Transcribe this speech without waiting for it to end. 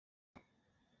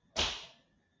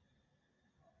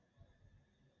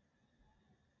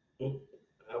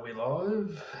Are we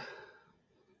live?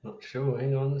 Not sure.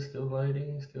 Hang on. Still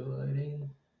loading. Still loading.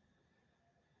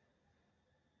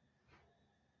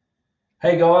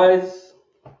 Hey guys,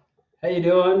 how you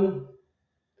doing?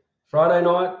 Friday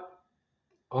night.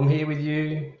 I'm here with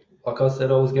you. Like I said,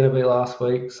 I was going to be last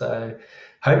week, so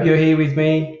hope you're here with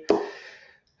me.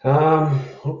 Hang on.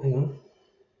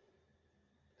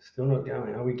 Still not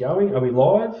going. Are we going? Are we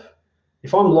live?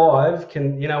 If I'm live,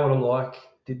 can you know what I'm like?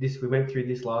 We went through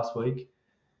this last week.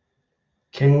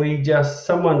 Can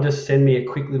someone just send me a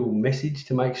quick little message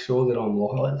to make sure that I'm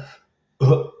live?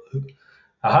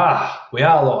 Aha, we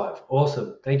are live.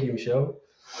 Awesome. Thank you, Michelle.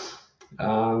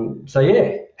 So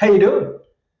yeah, how you doing?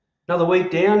 Another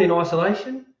week down in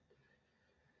isolation.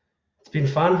 It's been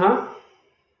fun, huh?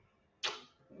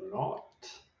 Right.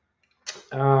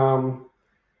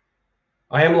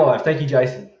 I am live. Thank you,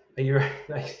 Jason.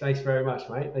 Thanks very much,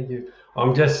 mate. Thank you.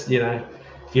 I'm just,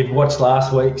 if you've watched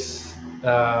last week's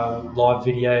live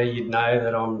video, you'd know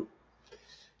that I'm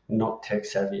not tech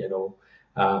savvy at all.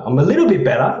 I'm a little bit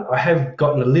better. I have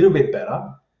gotten a little bit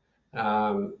better,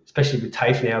 especially with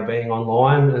TAFE now being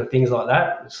online and things like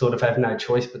that. Sort of have no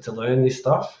choice but to learn this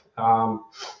stuff,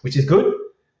 which is good.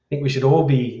 I think we should all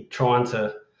be trying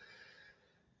to,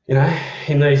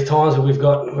 in these times where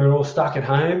we're all stuck at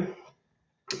home,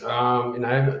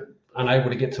 unable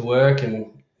to get to work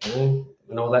and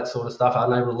all that sort of stuff,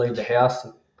 unable to leave the house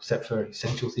except for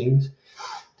essential things.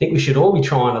 I think we should all be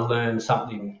trying to learn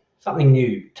something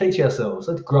new, teach ourselves,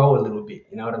 let's grow a little bit,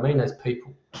 you know what I mean, as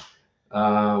people.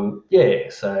 So hey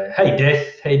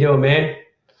Death, how you doing, man?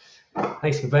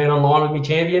 Thanks for being online with me,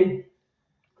 champion.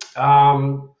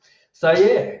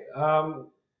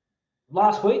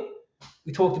 Last week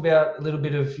we talked about a little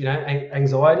bit of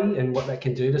anxiety and what that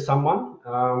can do to someone,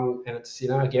 and it's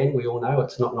again, we all know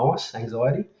it's not nice,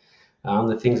 anxiety.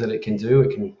 The things that it can do, it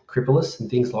can cripple us and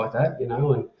things like that,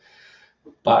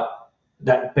 but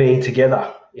that being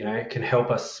together, can help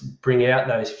us bring out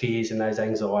those fears and those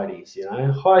anxieties,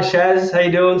 Hi Shaz, how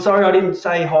you doing? Sorry I didn't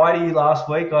say hi to you last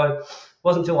week. It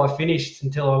wasn't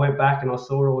until I went back and I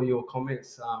saw all your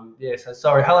comments. So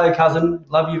sorry. Hello cousin,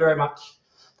 love you very much.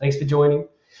 Thanks for joining.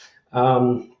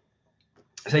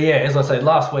 As I said,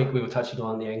 last week we were touching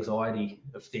on the anxiety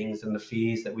of things and the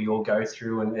fears that we all go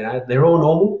through, and they're all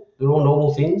normal. They're all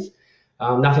normal things.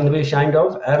 Nothing to be ashamed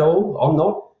of at all. I'm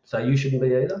not, so you shouldn't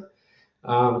be either.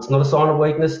 It's not a sign of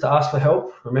weakness to ask for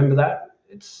help. Remember that.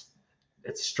 It's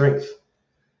strength.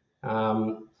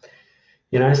 So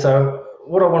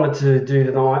what I wanted to do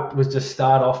tonight was just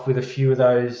start off with a few of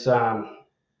those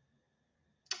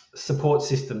support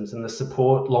systems and the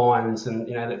support lines and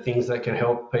the things that can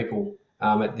help people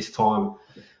at this time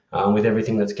with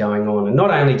everything that's going on, and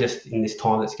not only just in this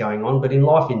time that's going on, but in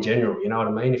life in general. You know what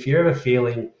I mean? If you're ever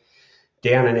feeling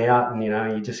down and out and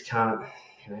you just can't,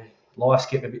 life's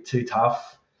getting a bit too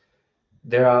tough,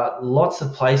 there are lots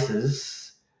of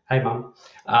places. Hey mum,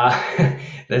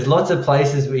 there's lots of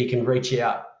places where you can reach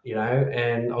out,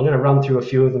 and I'm going to run through a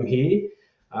few of them here.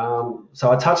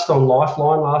 So I touched on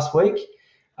Lifeline last week.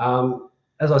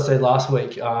 As I said last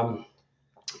week,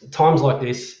 times like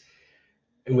this,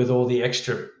 and with all the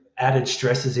extra added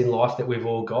stresses in life that we've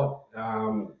all got,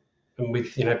 and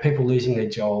with people losing their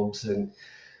jobs and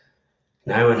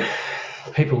and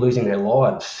people losing their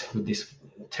lives with this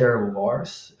terrible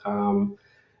virus.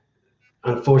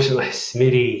 Unfortunately,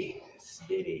 Smitty,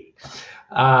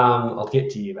 I'll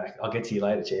get to you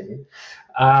later, champion.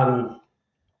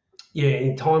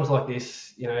 In times like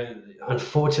this,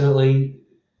 unfortunately,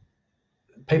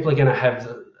 people are going to have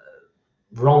the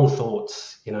wrong thoughts,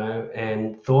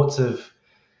 and thoughts of,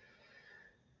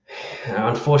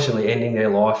 unfortunately, ending their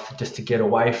life just to get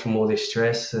away from all this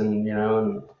stress, and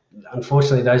and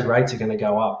unfortunately, those rates are going to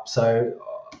go up. So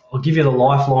I'll give you the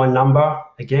Lifeline number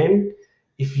again.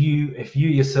 If you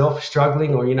yourself are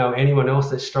struggling, or anyone else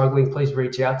that's struggling, please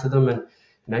reach out to them and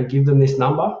give them this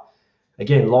number.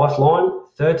 Again, Lifeline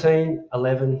 13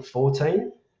 11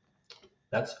 14.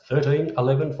 That's 13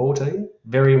 11 14.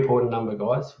 Very important number,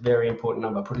 guys. Very important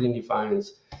number. Put it in your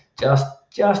phones,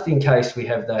 just in case we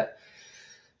have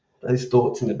those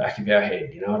thoughts in the back of our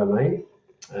head. You know what I mean?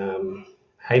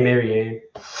 Hey, Marianne.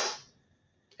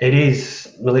 It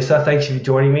is, Melissa. Thanks for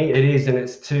joining me. It is, and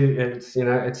it's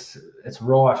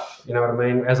rife. You know what I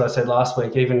mean? As I said last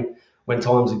week, even when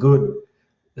times are good,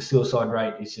 the suicide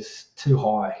rate is just too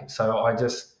high. So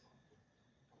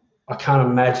I can't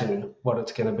imagine what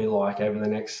it's going to be like over the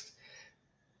next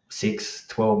 6,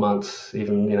 12 months,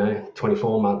 even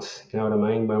 24 months. You know what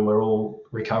I mean? When we're all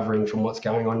recovering from what's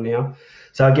going on now.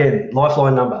 So again,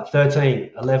 Lifeline number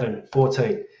 13 11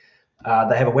 14.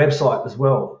 They have a website as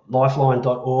well,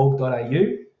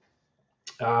 lifeline.org.au.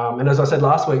 And as I said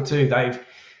last week too, they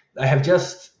have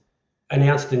just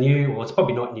announced the new, well, it's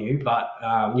probably not new, but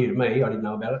new to me, I didn't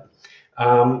know about it.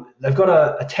 They've got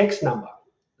a text number.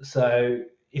 So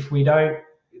if we don't,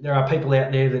 there are people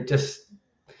out there that just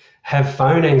have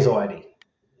phone anxiety.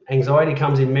 Anxiety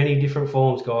comes in many different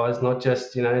forms, guys, not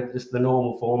just, just the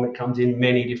normal form. It comes in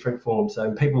many different forms.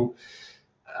 So people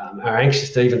are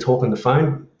anxious to even talk on the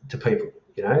phone to people,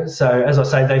 So as I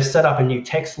say, they've set up a new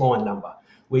text line number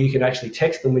where you can actually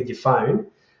text them with your phone,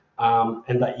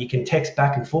 and that you can text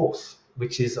back and forth,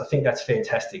 which is, I think that's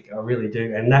fantastic. I really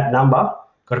do. And that number,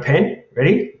 got a pen?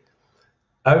 Ready?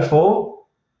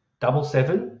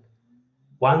 0477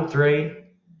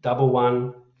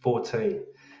 131114.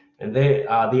 And there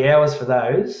are the hours for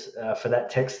those, for that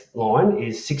text line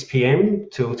is 6 p.m.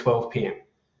 till 12 p.m.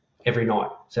 every night,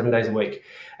 7 days a week.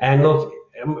 And look,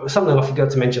 something I forgot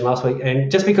to mention last week,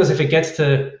 and just because if it gets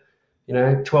to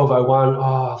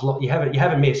 12:01, you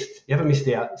haven't missed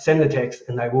out. Send the text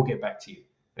and they will get back to you.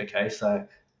 Okay, so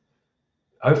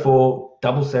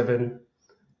 0477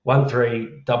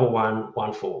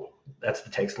 131114. That's the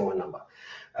text line number.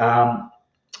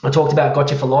 I talked about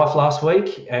Gotcha for Life last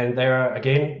week, and there are,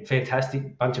 again,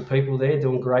 fantastic bunch of people there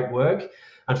doing great work.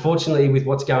 Unfortunately, with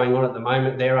what's going on at the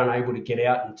moment, they're unable to get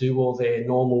out and do all their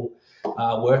normal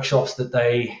workshops that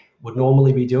they would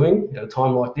normally be doing at a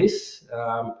time like this.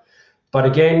 But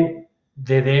again,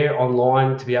 they're there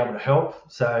online to be able to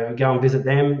help. So go and visit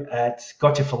them at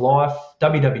Gotcha for Life,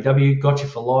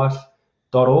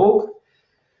 www.gotchaforlife.org.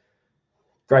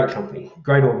 Great company,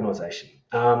 great organisation.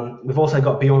 We've also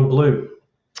got Beyond Blue.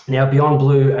 Now, Beyond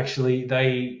Blue, actually,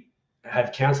 they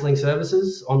have counselling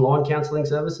services, online counselling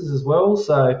services as well.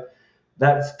 So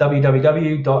that's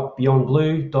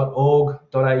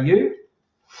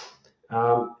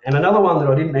www.beyondblue.org.au. And another one that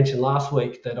I didn't mention last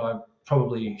week that I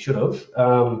probably should have,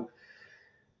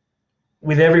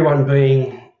 with everyone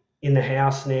being in the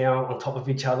house now on top of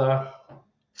each other,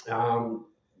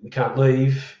 we can't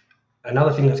leave.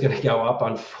 Another thing that's going to go up,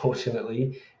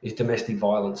 unfortunately, is domestic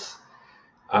violence.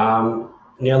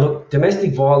 Now, look,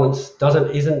 domestic violence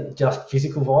isn't just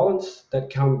physical violence.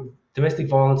 Domestic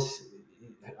violence,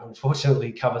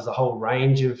 unfortunately, covers a whole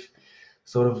range of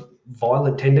sort of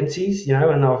violent tendencies,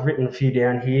 and I've written a few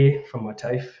down here from my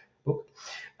TAFE book.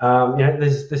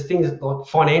 There's things like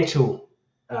financial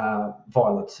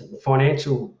violence,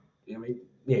 financial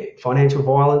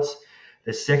violence.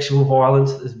 There's sexual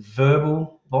violence. There's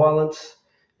verbal violence,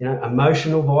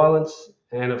 emotional violence,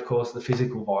 and of course the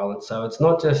physical violence. So it's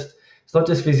not just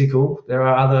physical. There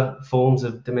are other forms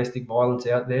of domestic violence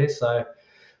out there. So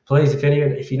please,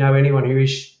 if you know anyone who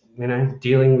is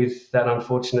dealing with those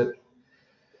unfortunate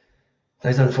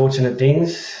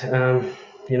things,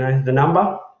 the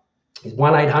number is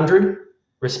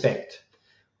 1-800-RESPECT.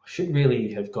 I should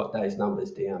really have got those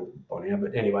numbers down by now,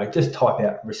 but anyway, just type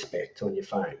out RESPECT on your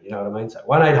phone. You know what I mean? So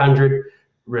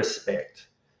 1-800-RESPECT.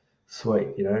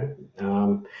 Sweet,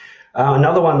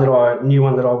 Another new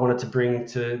one that I wanted to bring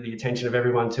to the attention of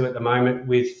everyone too at the moment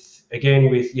we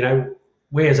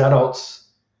as adults,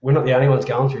 we're not the only ones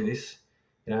going through this.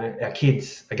 Our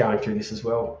kids are going through this as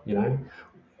well.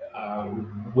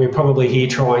 We're probably here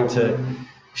trying to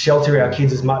shelter our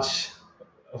kids as much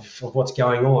of what's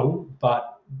going on,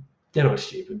 but they're not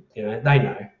stupid. They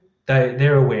know.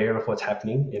 They're aware of what's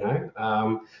happening.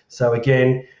 So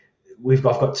again, I've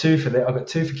got two for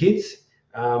kids.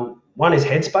 One is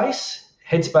Headspace.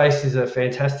 Headspace is a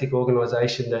fantastic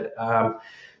organisation that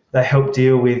they help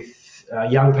deal with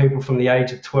young people from the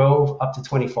age of 12 up to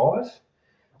 25.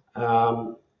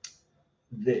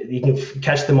 You can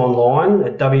catch them online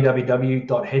at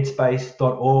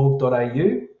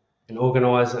www.headspace.org.au and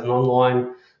organise an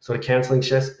online sort of counselling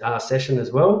session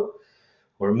as well,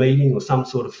 or a meeting or some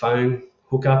sort of phone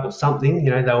hookup or something.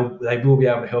 They will be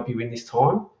able to help you in this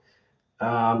time.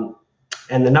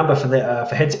 And the number for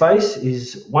Headspace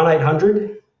is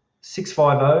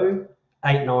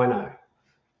 1-800-650-890.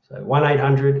 So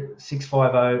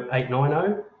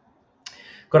 1-800-650-890.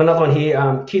 Got another one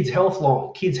here, Kids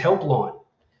Helpline.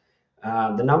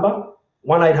 The number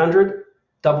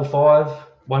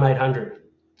 1-800-55-1800.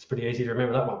 It's pretty easy to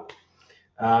remember that one.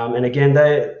 And again,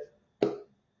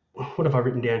 what have I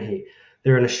written down here?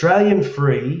 They're an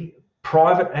Australian-free,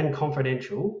 private and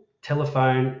confidential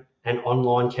telephone and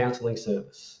online counselling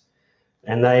service,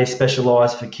 and they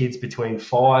specialise for kids between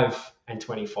 5 and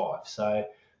 25, so a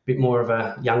bit more of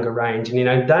a younger range.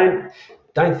 And don't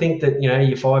think that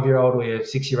your 5-year-old or your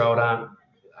 6-year-old aren't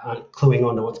cluing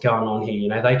on to what's going on here.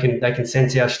 They can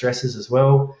sense our stresses as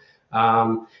well,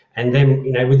 and then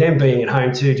with them being at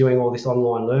home too, doing all this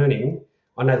online learning,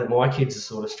 I know that my kids are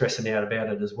sort of stressing out about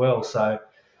it as well. So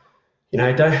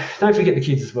don't forget the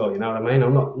kids as well. You know what I mean?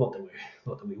 I'm not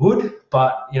that we would,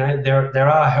 but there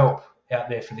are help out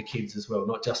there for the kids as well,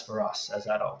 not just for us as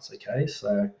adults. Okay,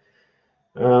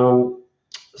 um,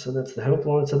 so that's the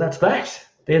helpline. So that's that.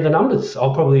 They're the numbers.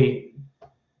 I'll probably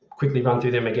quickly run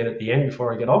through them again at the end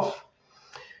before I get off.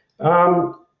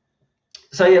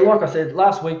 So yeah, like I said,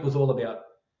 last week was all about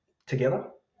together,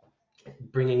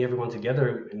 bringing everyone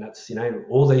together, and that's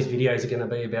all these videos are going to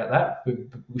be about that.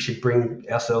 We should bring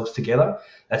ourselves together.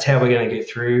 That's how we're going to get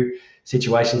through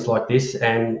situations like this,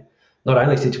 and not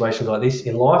only situations like this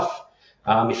in life.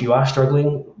 If you are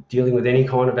struggling, dealing with any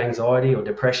kind of anxiety or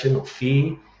depression or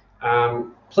fear,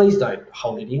 please don't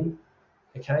hold it in.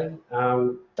 Okay,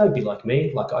 don't be like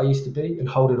me, like I used to be, and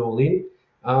hold it all in.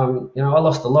 I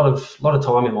lost a lot of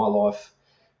time in my life,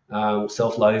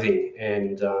 self-loathing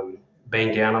and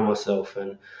being down on myself,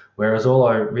 and whereas all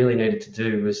I really needed to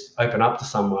do was open up to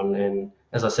someone. And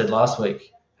as I said last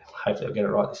week, hopefully I'll get it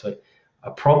right this week,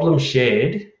 a problem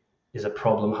shared is a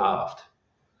problem halved.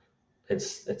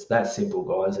 It's that simple,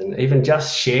 guys. And even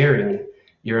just sharing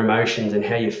your emotions and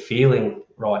how you're feeling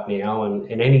right now and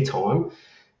in any time,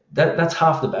 that's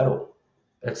half the battle.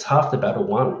 It's half the battle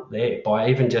won there by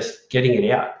even just getting it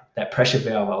out. That pressure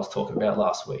valve I was talking about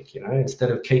last week,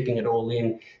 instead of keeping it all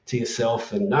in to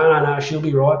yourself and no, she'll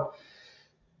be right.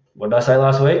 What did I say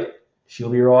last week? She'll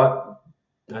be right.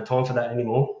 No time for that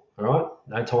anymore. All right?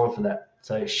 No time for that.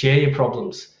 So share your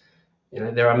problems.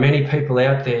 There are many people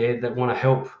out there that want to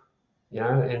help,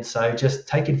 and so just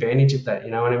take advantage of that,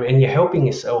 and you're helping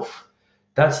yourself.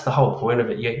 That's the whole point of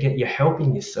it. You're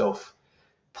helping yourself.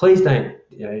 Please don't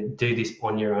do this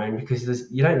on your own,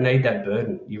 because you don't need that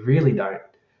burden. You really don't.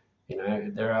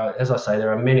 There are, as I say,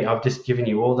 there are many. I've just given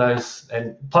you all those,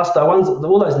 and plus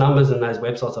all those numbers and those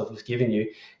websites I've just given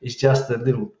you is just a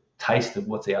little taste of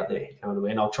what's out there. You know what I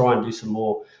mean? I'll try and do some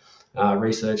more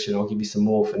research, and I'll give you some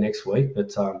more for next week.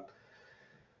 But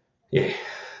yeah,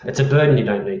 it's a burden you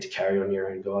don't need to carry on your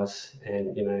own, guys.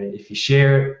 And if you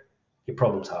share it, your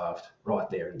problem's halved right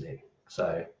there and then.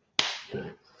 So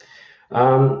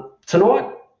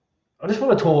tonight, I just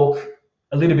want to talk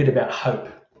a little bit about hope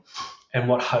and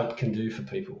what hope can do for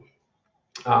people.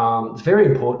 It's very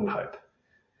important, hope.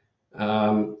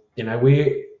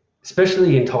 We,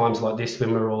 especially in times like this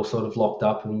when we're all sort of locked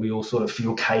up and we all sort of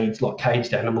feel caged, like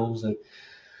caged animals, and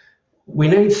we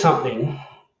need something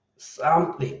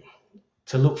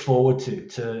to look forward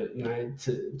to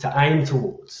aim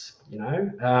towards,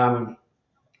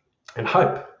 and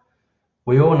hope.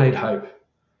 We all need hope.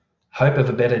 Hope of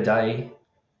a better day,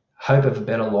 hope of a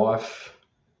better life,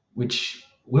 which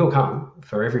will come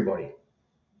for everybody,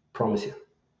 promise you.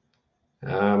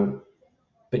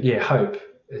 But yeah, hope.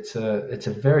 It's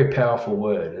a very powerful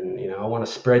word, and I want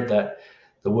to spread the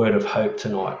word of hope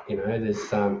tonight.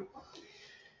 There's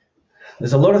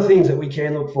a lot of things that we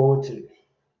can look forward to.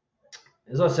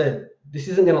 As I said, this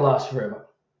isn't going to last forever.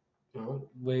 Right?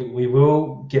 We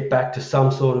will get back to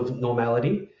some sort of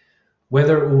normality,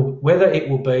 whether it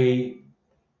will be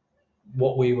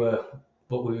what we were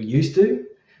used to,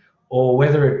 or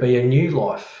whether it be a new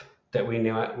life that we're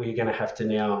going to have to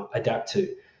now adapt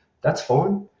to. That's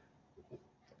fine.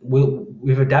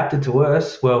 We've adapted to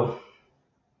worse. Well,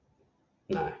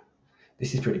 no,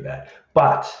 this is pretty bad.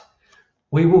 But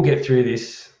we will get through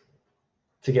this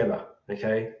together.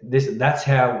 Okay,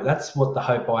 that's what the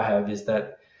hope I have is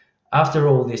that after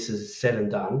all this is said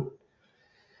and done,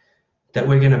 that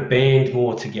we're going to band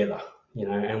more together,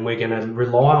 and we're going to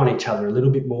rely on each other a little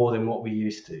bit more than what we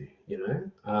used to,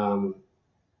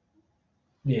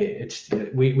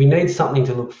 we need something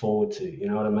to look forward to, you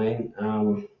know what I mean?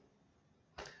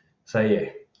 So yeah,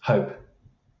 hope,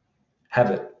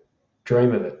 have it,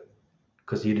 dream of it,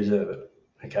 because you deserve it.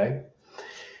 Okay.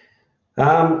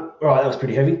 All right, that was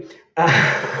pretty heavy.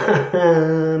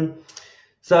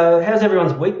 So how's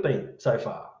everyone's week been so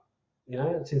far?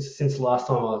 Since the last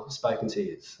time I've spoken to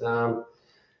you. What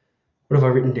have I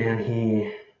written down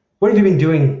here? What have you been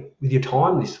doing with your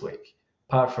time this week?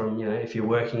 Apart from, if you're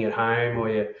working at home or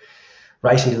you're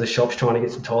racing to the shops trying to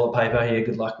get some toilet paper, yeah,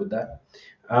 good luck with that.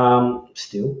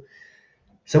 Still.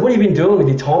 So what have you been doing with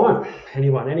your time?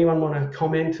 Anyone want to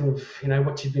comment of,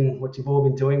 what you've all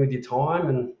been doing with your time,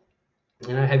 and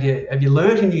have you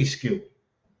learned a new skill?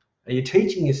 Are you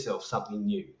teaching yourself something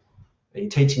new? Are you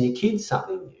teaching your kids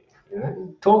something new?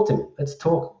 Talk to me. Let's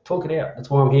talk it out. That's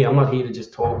why I'm here. I'm not here to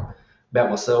just talk about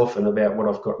myself and about what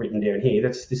I've got written down here.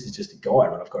 This is just a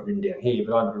guide what I've got written down here,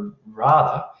 but I'd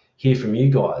rather hear from you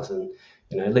guys and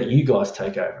let you guys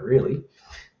take over, really.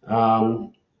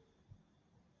 Another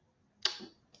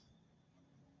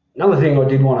thing I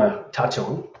did want to touch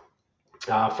on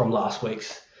from last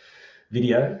week's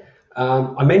video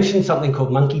I mentioned something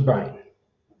called monkey brain.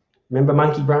 Remember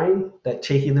monkey brain, that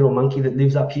cheeky little monkey that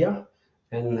lives up here,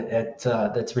 and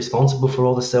that's responsible for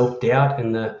all the self-doubt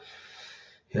and the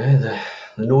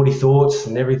naughty thoughts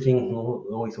and everything,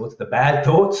 naughty thoughts, the bad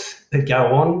thoughts that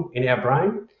go on in our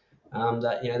brain.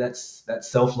 That's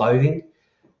self-loathing.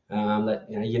 That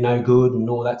you're no good and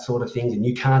all that sort of things, and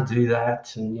you can't do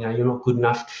that, and you're not good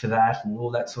enough for that, and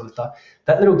all that sort of stuff.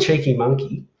 That little cheeky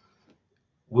monkey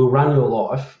will run your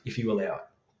life if you allow it.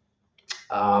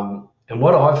 And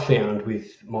what I've found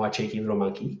with my cheeky little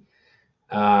monkey,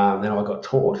 that I got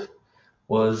taught,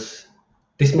 was,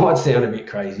 this might sound a bit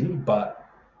crazy, but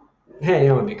hey,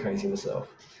 I'm a bit crazy myself.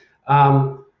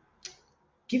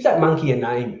 Give that monkey a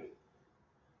name.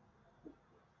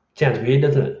 Sounds weird,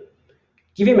 doesn't it?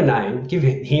 Give him a name. Give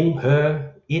him,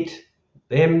 her, it,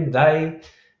 them, they.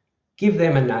 Give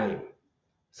them a name.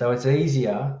 So it's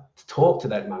easier to talk to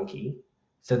that monkey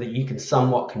so that you can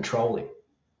somewhat control him.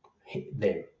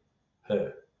 Them,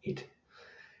 her, it.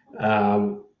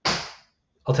 I'll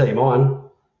tell you mine.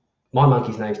 My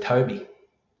monkey's name's Toby.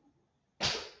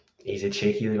 He's a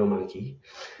cheeky little monkey.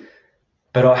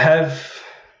 But I have,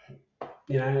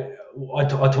 I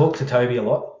talk to Toby a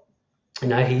lot.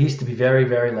 He used to be very,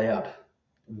 very loud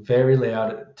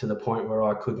to the point where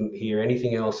I couldn't hear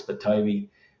anything else but Toby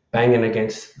banging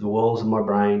against the walls of my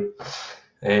brain,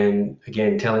 and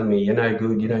again telling me, you're no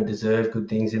good, you don't deserve good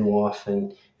things in life,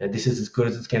 and this is as good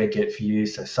as it's going to get for you,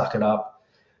 so suck it up.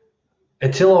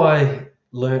 Until I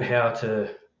learned how to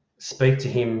speak to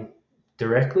him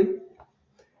directly,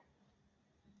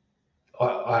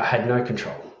 I had no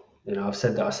control. I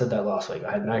said that last week.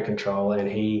 I had no control, and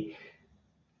he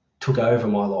took over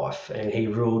my life, and he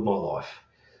ruled my life.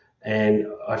 And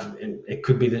it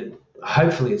could be that,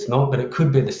 hopefully it's not, but it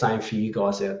could be the same for you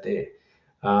guys out there.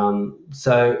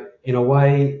 So in a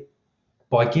way,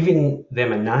 by giving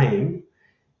them a name,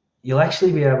 you'll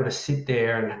actually be able to sit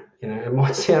there and, it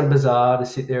might sound bizarre to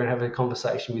sit there and have a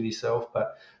conversation with yourself,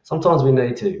 but sometimes we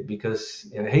need to,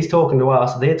 because he's talking to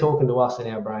us, they're talking to us in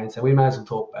our brain, so we may as well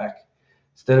talk back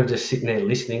instead of just sitting there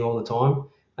listening all the time.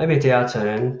 Maybe it's our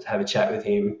turn to have a chat with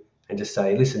him and just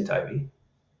say, listen, Toby,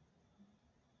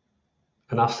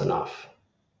 enough's enough.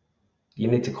 You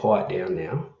need to quiet down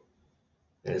now,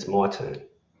 and it's my turn.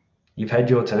 You've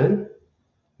had your turn,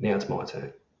 now it's my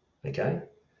turn. Okay?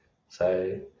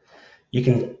 So you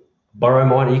can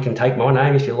you can take my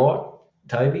name if you like,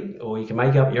 Toby, or you can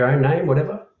make up your own name,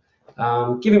 whatever.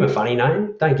 Give him a funny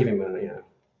name. Don't give him a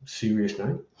serious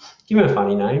name. Give him a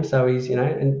funny name, so he's,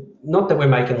 and not that we're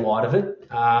making light of it.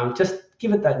 Just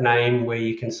give it that name where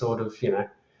you can sort of,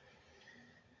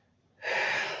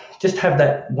 just have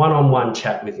that one-on-one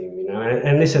chat with him,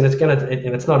 and listen,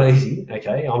 it's not easy.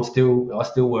 Okay, I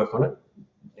still work on it,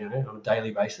 on a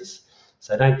daily basis.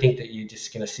 So don't think that you're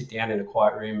just going to sit down in a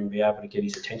quiet room and be able to get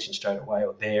his attention straight away,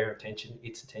 or their attention,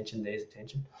 its attention, theirs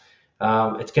attention.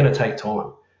 It's going to take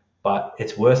time, but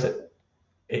it's worth it.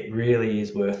 It really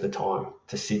is worth the time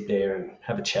to sit there and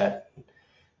have a chat.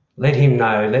 Let him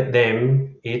know, let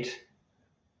them, it,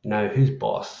 know who's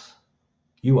boss.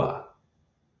 You are,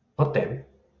 not them.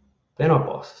 They're not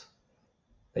boss.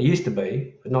 They used to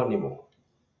be, but not anymore.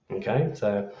 Okay,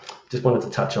 so just wanted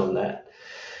to touch on that.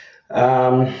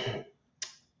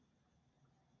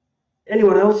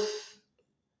 Anyone else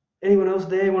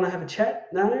there want to have a chat?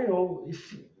 No? Or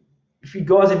if you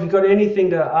guys, if you've got anything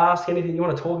to ask, anything you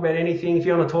want to talk about, anything, if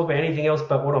you want to talk about anything else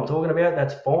but what I'm talking about,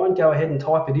 that's fine. Go ahead and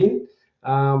type it in.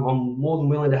 I'm more than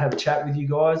willing to have a chat with you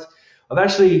guys. I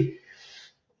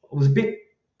was a bit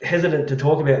hesitant to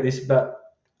talk about this, but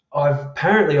I've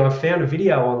found a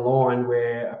video online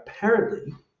where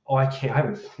apparently I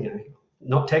haven't,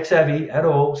 not tech savvy at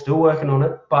all, still working on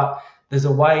it, but there's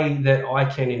a way that I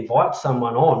can invite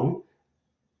someone on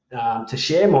to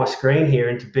share my screen here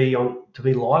and to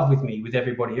be live with me with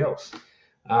everybody else.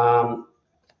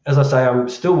 As I say, I'm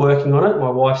still working on it. My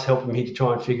wife's helping me to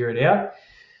try and figure it out.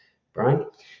 Brain.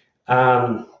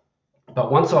 But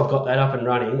once I've got that up and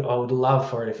running, I would love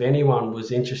for it if anyone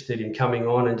was interested in coming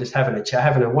on and just having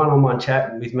a one-on-one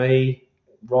chat with me,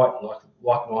 right,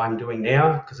 like I'm doing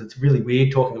now, because it's really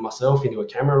weird talking to myself into a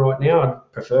camera right now.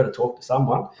 I'd prefer to talk to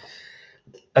someone.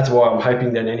 That's why I'm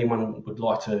hoping that anyone would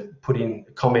like to put in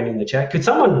a comment in the chat. Could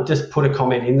someone just put a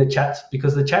comment in the chats,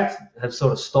 because the chats have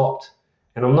sort of stopped,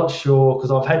 and I'm not sure,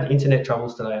 because I've had internet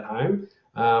troubles today at home.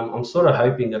 I'm sort of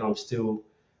hoping that I'm still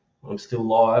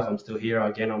live. I'm still here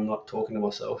again. I'm not talking to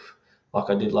myself like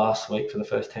I did last week for the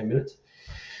first 10 minutes.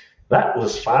 That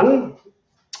was fun.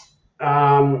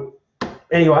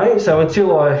 Anyway, so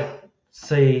until I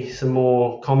see some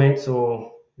more comments,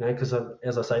 or because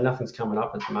as I say, nothing's coming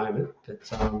up at the moment. But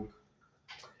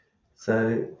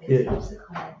So There's yeah, heaps of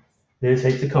comments. there's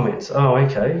heaps of comments. Oh,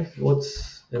 okay.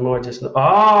 Am I just not?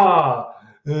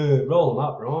 Roll them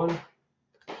up, Ryan.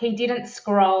 He didn't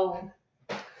scroll.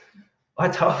 I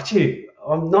told you,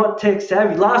 I'm not tech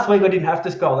savvy. Last week I didn't have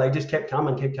to scroll. They just kept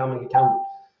coming, kept coming, kept coming.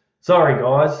 Sorry,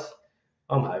 guys.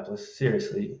 I'm hopeless.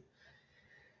 Seriously.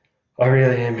 I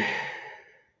really am.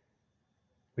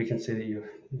 We consider you.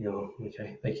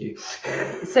 Okay. Thank you.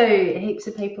 So heaps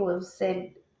of people have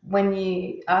said when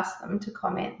you ask them to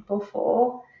comment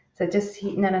before, so just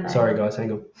hit, no. Sorry, guys.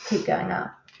 Hang on. Keep going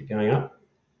up. Keep going up.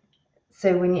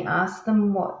 So when you ask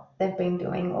them what they've been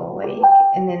doing all week,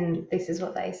 and then this is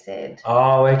what they said.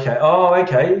 Oh,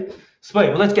 okay. Sweet.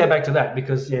 Well, let's get back to that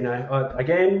because, I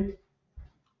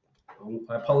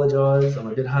apologise. I'm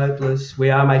a bit hopeless.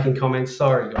 We are making comments.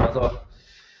 Sorry, guys. I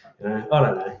don't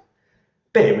know.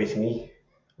 Bear with me.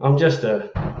 I'm just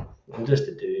a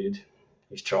dude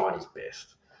who's trying his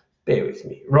best. Bear with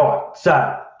me. Right.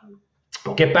 So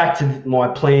I'll get back to my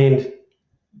planned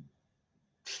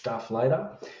stuff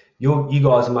later. You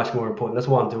guys are much more important. That's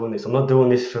why I'm doing this. I'm not doing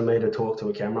this for me to talk to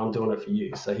a camera. I'm doing it for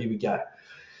you. So here we go.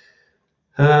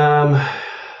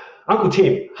 Uncle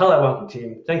Tim. Hello, Uncle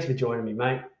Tim. Thanks for joining me,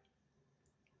 mate.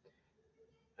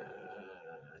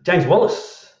 James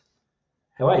Wallace.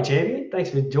 How are you, champion?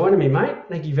 Thanks for joining me, mate.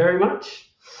 Thank you very much.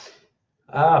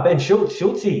 Ben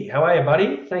Schultze. How are you,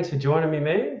 buddy? Thanks for joining me,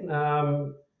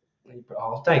 man.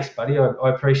 Thanks, buddy. I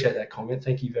appreciate that comment.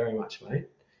 Thank you very much, mate.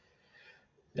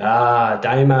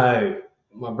 Damo,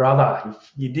 my brother,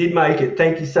 you did make it.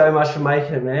 Thank you so much for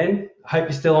making it, man. I hope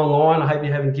you're still online. I hope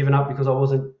you haven't given up because I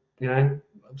wasn't, I'm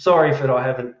sorry if I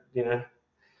haven't, I don't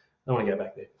want to go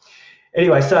back there.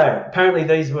 Anyway, so apparently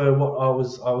these were what I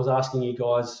was asking you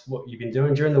guys what you've been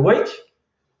doing during the week.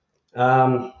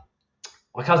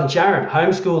 My cousin Sharon,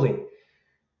 homeschooling.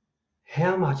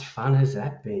 How much fun has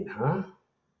that been, huh?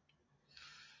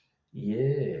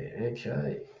 Yeah,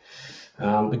 okay.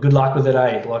 But good luck with it,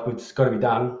 eh? Like, it's got to be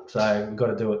done, so we've got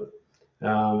to do it.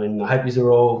 And I hope you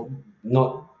are all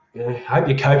I hope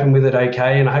you're coping with it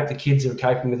okay, and I hope the kids are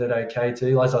coping with it okay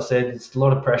too. As I said, it's a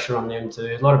lot of pressure on them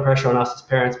too, a lot of pressure on us as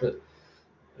parents, but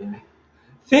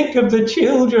think of the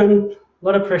children. A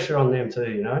lot of pressure on them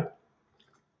too, Having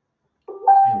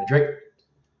a drink.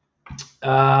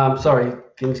 Sorry,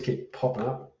 things keep popping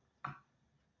up.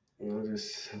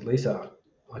 Lisa,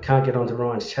 I can't get onto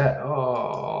Ryan's chat.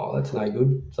 Oh, that's no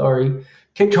good. Sorry.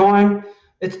 Keep trying.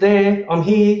 It's there. I'm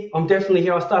here. I'm definitely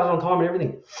here. I started on time and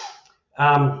everything.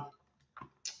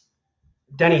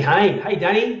 Danny Hayne. Hey,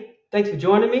 Danny. Thanks for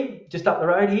joining me. Just up the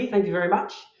road here. Thank you very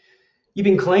much. You've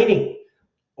been cleaning.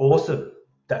 Awesome.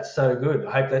 That's so good.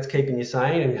 I hope that's keeping you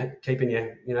sane and keeping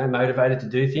you, motivated to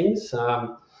do things. I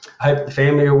hope the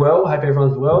family are well. I hope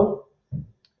everyone's well.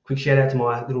 Quick shout out to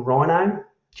my little Rhino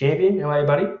champion. How are you,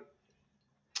 buddy? Hope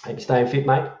you're staying fit,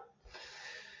 mate.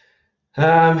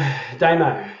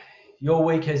 Damo, your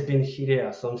week has been shit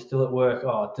out, so I'm still at work.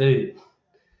 Oh, dude.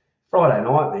 Friday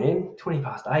night, man. 20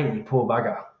 past 8, you poor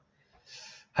bugger.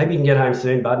 Hope you can get home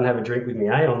soon, bud, and have a drink with me,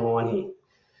 online here.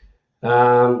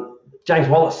 James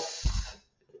Wallace,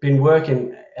 been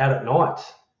working out at night,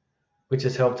 which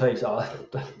has helped heaps. Oh,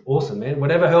 awesome, man.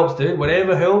 Whatever helps, dude.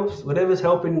 Whatever helps. Whatever's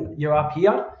helping you up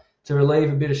here to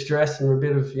relieve a bit of stress and a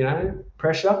bit of,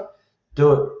 pressure,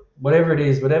 do it. Whatever it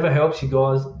is, whatever helps you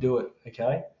guys, do it,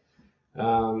 okay?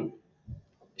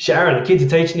 Sharon, the kids are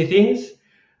teaching you things.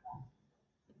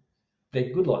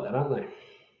 They're good like that, aren't they?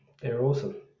 They're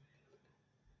awesome.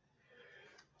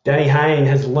 Danny Hayne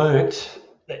has learnt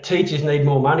that teachers need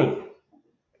more money.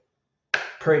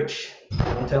 Preach.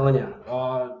 I'm telling you.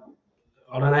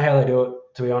 I don't know how they do it,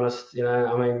 to be honest.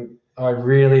 I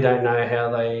really don't know how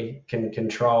they can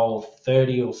control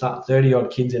 30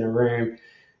 odd kids in a room,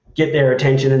 get their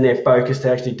attention and their focus to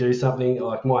actually do something.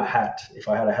 Like my hat, if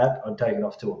I had a hat, I'd take it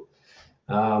off to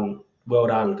them. Well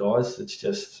done, guys. It's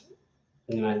just,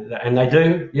 and they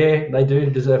do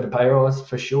deserve a pay rise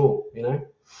for sure,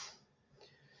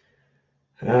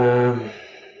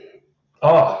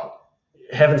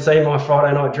 haven't seen my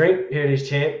Friday night drink. Here it is,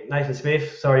 champ. Nathan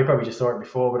Smith. Sorry, you probably just saw it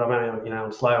before, but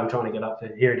I'm slow. I'm trying to get up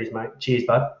there. Here it is, mate. Cheers,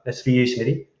 bud. That's for you,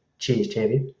 Smithy. Cheers,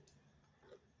 champion.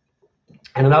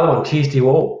 And another one. Cheers to you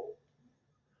all.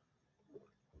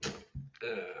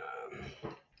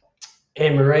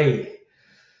 Anne-Marie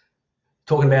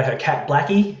talking about her cat,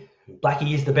 Blackie.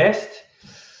 Blackie is the best.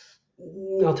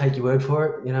 I'll take your word for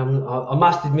it. I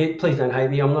must admit, please don't hate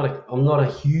me. I'm not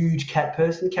a huge cat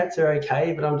person. Cats are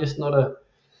okay, but I'm just not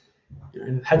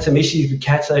had some issues with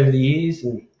cats over the years,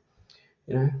 and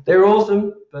they're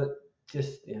awesome, but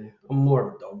just I'm more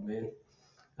of a dog man.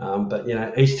 But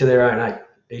each to their own, eh?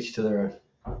 Each to their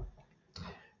own.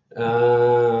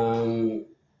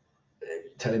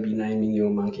 Toby naming your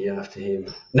monkey after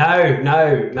him.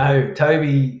 No.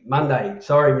 Toby Monday.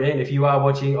 Sorry, man. If you are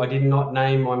watching, I did not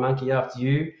name my monkey after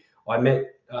you. I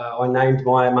named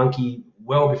my monkey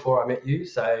well before I met you,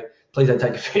 so please don't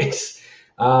take offence.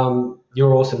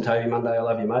 You're awesome, Toby Monday. I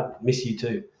love you, mate. Miss you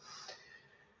too.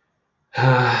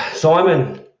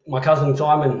 Simon, my cousin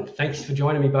Simon, thanks for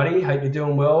joining me, buddy. Hope you're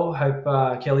doing well.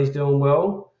 Hope Kelly's doing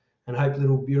well, and hope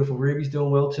little beautiful Ruby's doing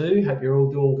well too. Hope you're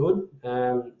all doing good.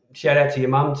 Shout out to your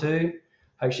mum too.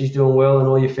 Hope she's doing well, and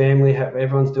all your family. Hope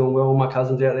everyone's doing well. All my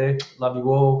cousins out there, love you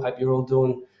all. Hope you're all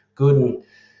doing good and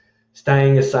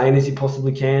staying as sane as you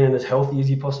possibly can and as healthy as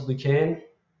you possibly can.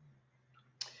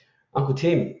 Uncle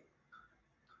Tim,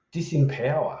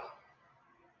 disempower.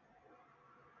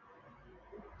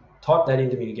 Type that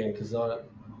into me again, because I've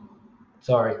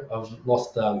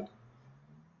lost.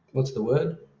 What's the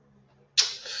word?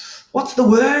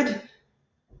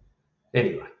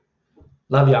 Anyway,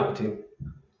 love you, Uncle Tim.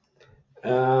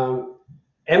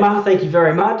 Emma, thank you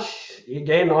very much.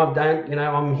 Again,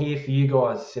 I'm here for you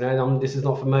guys. This is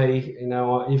not for me. Even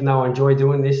though I enjoy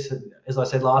doing this, as I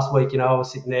said last week, I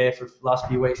was sitting there for the last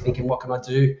few weeks thinking, what can I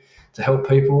do to help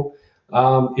people?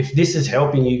 If this is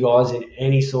helping you guys in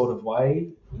any sort of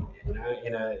way,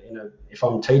 if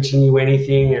I'm teaching you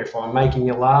anything, or if I'm making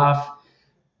you laugh,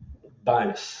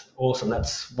 bonus, awesome.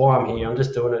 That's why I'm here. I'm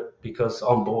just doing it because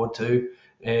I'm bored too,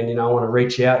 and I want to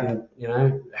reach out and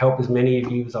help as many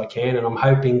of you as I can, and I'm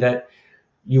hoping that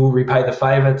you will repay the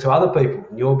favour to other people,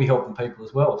 and you'll be helping people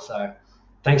as well. So,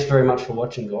 thanks very much for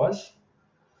watching, guys.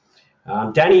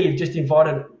 Danny, you've just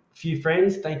invited a few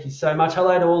friends. Thank you so much.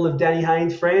 Hello to all of Danny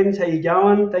Haynes' friends. How you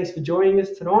going? Thanks for joining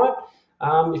us tonight.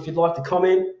 If you'd like to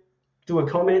comment, do a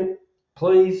comment,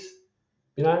 please.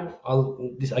 I'm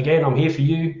here for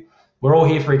you. We're all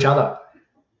here for each other.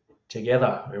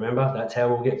 Together, remember, that's how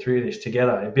we'll get through this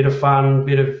together. A bit of fun,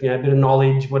 bit of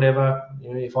knowledge, whatever.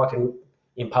 If I can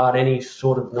impart any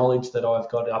sort of knowledge that I've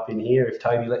got up in here, if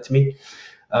Toby lets me.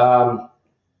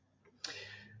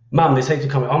 Mum, there's heaps of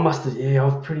comment. I'm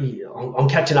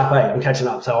catching up, I'm catching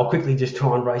up. So I'll quickly just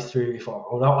try and race through.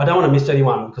 I don't want to miss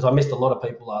anyone, because I missed a lot of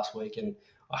people last week, and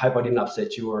I hope I didn't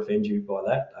upset you or offend you by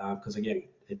that, because again,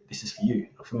 this is for you,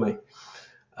 not for me.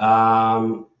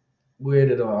 Where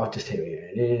did I've just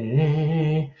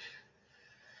here.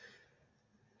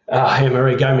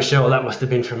 Marie, go Michelle, that must have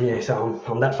been from you. So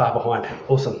I'm that far behind.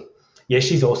 Awesome. Yeah,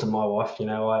 she's awesome, my wife.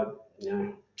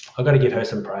 I've got to give her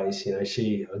some praise. I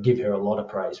give her a lot of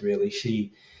praise, really. She's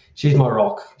my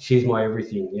rock. She's my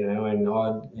everything,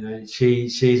 and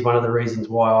she's one of the reasons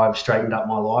why I've straightened up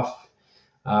my life.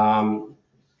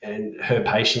 And her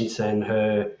patience and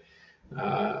her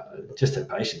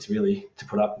patience, really, to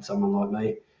put up with someone like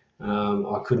me.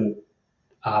 I couldn't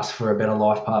ask for a better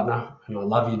life partner, and I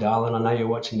love you, darling. I know you're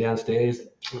watching downstairs,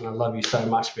 and I love you so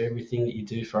much for everything that you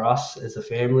do for us as a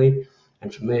family,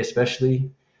 and for me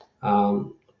especially.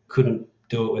 Couldn't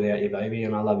do it without you, baby,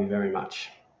 and I love you very much.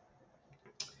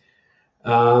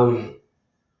 Damien,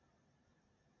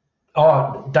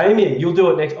 you'll do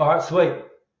it next. All right, sweet.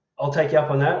 I'll take you up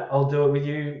on that. I'll do it with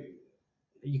you.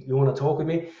 You want to talk with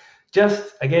me?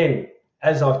 Just, again,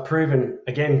 as I've proven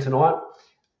again tonight,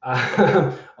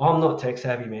 I'm not tech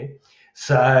savvy, man.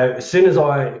 So as soon as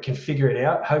I can figure it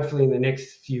out, hopefully in the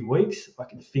next few weeks, I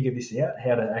can figure this out,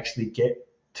 how to actually get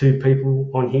two people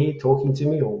on here talking to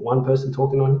me, or one person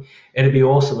talking on here. It'd be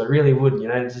awesome. It really would,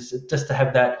 just to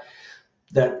have that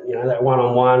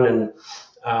one-on-one, and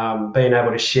being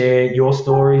able to share your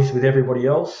stories with everybody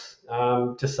else,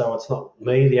 just so it's not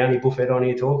me, the only buffhead on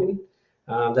here talking.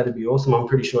 That'd be awesome. I'm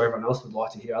pretty sure everyone else would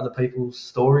like to hear other people's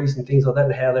stories and things like that,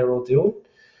 and how they're all doing.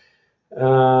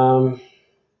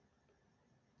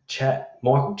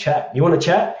 Michael, chat. You want to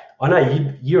chat? I know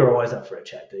you're always up for a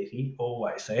chat, Deefy,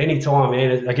 always. So anytime,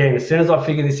 man. Again, as soon as I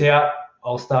figure this out,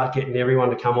 I'll start getting everyone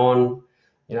to come on.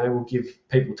 We'll give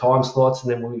people time slots,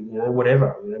 and then we'll,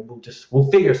 whatever.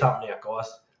 We'll figure something out,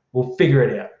 guys. We'll figure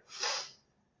it out.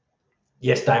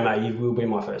 Yes, Damo, you will be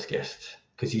my first guest,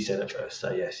 because you said it first.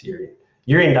 So yes, you're in.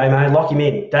 You're in, Damo. Lock him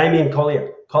in. Damien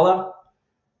Collier,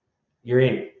 you're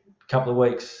in. A couple of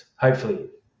weeks, hopefully.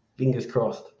 Fingers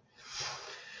crossed.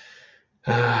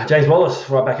 James Wallace,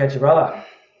 right back at you, brother.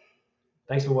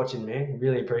 Thanks for watching, man.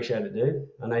 Really appreciate it, dude.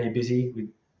 I know you're busy with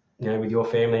your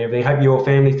family and everything. Hope your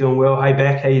family's doing well. Hey,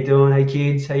 Beck, how you doing? Hey,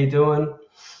 kids, how you doing?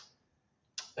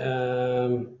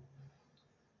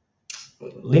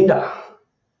 Linda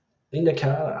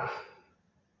Carter.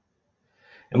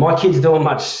 And my kids doing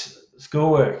much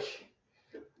schoolwork?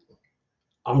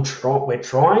 We're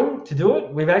trying to do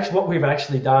it. We've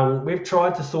actually done. We've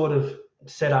tried to sort of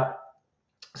set up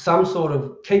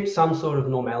keep some sort of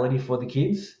normality for the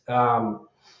kids.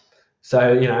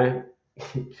 So, you know,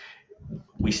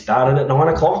 we started at 9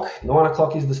 o'clock. 9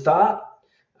 o'clock is the start.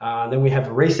 Then we have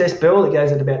a recess bell that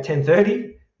goes at about 10:30,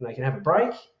 and they can have a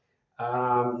break.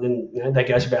 Then that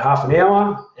goes for about half an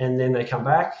hour, and then they come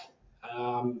back.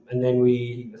 And then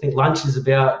I think lunch is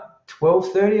about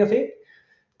 12:30, I think,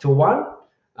 till 1.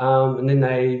 And then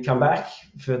they come back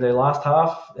for their last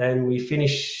half, and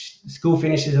school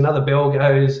finishes, another bell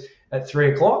goes at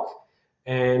 3 o'clock,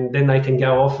 and then they can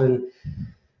go off and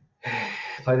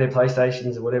play their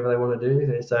PlayStations or whatever they want to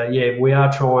do. So yeah, we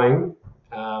are trying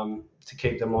to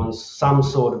keep them on some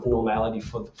sort of normality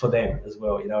for them as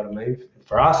well, you know what I mean?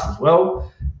 For us as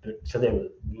well, but for them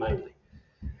mainly.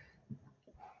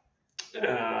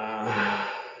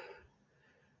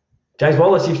 James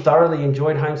Wallace, you've thoroughly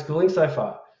enjoyed homeschooling so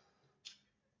far.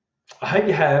 I hope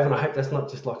you have, and I hope that's not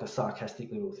just like a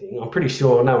sarcastic little thing. I'm pretty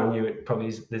sure, knowing you, it probably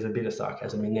is, there's a bit of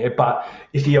sarcasm in there. But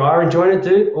if you are enjoying it,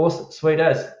 dude, awesome, sweet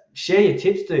as. Share your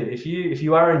tips, dude. If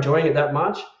you are enjoying it that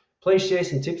much, please share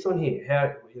some tips on here.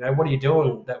 How, you know, what are you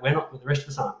doing that we're not, with the rest of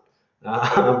us aren't?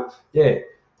 Yeah,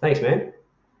 thanks, man.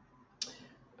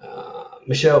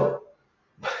 Michelle,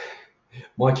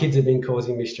 my kids have been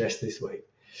causing me stress this week.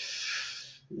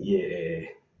 Yeah,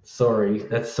 sorry,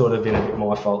 that's sort of been a bit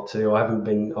my fault too. I've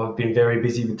been very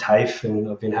busy with TAFE, and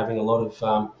I've been having a lot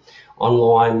of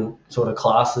online sort of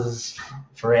classes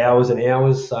for hours and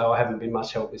hours, so I haven't been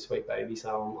much help this week, baby.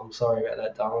 So I'm sorry about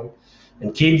that, darling.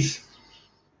 And kids,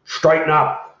 straighten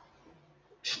up.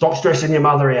 Stop stressing your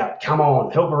mother out. Come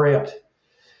on, help her out.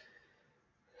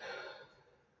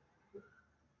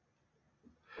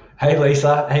 Hey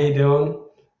Lisa, how you doing?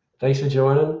 Thanks for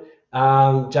joining.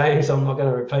 James, I'm not going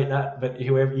to repeat that, but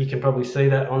whoever, you can probably see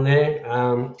that on there.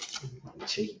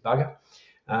 Cheeky bugger.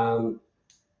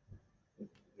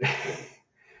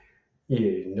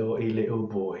 You naughty little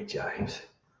boy, James.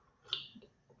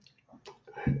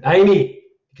 Amy, you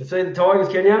can see the Tigers,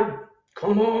 can you?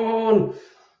 Come on,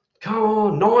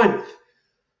 9th.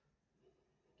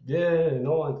 Yeah,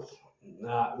 9th.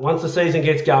 Once the season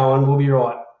gets going, we'll be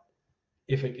right.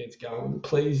 If it gets going,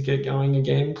 please get going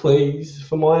again, please,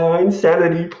 for my own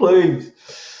sanity, please.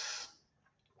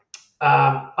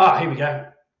 Here we go.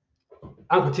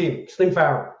 Uncle Tim, Slim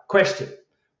Farrell, question.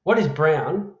 What is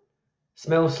brown,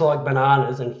 smells like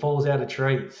bananas and falls out of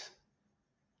trees?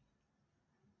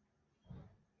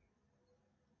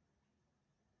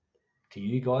 Do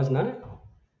you guys know?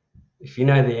 If you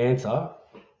know the answer,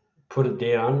 put it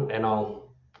down and I'll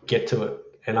get to it.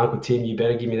 And Uncle Tim, you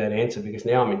better give me that answer, because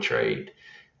now I'm intrigued.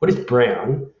 What is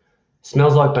brown,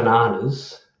 smells like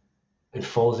bananas, and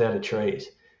falls out of trees?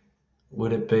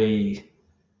 Would it be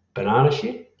banana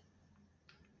shit?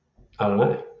 I don't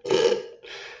know.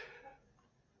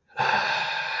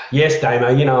 Yes, Damo,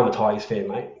 you know I'm a Tigers fan,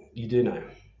 mate. You do know.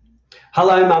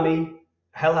 Hello, Mummy.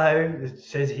 Hello, it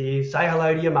says here. Say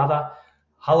hello to your mother.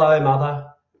 Hello, Mother.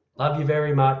 Love you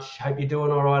very much. Hope you're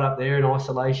doing all right up there in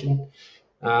isolation.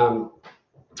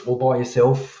 All by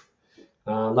yourself.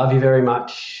 Love you very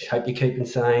much. Hope you're keeping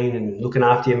sane and looking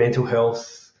after your mental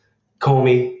health. Call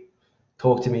me.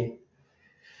 Talk to me.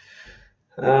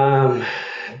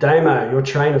 Damo, your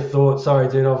train of thought. Sorry,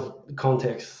 dude, of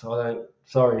context.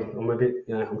 Sorry, I'm a bit,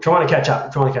 I'm trying to catch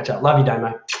up. Love you,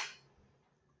 Damo.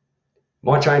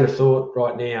 My train of thought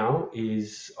right now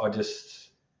is I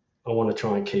want to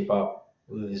try and keep up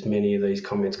with as many of these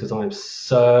comments, because I'm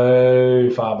so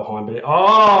far behind. But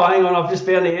hang on, I've just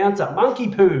found the answer. Monkey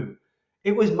poo.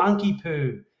 It was monkey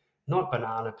poo, not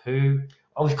banana poo.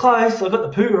 I was close. I got the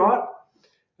poo right.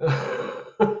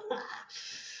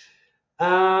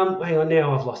 Hang on,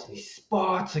 now I've lost my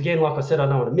spots again. Like I said, I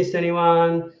don't want to miss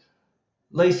anyone.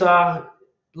 Lisa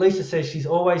says she's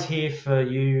always here for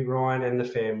you, Ryan, and the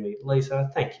family. Lisa,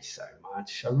 thank you so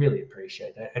much. I really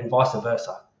appreciate that, and vice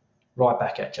versa. Right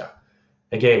back at you.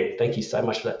 Again, thank you so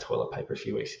much for that toilet paper a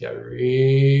few weeks ago.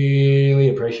 Really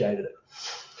appreciated it.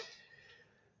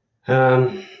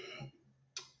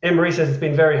 Emery says it's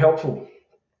been very helpful.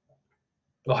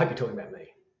 Well, I hope you're talking about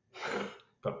me.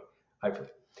 But hopefully.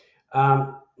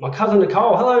 My cousin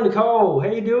Nicole. Hello, Nicole. How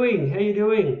you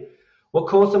doing? What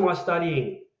course am I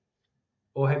studying?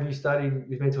 Or have you studied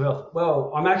with mental health?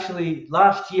 Well, I'm actually,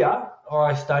 last year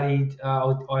I studied,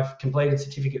 I've completed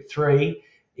Certificate 3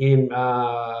 in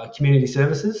community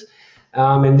services,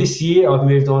 and this year I've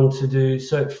moved on to do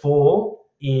Cert 4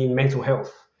 in mental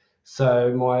health.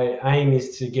 So my aim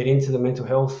is to get into the mental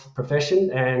health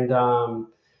profession, and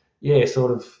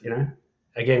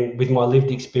again, with my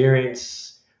lived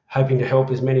experience, hoping to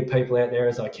help as many people out there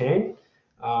as I can.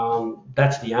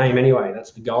 That's the aim anyway,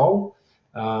 that's the goal,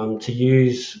 to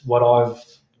use what I've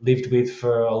lived with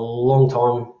for a long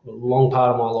time, a long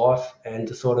part of my life, and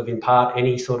to sort of impart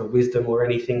any sort of wisdom or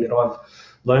anything that I've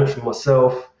learned from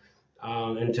myself,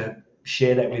 and to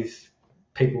share that with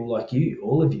people like you,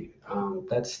 all of you.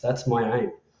 That's my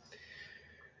aim.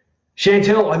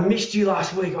 Chantel, I missed you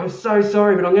last week. I'm so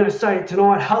sorry, but I'm going to say it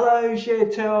tonight. Hello,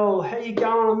 Chantel. How you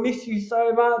going? I miss you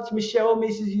so much. Michelle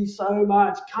misses you so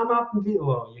much. Come up and visit.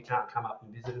 Well, you can't come up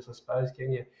and visit us, I suppose,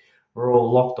 can you? We're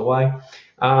all locked away.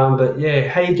 But yeah,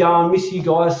 how you going? Miss you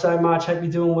guys so much. Hope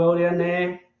you're doing well down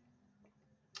there.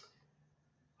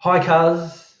 Hi,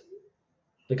 cuz.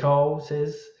 Nicole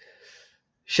says.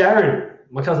 Sharon,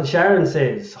 my cousin Sharon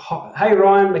says, hey,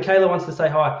 Ryan, Michaela wants to say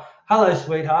hi. Hello,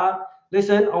 sweetheart.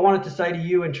 Listen, I wanted to say to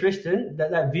you and Tristan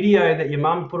that video that your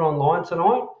mum put online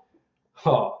tonight,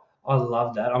 oh, I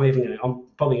love that. I'm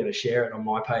probably going to share it on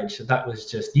my page. So that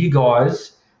was just, you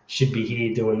guys should be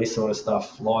here doing this sort of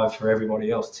stuff live for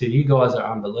everybody else too. You guys are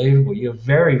unbelievable. You're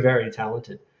very, very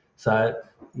talented. So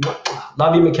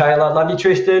love you, Michaela. Love you,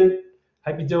 Tristan.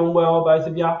 Hope you're doing well, both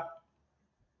of you.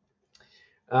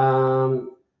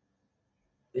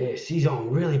 Yeah, she's on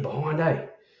really behind, eh?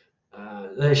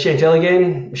 There's Chantel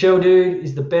again. Michelle, dude,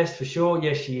 is the best for sure.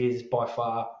 Yes, she is by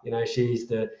far. You know, she's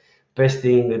the best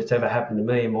thing that's ever happened to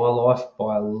me in my life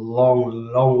by a long,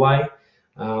 long way.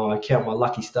 I count my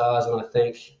lucky stars and I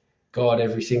thank God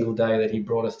every single day that he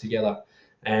brought us together.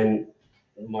 And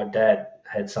my dad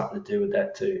had something to do with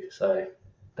that too. So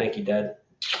thank you, Dad.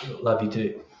 Love you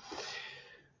too.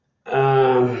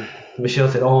 Michelle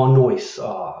said, oh, nice.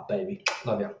 Oh, baby.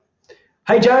 Love you.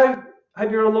 Hey, Joe.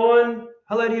 Hope you're online.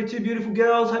 Hello to you two beautiful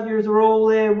girls. Hope you're all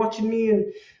there watching me and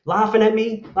laughing at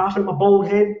me, laughing at my bald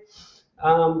head.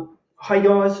 Hey,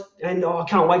 guys. And I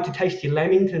can't wait to taste your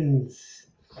lamingtons.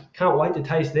 Can't wait to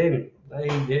taste them.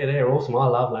 They're awesome. I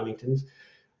love lamingtons.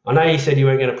 I know you said you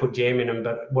weren't going to put jam in them,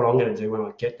 but what I'm going to do when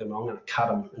I get them, I'm going to cut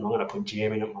them and I'm going to put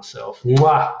jam in it myself.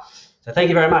 Mwah! So thank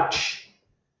you very much.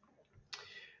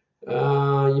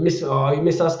 You miss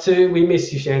us too. We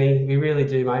miss you, Shani. We really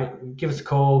do, mate. Give us a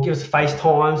call. Give us a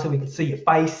FaceTime so we can see your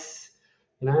face.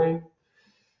 You know.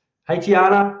 Hey,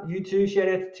 Tiana. You too. Shout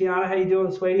out to Tiana. How you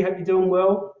doing, sweetie? Hope you're doing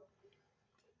well.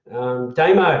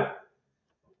 Damo.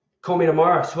 Call me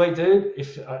tomorrow. Sweet, dude.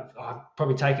 If I'll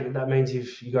probably take it that means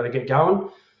you got to get going.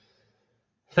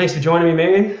 Thanks for joining me,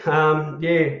 man.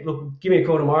 Yeah, look, give me a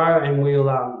call tomorrow and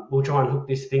we'll try and hook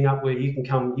this thing up where you can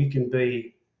come. You can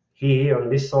be here on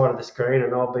this side of the screen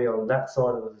and I'll be on that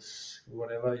side of the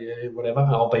whatever. Yeah, whatever.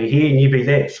 I'll be here and you be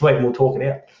there. Sweet, and we'll talk it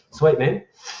out. Sweet, man.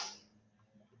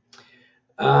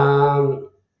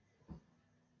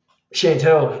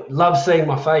 Chantel, love seeing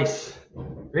my face.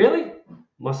 Really?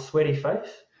 My sweaty face?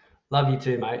 Love you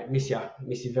too, mate. Miss you.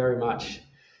 Miss you very much.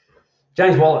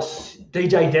 James Wallace,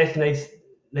 DJ Death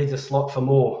needs a slot for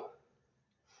more.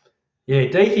 Yeah,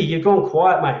 Deethy, you've gone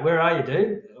quiet, mate. Where are you,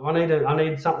 dude? I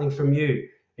need something from you.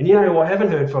 And you know who I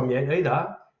haven't heard from yet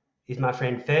either is my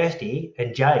friend Thirsty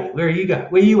and Jay. Where are you going?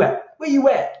 Where you at? Where you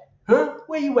at? Huh?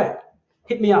 Where you at?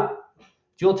 Hit me up.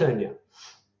 It's your turn now.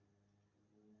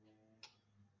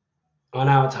 I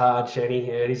know it's hard, Shani.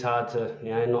 Yeah, it is hard to,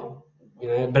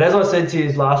 but as I said to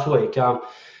you last week,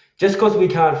 just because we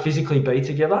can't physically be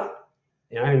together,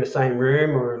 in the same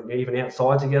room or even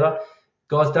outside together,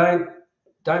 guys,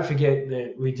 don't forget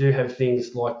that we do have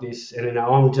things like this, and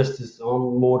I'm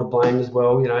more to blame as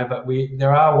well, but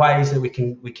there are ways that we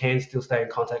can still stay in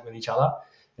contact with each other.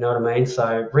 You know what I mean?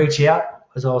 So reach out,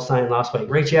 as I was saying last week,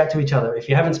 reach out to each other. If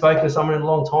you haven't spoken to someone in a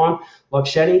long time, like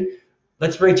Shani,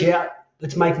 let's reach out.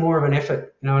 Let's make more of an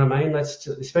effort. You know what I mean?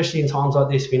 Especially in times like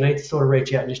this, we need to sort of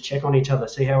reach out and just check on each other,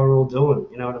 see how we're all doing.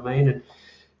 You know what I mean? And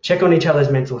check on each other's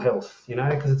mental health.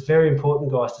 Because it's very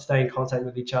important, guys, to stay in contact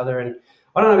with each other. And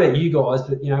I don't know about you guys,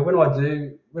 but when I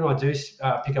do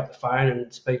pick up the phone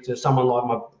and speak to someone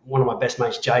like one of my best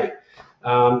mates, Jay,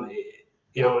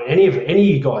 any of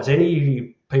you guys, any of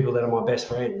you people that are my best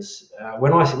friends,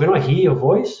 when I hear your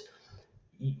voice,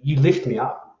 you lift me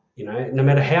up. No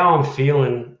matter how I'm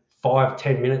feeling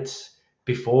 5-10 minutes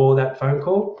before that phone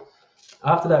call,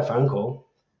 after that phone call,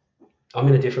 I'm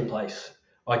in a different place.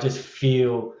 I just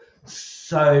feel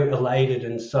so elated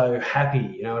and so happy.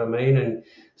 You know what I mean? And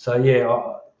so, yeah,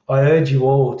 I urge you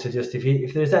all to just,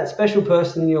 if there's that special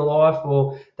person in your life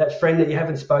or that friend that you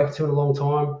haven't spoken to in a long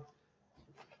time,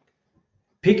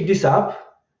 pick this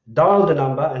up, dial the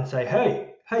number and say,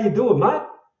 hey, how you doing, mate?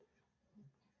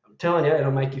 I'm telling you,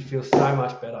 it'll make you feel so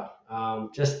much better.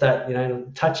 Just that,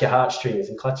 touch your heartstrings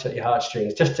and clutch at your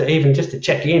heartstrings, just to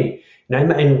check in,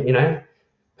 and,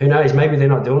 who knows, maybe they're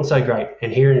not doing so great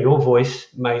and hearing your voice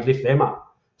may lift them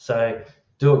up. So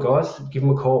do it, guys. Give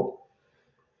them a call.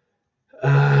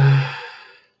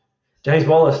 James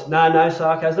Wallace, no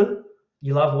sarcasm.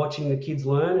 You love watching the kids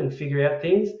learn and figure out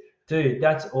things. Dude,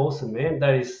 that's awesome, man.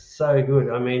 That is so good.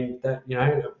 I mean, that, you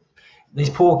know, these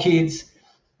poor kids,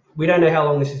 we don't know how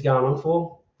long this is going on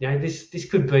for. You know, this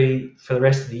could be for the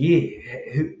rest of the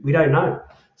year. We don't know.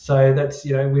 So that's,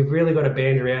 you know, we've really got to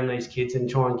band around these kids and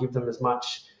try and give them as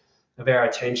much of our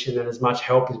attention and as much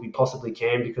help as we possibly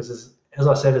can, because as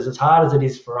I said, as hard as it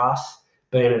is for us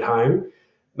being at home,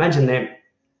 imagine them,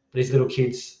 these little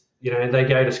kids, you know, they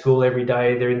go to school every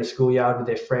day, they're in the schoolyard with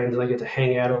their friends, they get to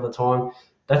hang out all the time.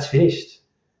 That's finished.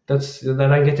 They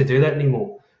don't get to do that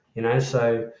anymore, you know.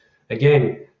 So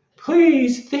again,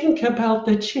 please think about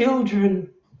the children.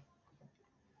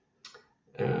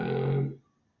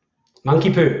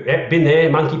 Monkey poo. Yep, been there,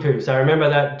 monkey poo. So remember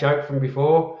that joke from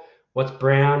before? What's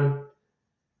brown?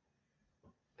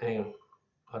 Hang on.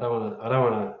 I don't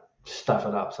want to stuff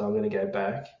it up, so I'm going to go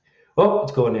back. Oh,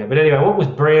 it's gone now. But anyway, what was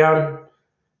brown?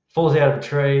 Falls out of a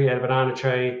tree, out of a banana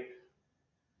tree.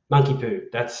 Monkey poo.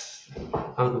 That's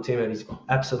Uncle Tim at his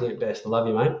absolute best. I love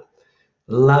you, mate.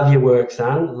 Love your work,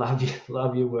 son. Love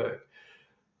your work.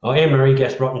 Oh, Anne-Marie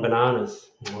guessed rotten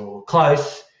bananas. Oh,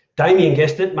 close. Damien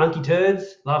guessed it. Monkey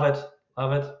turds. Love it.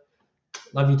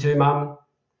 Love you too, Mum.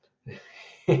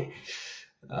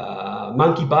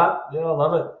 Monkey butt. Yeah, I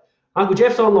love it. Uncle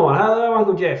Jeff's online. Hello,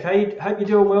 Uncle Jeff. Hey, hope you're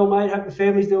doing well, mate. Hope the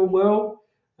family's doing well.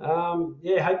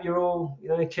 Yeah, hope you're all, you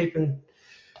know, keeping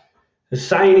as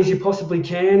sane as you possibly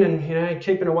can, and, you know,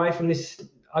 keeping away from this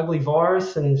ugly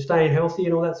virus and staying healthy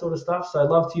and all that sort of stuff. So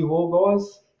love to you all,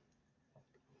 guys.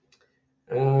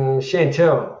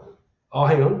 Chantel. Oh,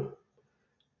 hang on.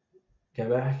 Go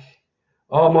back.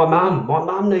 Oh, my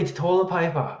mum needs toilet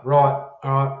paper. Right,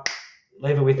 all right.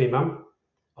 Leave it with me, Mum.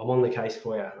 I'm on the case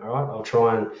for you, all right? I'll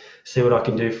try and see what I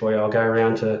can do for you. I'll go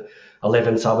around to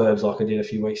 11 suburbs like I did a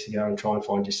few weeks ago and try and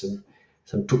find you some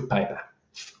toilet paper.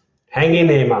 Hang in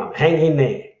there, Mum. Hang in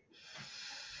there.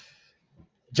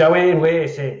 Joanne Ware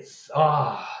says,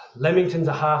 Lamingtons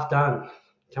are half done.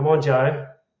 Come on, Joe.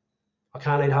 I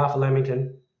can't eat half a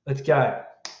Lamington. Let's go.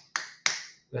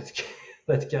 Let's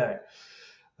go.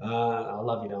 I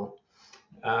love you,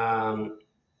 Dylan.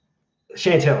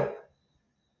 Chantel.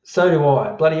 So do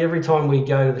I. Bloody every time we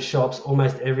go to the shops,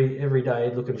 almost every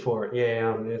day looking for it.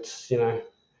 Yeah, it's, you know.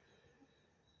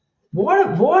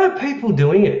 Why are people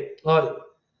doing it? Like,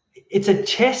 it's a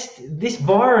chest. This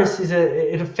virus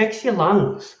it affects your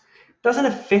lungs. It doesn't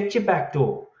affect your back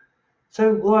door.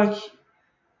 So, like,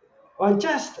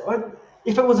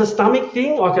 if it was a stomach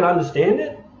thing, I could understand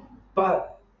it,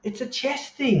 but it's a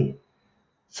chest thing.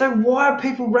 So why are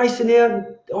people racing out?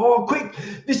 Oh, quick,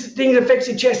 this thing affects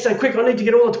your chest, so quick, I need to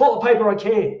get all the toilet paper I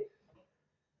can.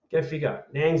 Go figure.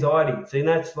 The anxiety. See,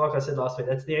 that's, like I said last week,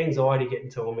 that's the anxiety getting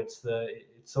to them. It's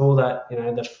all that, you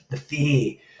know, the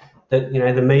fear that, you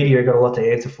know, the media have got a lot to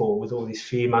answer for with all this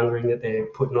fear mongering that they're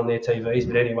putting on their TVs.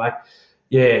 But anyway,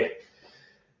 yeah.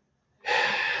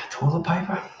 Toilet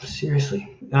paper?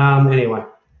 Seriously. Anyway.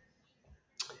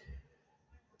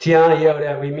 Tiana yelled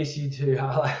out, we miss you too.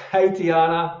 Hey,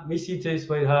 Tiana, miss you too,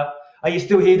 sweetheart. Are you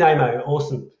still here, Damo?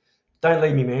 Awesome. Don't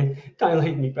leave me, man. Don't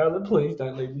leave me, brother. Please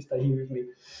don't leave me. Stay here with me.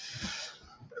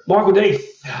 Michael Death,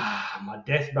 my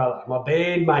death brother, my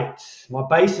bandmate, my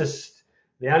bassist,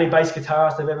 the only bass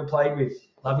guitarist I've ever played with.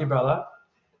 Love you, brother.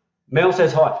 Mel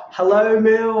says hi. Hello,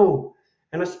 Mel.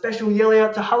 And a special yell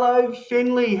out to hello,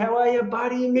 Finley. How are you,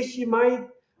 buddy? Miss you, mate.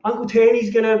 Uncle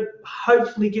Tanny's going to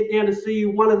hopefully get down to see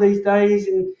you one of these days,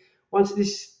 and once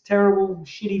this terrible,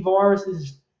 shitty virus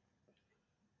is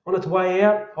on its way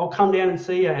out, I'll come down and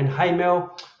see you. And hey,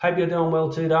 Mel, hope you're doing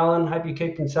well too, darling. Hope you're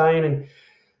keeping sane, and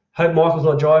hope Michael's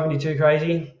not driving you too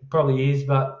crazy. Probably is,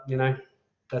 but, you know,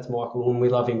 that's Michael, and we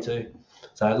love him too.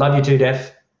 So love you too,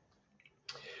 Def.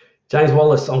 James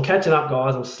Wallace, I'm catching up,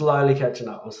 guys. I'm slowly catching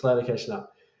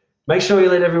up. Make sure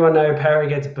you let everyone know Parry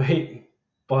gets beat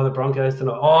by the Broncos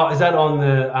tonight. Oh, is that on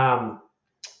the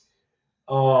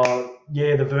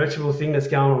the virtual thing that's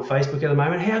going on Facebook at the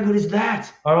moment? How good is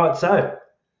that? All right, so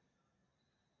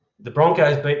the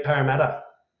Broncos beat Parramatta.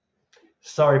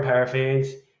 Sorry, Para fans,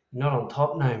 not on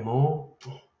top no more.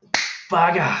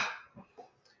 Bugger.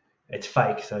 It's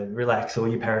fake, so relax, all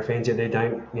you Para fans out there.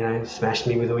 Don't, you know, smash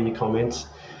me with all your comments.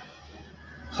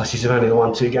 Plus, he's only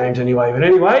won 2 games anyway. But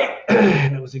anyway,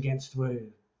 and it was against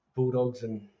Bulldogs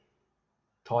and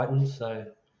Titans, so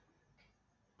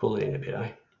pull it in a bit,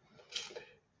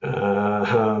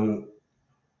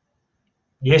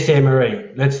 Yes,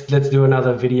 Anne-Marie, let's do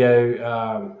another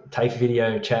video, TAFE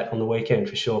video chat on the weekend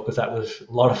for sure, because that was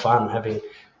a lot of fun having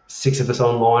 6 of us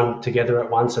online together at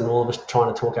once and all of us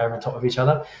trying to talk over top of each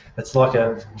other. It's like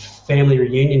a family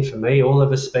reunion for me, all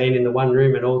of us being in the one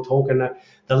room and all talking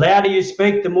The louder you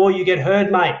speak, the more you get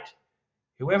heard, mate.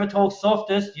 Whoever talks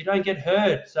softest, you don't get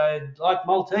heard. So, like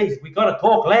Maltese, we got to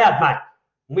talk loud, mate.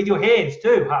 And with your hands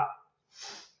too, huh?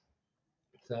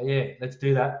 So, yeah, let's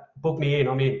do that. Book me in.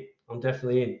 I'm in. I'm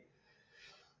definitely in.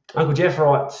 Uncle Jeff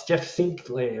writes, Jeff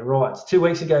Sinclair writes, 2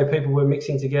 weeks ago, people were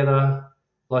mixing together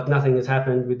like nothing has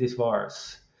happened with this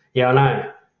virus. Yeah, I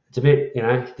know. It's a bit,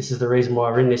 this is the reason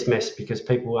why we're in this mess, because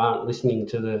people aren't listening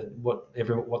to what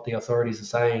the authorities are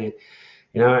saying.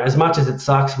 As much as it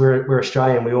sucks, we're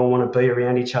Australian. We all want to be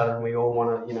around each other, and we all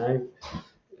want to,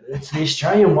 it's the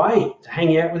Australian way to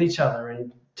hang out with each other.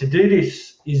 And to do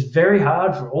this is very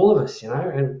hard for all of us,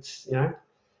 and it's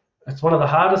one of the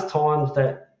hardest times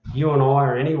that you and I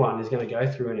or anyone is going to go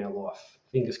through in our life.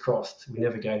 Fingers crossed, we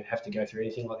never have to go through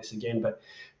anything like this again. But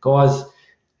guys,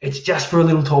 it's just for a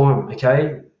little time,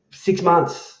 okay? 6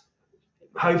 months,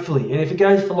 hopefully. And if it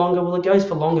goes for longer, well, it goes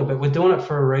for longer. But we're doing it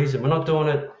for a reason. We're not doing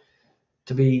it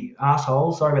to be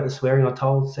assholes. Sorry about the swearing.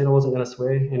 Said I wasn't going to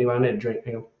swear. Anyway, I need a drink.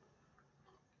 Hang on.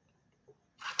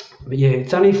 But yeah,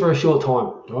 it's only for a short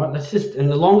time, right?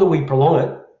 And the longer we prolong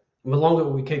it, the longer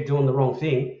we keep doing the wrong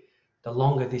thing, the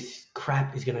longer this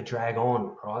crap is going to drag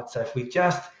on, right? So if we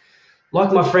just,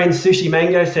 like my friend Sushi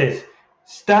Mango says,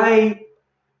 stay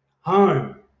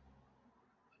home.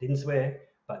 I didn't swear,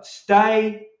 but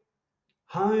stay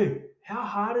home. How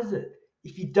hard is it?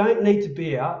 If you don't need to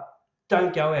be out,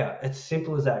 don't go out. It's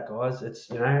simple as that, guys. It's,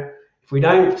 if we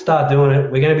don't start doing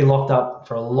it, we're going to be locked up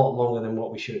for a lot longer than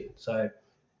what we should. So,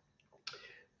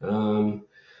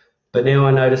 but now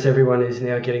I notice everyone is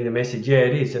now getting the message. Yeah,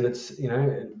 it is. And it's,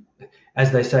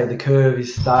 as they say, the curve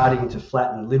is starting to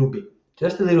flatten a little bit,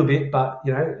 just a little bit, but,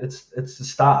 it's the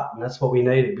start, and that's what we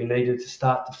needed. We needed to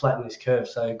start to flatten this curve.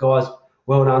 So, guys,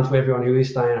 well done to everyone who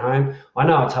is staying home. I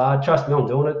know it's hard. Trust me, I'm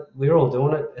doing it. We're all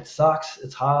doing it. It sucks.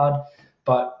 It's hard,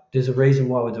 but there's a reason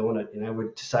why we're doing it.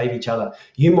 We're to save each other.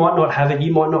 You might not have it.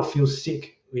 You might not feel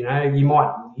sick. You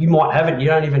might have it. You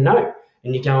don't even know,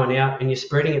 and you're going out and you're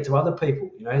spreading it to other people.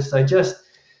 So just,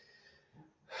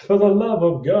 for the love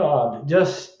of God,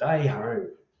 just stay home.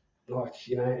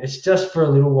 It's just for a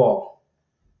little while.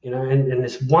 And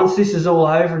once this is all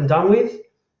over and done with,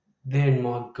 then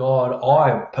my God,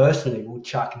 I personally will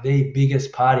chuck the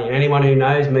biggest party. And anyone who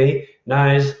knows me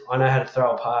knows I know how to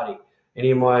throw a party.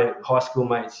 Any of my high school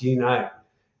mates,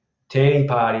 tanning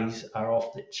parties are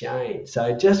off the chain.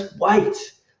 So just wait.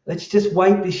 Let's just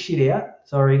wait this shit out.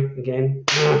 Sorry, again.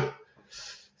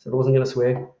 Said I wasn't going to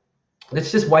swear.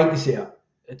 Let's just wait this out.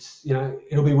 It's,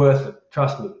 it'll be worth it.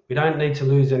 Trust me. We don't need to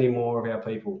lose any more of our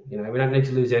people. We don't need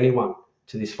to lose anyone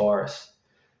to this virus.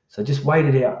 So just wait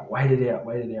it out. Wait it out.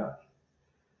 Wait it out.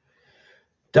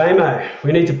 Damo,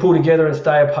 we need to pull together and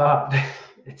stay apart.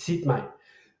 That's it, mate.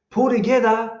 Pull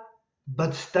together,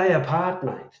 but stay apart,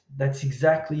 mate. That's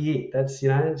exactly it. That's,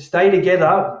 stay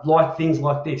together like things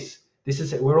like this. This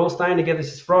is it. We're all staying together.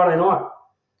 This is Friday night.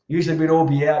 Usually we'd all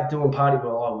be out doing party.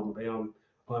 Well, I wouldn't be. I'm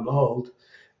old.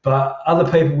 But other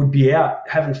people would be out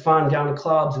having fun, going to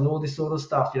clubs and all this sort of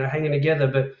stuff, hanging together.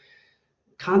 But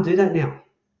can't do that now.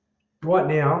 Right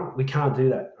now, we can't do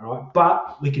that, all right?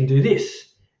 But we can do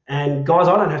this. And guys,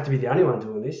 I don't have to be the only one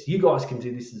doing this. You guys can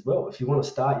do this as well. If you want to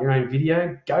start your own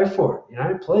video, go for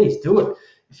it. Please do it.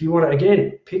 If you want to,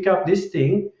 again, pick up this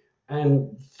thing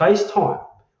and FaceTime,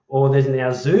 or there's now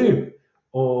Zoom,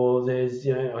 or there's,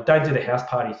 I don't do the house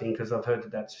party thing because I've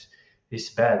heard that it's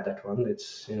bad, that one.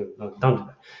 It's, don't do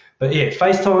that. But yeah,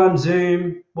 FaceTime,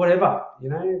 Zoom, whatever,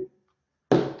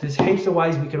 There's heaps of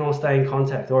ways we can all stay in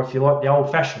contact. Or if you like the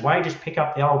old-fashioned way, just pick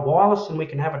up the old wireless and we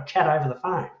can have a chat over the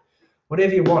phone.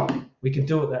 Whatever you want, we can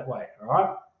do it that way, all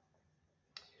right?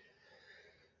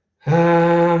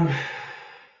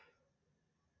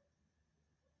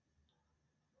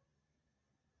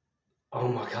 Oh,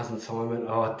 my cousin Simon.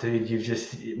 Oh, dude,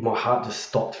 my heart just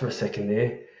stopped for a second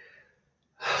there.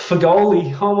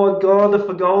 Fagoli. Oh, my God, the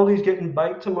Fagoli's getting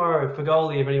baked tomorrow.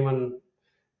 Fagoli, if anyone,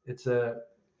 it's a,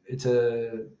 I'm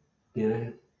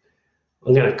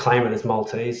going to claim it as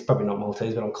Maltese. Probably not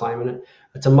Maltese, but I'm claiming it.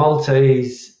 It's a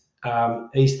Maltese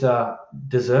Easter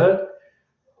dessert.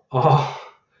 Oh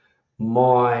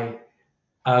my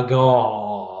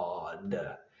God.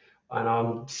 And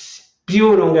I'm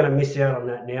spewing I'm going to miss out on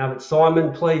that now. But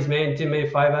Simon, please, man, do me a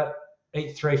favour.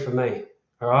 Eat 3 for me.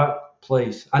 All right?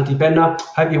 Please. Auntie Bender,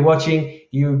 hope you're watching.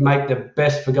 You make the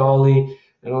best Fagoli.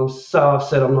 And I'm so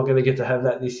upset I'm not going to get to have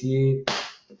that this year.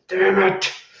 Damn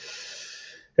it.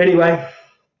 Anyway,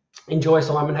 enjoy,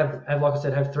 Simon. Have like I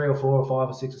said, have 3 or 4 or 5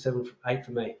 or 6 or 7, 8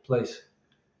 for me, please.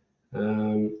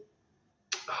 I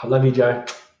love you, Joe.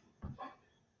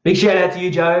 Big shout out to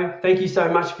you, Joe. Thank you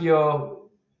so much for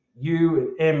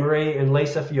you, Anne-Marie and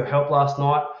Lisa, for your help last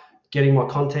night, getting my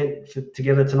content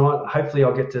together tonight. Hopefully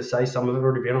I'll get to say some of it. I've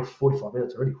already been on for 45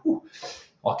 minutes already. Whew.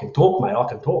 I can talk, mate. I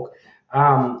can talk.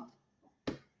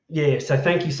 Yeah, so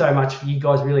thank you so much. You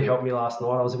guys really helped me last night.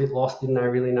 I was a bit lost, didn't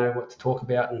really know what to talk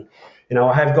about. And,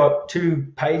 I have got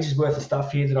 2 pages worth of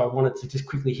stuff here that I wanted to just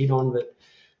quickly hit on. But,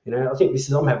 I think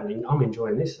I'm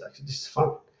enjoying this. Actually, this is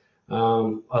fun.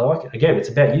 I like it. Again, it's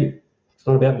about you. It's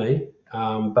not about me.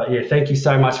 But yeah, thank you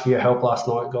so much for your help last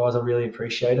night, guys. I really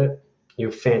appreciate it. You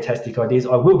have fantastic ideas.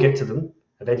 I will get to them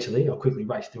eventually. I'll quickly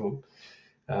race through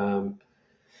them.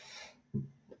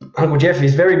 Uncle Jeff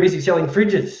is very busy selling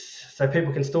fridges so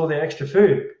people can store their extra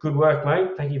food. Good work,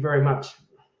 mate. Thank you very much.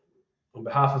 On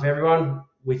behalf of everyone,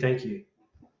 we thank you.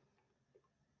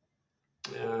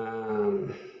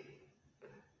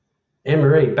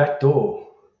 Anne-Marie, back door.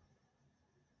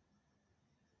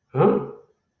 Huh?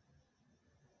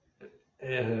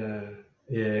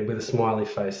 Yeah, with a smiley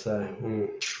face. So,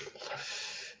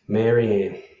 Mary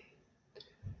Ann.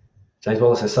 James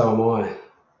Wallace says, so am I.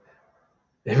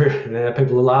 Now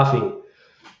people are laughing.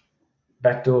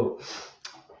 Back door.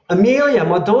 Amelia,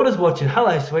 my daughter's watching.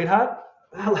 Hello, sweetheart.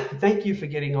 Hello. Thank you for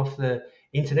getting off the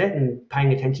internet and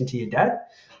paying attention to your dad.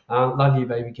 Love you,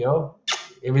 baby girl.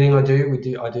 Everything I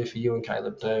do for you and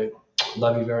Caleb. So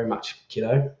love you very much,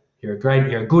 kiddo. You're a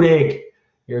good egg.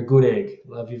 You're a good egg.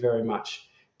 Love you very much.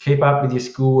 Keep up with your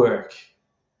schoolwork.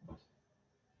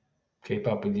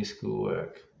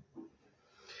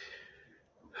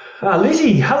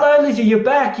 Lizzie, hello Lizzie, you're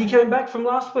back. You came back from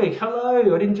last week. Hello,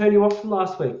 I didn't turn you off from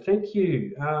last week. Thank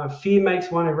you. Fear makes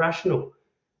one irrational.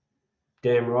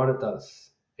 Damn right it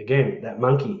does. Again, that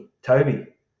monkey, Toby,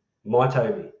 my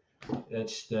Toby.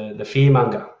 That's the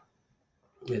fearmonger.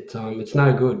 It's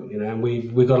no good, and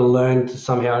we've got to learn to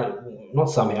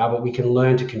but we can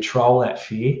learn to control that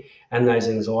fear and those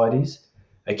anxieties,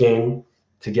 again,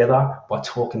 together by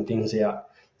talking things out.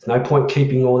 There's no point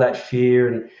keeping all that fear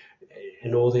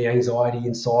and all the anxiety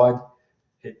inside.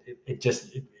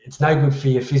 It's no good for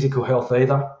your physical health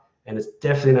either, and it's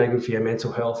definitely no good for your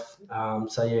mental health.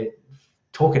 So yeah,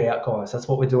 talk it out, guys. That's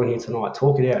what we're doing here tonight.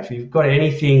 Talk it out. If you've got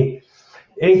anything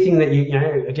that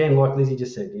you again, like Lizzie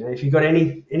just said, if you've got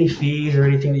any fears or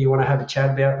anything that you want to have a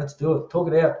chat about, let's do it. Talk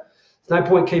it out. There's no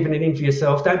point keeping it in for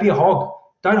yourself. Don't be a hog.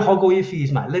 Don't hog all your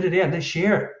fears, mate. Let it out. Let's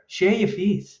share it. Share your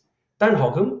fears. Don't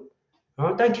hog them. All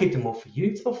right? Don't keep them all for you.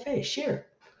 It's not fair. Share it.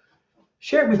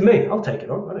 Share it with me. I'll take it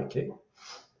on. I don't care.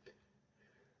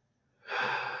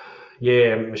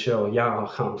 Yeah, Michelle. Yeah,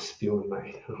 I'm spewing,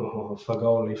 mate. Oh,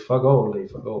 fagoli.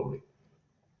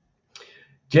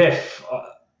 Jeff,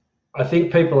 I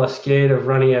think people are scared of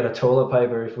running out of toilet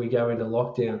paper if we go into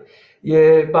lockdown.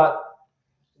 Yeah, but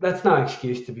that's no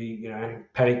excuse to be,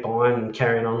 panic buying and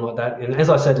carrying on like that. And as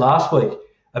I said last week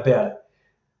about it,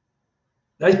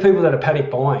 those people that are panic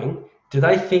buying, do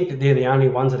they think that they're the only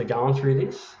ones that are going through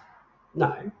this?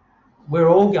 No, we're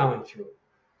all going through it.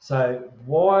 So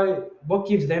what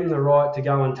gives them the right to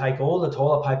go and take all the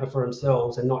toilet paper for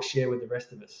themselves and not share with the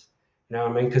rest of us? You know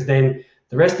what I mean? Because then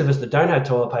the rest of us that don't have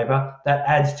toilet paper, that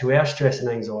adds to our stress and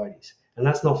anxieties. And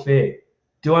that's not fair.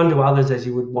 Do unto others as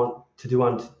you would want to do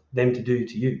unto them to do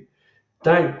to you.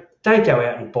 Don't go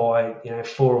out and buy,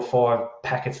 4 or 5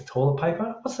 packets of toilet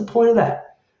paper. What's the point of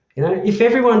that? If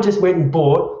everyone just went and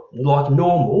bought, like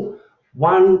normal,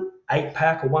 1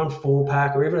 8-pack or 1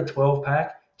 4-pack or even a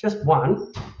 12-pack, just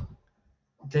one,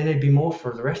 then there'd be more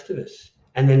for the rest of us.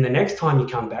 And then the next time you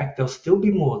come back, there'll still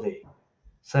be more there.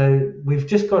 So we've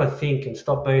just got to think and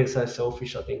stop being so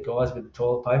selfish, I think, guys, with the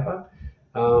toilet paper.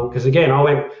 Because again,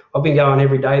 I've been going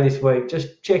every day this week,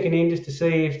 just checking in just to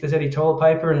see if there's any toilet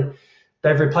paper, and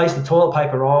they've replaced the toilet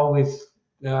paper aisle with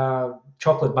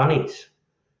chocolate bunnies.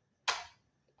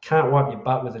 Can't wipe your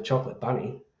butt with a chocolate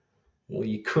bunny. Well,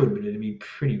 you could, but it'd be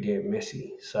pretty damn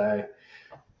messy. So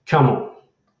come on,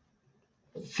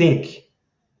 think.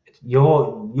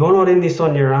 You're not in this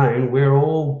on your own. We're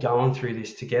all going through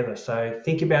this together. So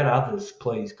think about others,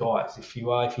 please, guys. If you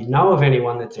know of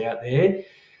anyone that's out there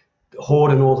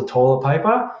hoarding all the toilet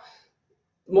paper,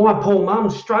 my poor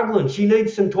mum's struggling. She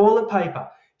needs some toilet paper.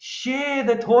 Share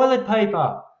the toilet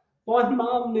paper. My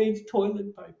mum needs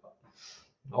toilet paper.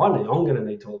 I'm going to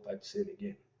need toilet paper soon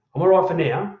again. I'm all right for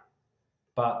now,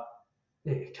 but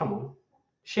yeah, come on,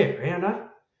 share it around, eh?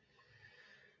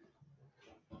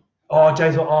 Oh,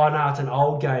 James, no, it's an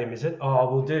old game, is it?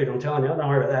 Oh, well, dude, I'm telling you, don't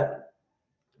worry about that.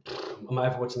 I'm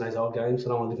over watching those old games. I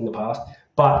don't want to live in the past.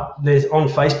 But there's on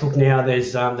Facebook now,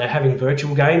 they're having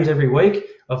virtual games every week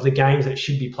of the games that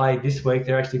should be played this week.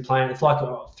 They're actually playing. It's like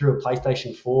through a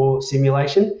PlayStation 4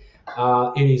 simulation.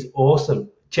 It is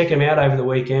awesome. check them out over the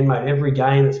weekend, mate. Every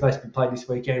game that's supposed to be played this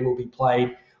weekend will be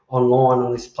played online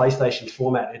on this PlayStation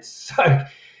format. It's so, I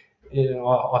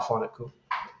find it cool.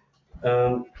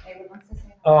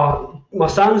 My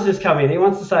son's just come in. He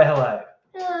wants to say hello.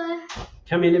 Hello.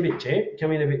 Come in a bit, champ.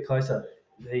 Come in a bit closer.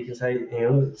 There you can say, hang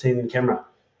on, see in the camera.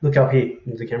 Look up here.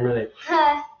 There's the camera there.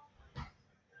 Hi.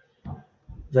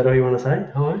 Is that all you want to say?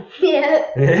 Hi? Yeah.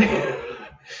 Yeah.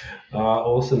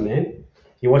 Awesome, man.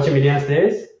 You watching me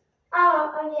downstairs?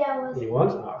 Oh, yeah, I was. You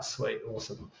was? Oh, sweet.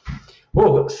 Awesome.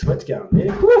 Oh, got the sweats going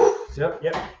there. Woo! Yep.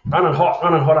 Running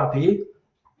hot up here.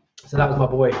 So that was my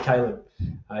boy, Caleb.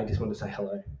 I just wanted to say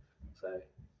hello. So,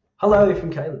 hello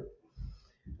from Caleb.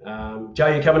 Joe,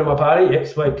 you coming to my party? Yep,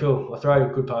 sweet, cool. I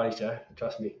throw good parties, Joe.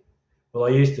 Trust me. Well, I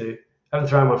used to. Haven't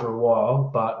thrown one for a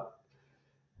while,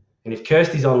 and if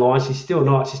Kirsty's online, she's still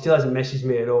not. She still hasn't messaged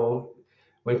me at all.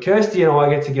 When Kirsty and I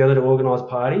get together to organise a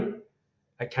party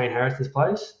at Kane Harrison's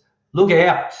place, look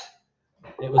out.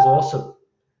 It was awesome.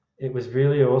 It was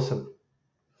really awesome.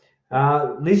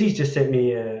 Lizzie's just sent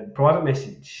me a private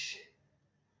message.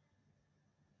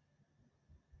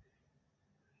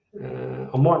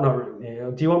 I might not.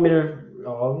 Do you want me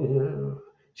to?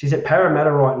 She's at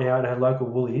Parramatta right now at her local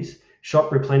Woolies.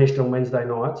 Shop replenished on Wednesday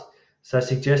nights. So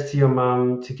suggest to your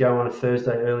mum to go on a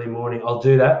Thursday early morning. I'll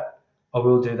do that. I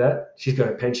will do that. She's got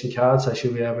a pension card, so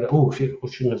she'll be able to. I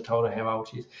shouldn't have told her how old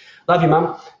she is. Love you,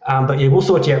 mum. But yeah, we'll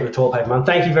sort you out with the toilet paper, mum.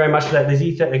 Thank you very much for that,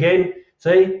 Lizzie. Again,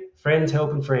 see, friends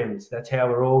helping friends. That's how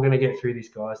we're all going to get through this,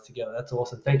 guys, together. That's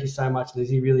awesome. Thank you so much,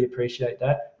 Lizzie. Really appreciate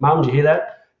that. Mum, did you hear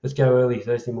that? Let's go early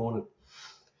Thursday morning.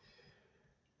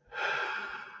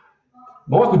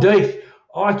 Michael Deeth,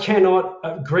 I cannot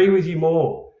agree with you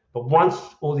more. But once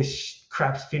all this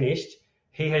crap's finished,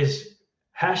 he has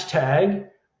hashtag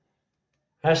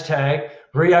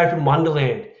reopen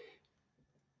Wonderland.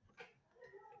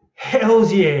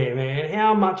 Hells yeah, man.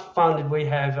 How much fun did we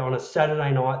have on a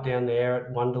Saturday night down there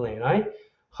at Wonderland, eh?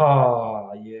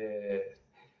 Oh, yeah.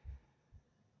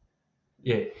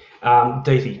 Yeah.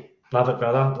 Deethy, love it,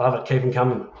 brother. Love it. Keep them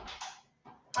coming.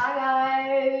 Hi,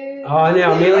 guys. Oh,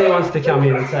 now Amelia wants to come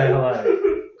in and say hello.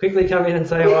 Quickly come in and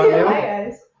say hello, Amelia. Hi,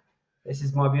 guys. This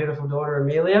is my beautiful daughter,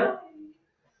 Amelia.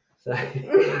 So,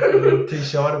 too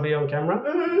shy to be on camera?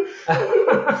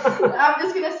 I'm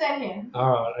just going to stand here.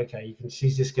 All right, okay.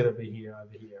 She's just going to be here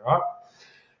over here, all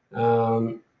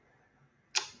right?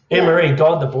 Anne-Marie,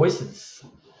 God, the voices.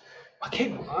 I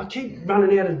keep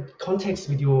running out of context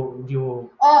with your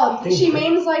Oh, thing. she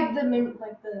means like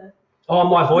the. Oh,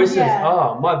 my voices. Yeah.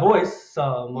 Oh, my voice.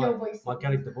 Your voice. My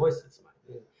getting the voices,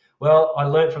 mate. Yeah. Well, I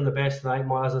learnt from the best, mate.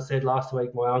 As I said last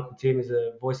week, my Uncle Tim is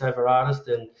a voiceover artist,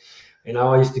 and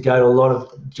I used to go to a lot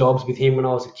of jobs with him when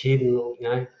I was a kid, and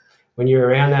when you're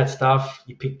around that stuff,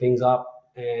 you pick things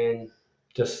up and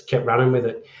just kept running with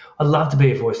it. I'd love to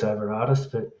be a voiceover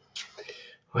artist, but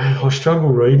I struggle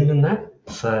reading and that.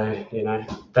 So, I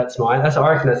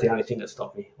reckon that's the only thing that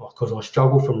stopped me, because I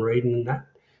struggle from reading and that.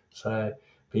 So,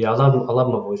 but yeah, I love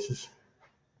my voices.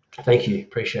 Thank you,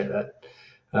 appreciate that.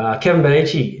 Kevin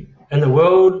Benici, and the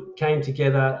world came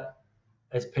together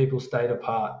as people stayed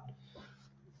apart.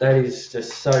 That is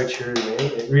just so true, man.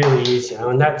 It really is,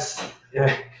 and that's,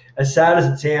 as sad as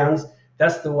it sounds,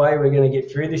 that's the way we're going to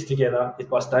get through this together, is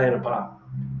by staying apart.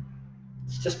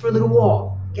 It's just for a little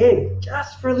while. Again,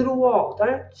 just for a little while.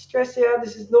 Don't stress out.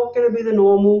 This is not going to be the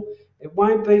normal. It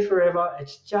won't be forever.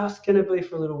 It's just going to be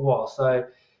for a little while. So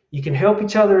you can help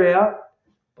each other out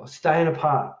by staying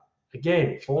apart.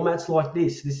 Again, formats like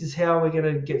this. This is how we're going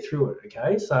to get through it,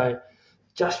 okay? So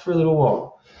just for a little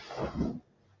while.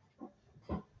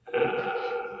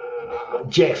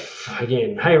 Jeff,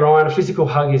 again. Hey, Ryan, a physical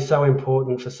hug is so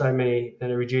important for so many,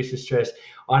 and it reduces stress.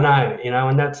 I know,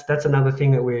 and that's another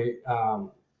thing that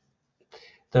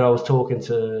that I was talking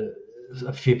to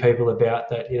a few people about,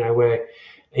 that, where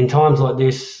in times like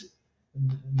this,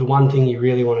 the one thing you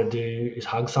really want to do is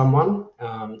hug someone,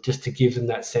 just to give them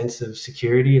that sense of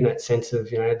security and that sense of,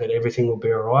 that everything will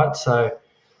be all right. So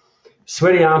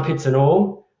sweaty armpits and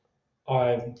all,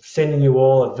 I'm sending you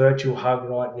all a virtual hug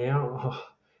right now.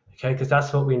 Okay, because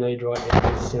that's what we need right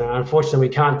now. Unfortunately,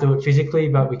 we can't do it physically,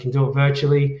 but we can do it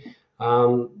virtually.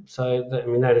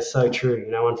 That is so true.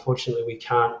 Unfortunately, we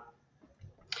can't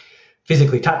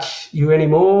physically touch you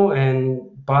anymore,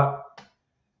 but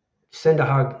send a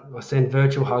hug. I send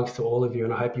virtual hugs to all of you,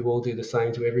 and I hope you all do the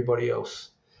same to everybody else.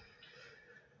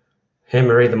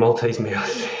 Anne-Marie, the Maltese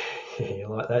mouse. You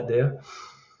like that, dear?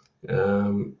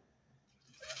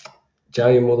 Joe,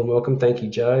 you're more than welcome. Thank you,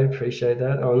 Joe. Appreciate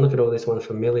that. Oh, and look at all this one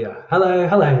from Amelia. Hello,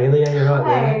 Amelia. You're right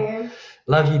there. Hi.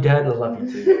 Love you, Dad, and I love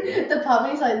you too. The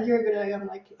puppy's like, you're good. I'm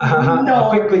like, No. no.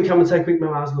 Quickly come and say quick,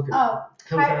 Mum. I was looking. Oh.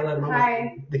 Come say hello to Mum.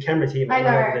 Hi. The camera's here, I Mum.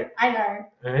 Right over know. there. I know.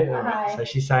 All right. Hi. So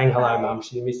she's saying hello, Hi. Mum.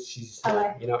 She's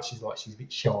Hello. you know what she's like. She's a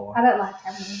bit shy. I don't like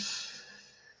cameras.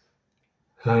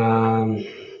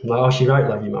 She wrote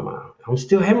 "Love you, Mama." I'm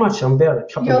still how much? I'm about a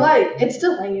couple. You're like, it's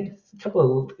delayed. Couple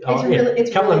of really minutes,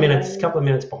 late. couple of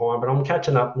minutes behind, but I'm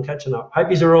catching up.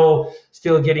 Hope you're all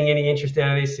still getting any interest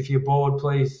out of this. If you're bored,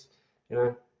 please,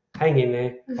 hang in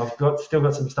there. I've still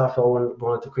got some stuff I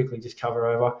wanted to quickly just cover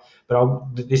over.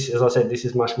 But as I said, this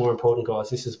is much more important, guys.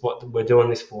 This is what we're doing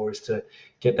this for, is to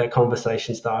get that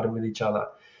conversation started with each other.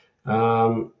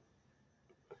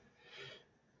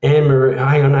 Anne-Marie,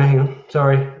 hang on.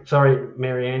 Sorry,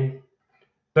 Marianne.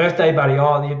 Birthday buddy.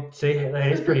 Oh, you see, that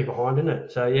is pretty behind, isn't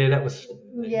it? So yeah, that was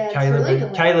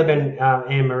Caleb and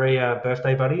Anne-Marie are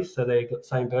birthday buddies, so they got the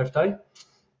same birthday.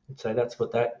 So that's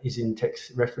what that is in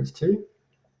text reference to.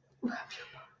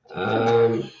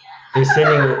 They're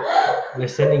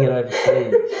sending it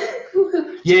overseas.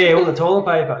 Yeah, all the toilet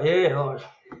paper. Yeah,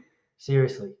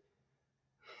 seriously,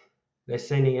 they're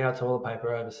sending our toilet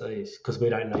paper overseas because we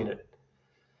don't need it.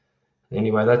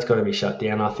 Anyway, that's got to be shut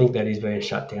down. I think that is being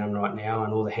shut down right now,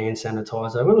 and all the hand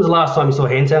sanitizer. When was the last time you saw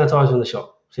hand sanitizer in the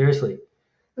shop? Seriously.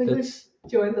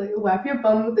 Joined like wipe your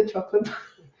bum with the chocolate.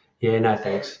 Yeah, no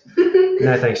thanks.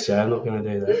 No thanks, Joe. I'm not going to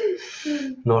do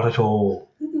that. Not at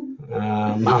all.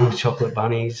 Mum, chocolate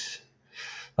bunnies.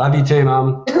 Love you too,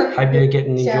 Mum. Hope you're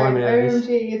getting enjoyment out of this.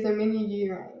 OMG is a mini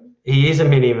you, right? He is a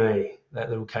mini me, that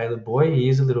little Caleb boy. He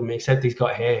is a little me, except he's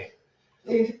got hair.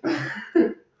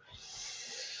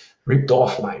 Ripped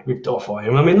off, mate. Ripped off I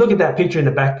am. I mean, look at that picture in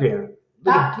the background.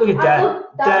 Look at Dad.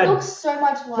 That looks so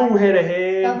much like full head of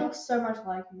hair. That looks so much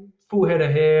like you. Full head of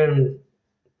hair and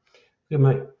look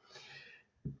at me.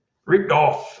 Ripped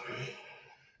off.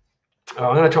 Oh,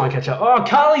 I'm going to try and catch up. Oh,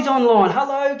 Carly's online.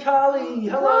 Hello, Carly.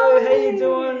 Hello. How you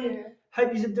doing?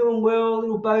 Hope you're doing well,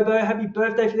 little Bobo. Happy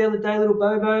birthday for the other day, little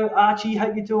Bobo. Archie,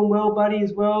 hope you're doing well, buddy,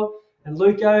 as well. And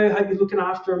Luco, hope you're looking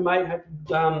after him, mate. Hope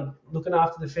you're looking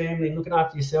after the family, looking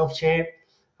after yourself, champ.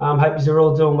 Hope you're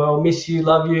all doing well. Miss you,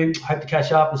 love you. Hope to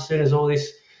catch up as soon as all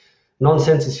this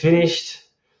nonsense is finished.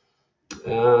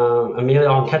 Amelia,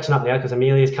 I'm catching up now because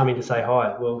Amelia's coming to say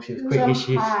hi. Well, she was quick.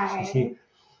 She's here.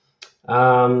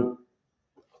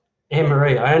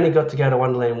 Anne-Marie, I only got to go to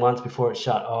Wonderland once before it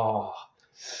shut. Oh,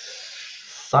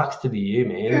 sucks to be you,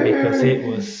 man, because it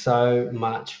was so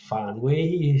much fun. We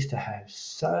used to have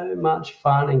so much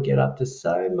fun and get up to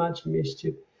so much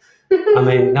mischief. I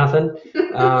mean, nothing,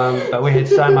 but we had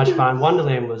so much fun.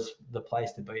 Wonderland was the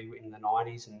place to be in the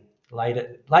 90s and late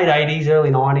 80s,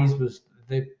 early 90s was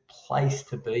the place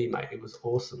to be, mate. It was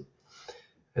awesome.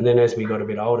 And then as we got a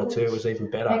bit older too, it was even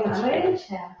better.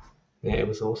 Yeah, it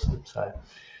was awesome. So,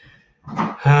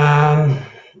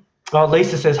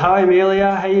 Lisa says, hi,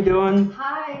 Amelia. How you doing?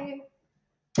 Hi.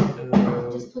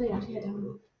 Just put it out here,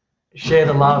 don't Share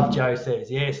the love, Joe says.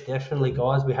 Yes, definitely,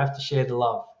 guys. We have to share the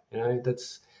love.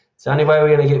 It's the only way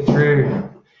we're going to get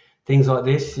through things like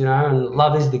this, and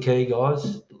love is the key,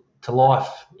 guys, to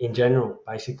life in general,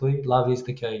 basically. Love is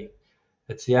the key.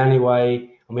 It's the only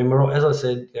way. I mean, as I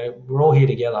said, we're all here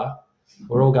together.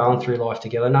 We're all going through life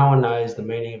together. No one knows the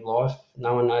meaning of life.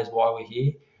 No one knows why we're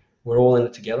here. We're all in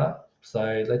it together.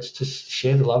 So let's just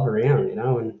share the love around,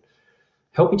 and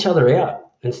help each other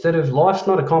out. Instead of, life's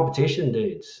not a competition,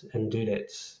 dudes and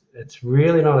dudettes. It's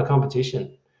really not a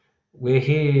competition. We're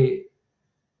here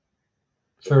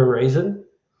for a reason.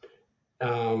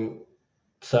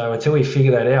 So until we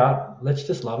figure that out, let's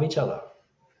just love each other.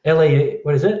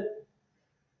 What is it?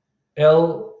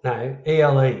 ELE.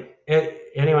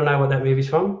 Anyone know what that movie's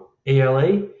from?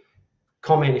 ELE?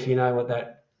 Comment if you know what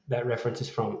that reference is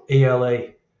from. ELE.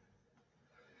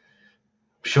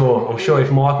 I'm sure if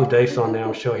Michael Deef's on now,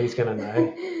 I'm sure he's going to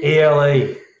know.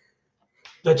 ELE.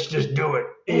 Let's just do it.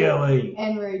 ELE.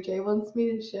 Anne-Marie J wants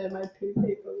me to share my poo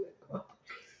paper with her.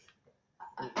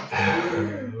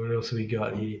 What else have we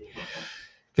got here?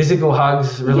 Physical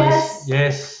hugs, release.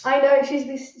 Yes. I know,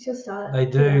 she'll start. They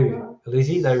do,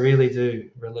 Lizzie, they really do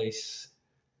release,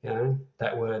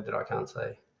 that word that I can't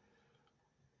say.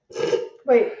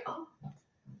 Wait.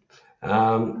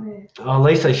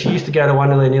 Lisa, she used to go to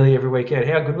Wonderland nearly every weekend.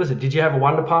 How good was it? Did you have a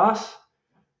Wonder Pass?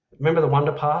 Remember the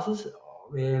Wonder Passes? Oh,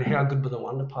 man, how good were the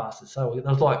Wonder Passes? So it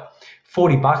was like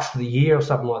 $40 for the year or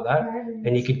something like that.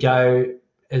 And you could go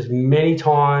as many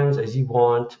times as you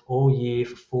want all year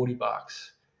for $40.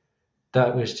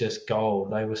 That was just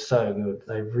gold. They were so good.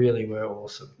 They really were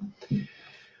awesome.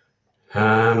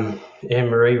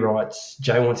 Anne-Marie writes,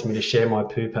 Joe wants me to share my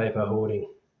poo paper hoarding.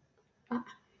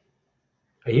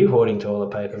 Are you hoarding toilet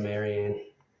paper, Marianne?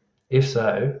 If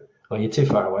so, Well, you're too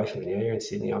far away from me now. You're in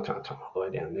Sydney. I can't come all the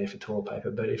way down there for toilet paper.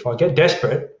 But if I get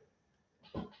desperate,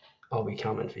 I'll be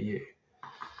coming for you.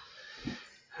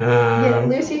 Yeah,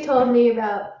 Lucy told me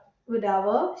about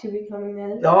Wadava. She'll be coming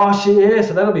then. Oh, shit,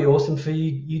 so that'll be awesome for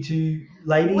you two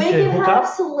ladies We to can hook have up.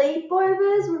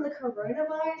 sleepovers when the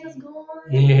coronavirus is gone.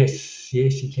 Yes,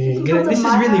 you can. You can come This to is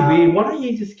my really house. weird. Why don't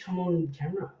you just come on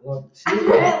camera? Like, I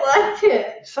seriously. don't like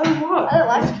it. So what? I don't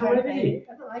like Just come my over here. face.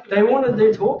 I don't like They my wanted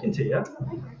face. to talking to you. I don't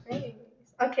like my face.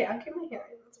 Okay, I'll keep my hair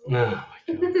in. No.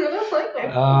 I don't like my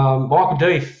face. Michael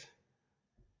Deef.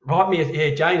 Write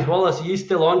me James Wallace, are you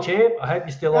still on, champ? I hope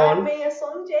you're still Write on. me a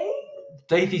song, James.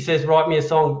 Deethy says, write me a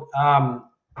song.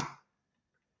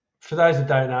 For those that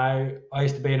don't know, I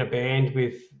used to be in a band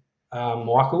with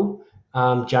Michael,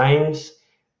 James,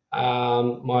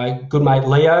 my good mate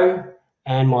Leo,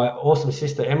 and my awesome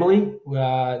sister Emily.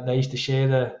 They used to share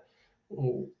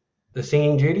the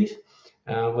singing duties.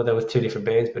 Well, there was two different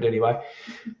bands, but anyway.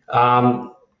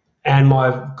 And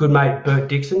my good mate Bert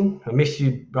Dixon. I miss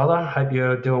you, brother. Hope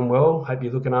you're doing well. Hope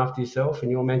you're looking after yourself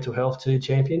and your mental health too,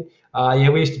 champion.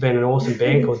 We used to be in an awesome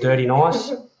band called Dirty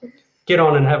Nice. Get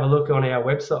on and have a look on our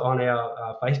website, on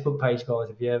our Facebook page,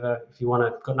 guys. If you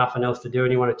got nothing else to do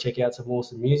and you want to check out some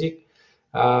awesome music,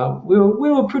 we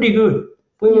were pretty good.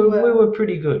 We were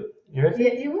pretty good. You reckon?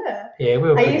 Yeah, you were. Yeah, we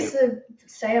were. I used to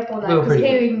stay up all night We were because pretty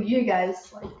hearing you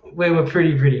guys like. We were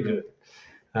pretty good.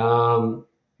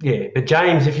 But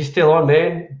James, if you're still on,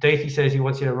 man, Deethy says he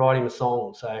wants you to write him a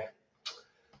song. So,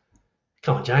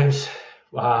 come on, James.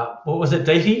 What was it,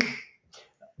 Deethy?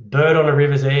 Bird on a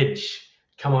River's Edge.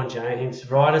 Come on, James.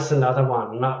 Write us another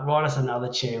one. Write us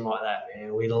another tune like that,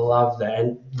 man. We love that.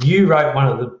 And you wrote one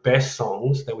of the best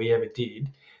songs that we ever did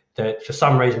that for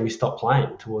some reason we stopped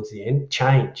playing towards the end.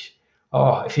 Change.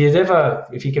 Oh, if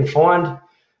you can find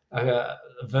a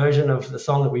version of the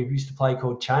song that we used to play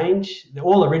called Change. They're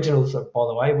all originals, by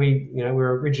the way. We're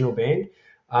an original band.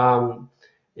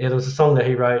 There was a song that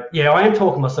he wrote. Yeah, I am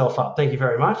talking myself up. Thank you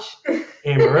very much,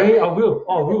 Anne-Marie. I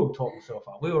will talk myself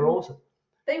up. We were awesome.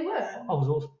 They were. I was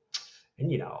awesome.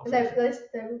 And I was They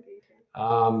awesome. would be.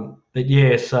 But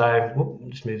yeah, so I'll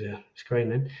just move the screen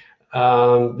then.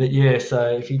 But yeah,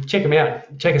 so if you check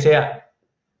us out,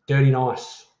 Dirty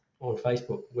Nice on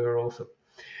Facebook. We were awesome.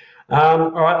 All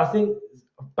right, I think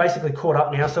I've basically caught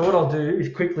up now. So what I'll do is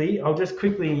I'll just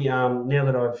quickly, now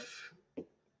that I've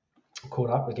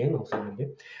caught up again, I'll say it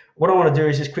again. What I want to do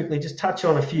is just touch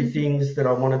on a few things that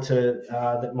I wanted to,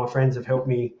 that my friends have helped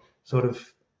me sort of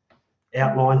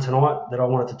outline tonight that I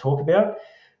wanted to talk about.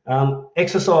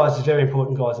 Exercise is very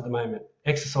important, guys, at the moment.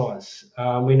 Exercise.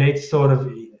 We need to sort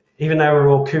of, even though we're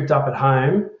all cooped up at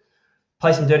home,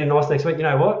 play some Dirty Nice next week. You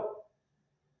know what?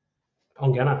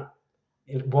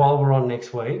 While we're on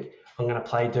next week, I'm going to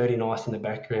play Dirty Nice in the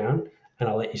background, and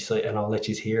I'll let you see, and I'll let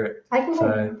you hear it. I can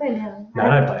play now. No,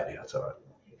 don't play it now. It's all right.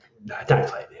 No, don't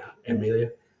play it now,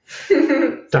 Amelia.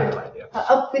 Don't play it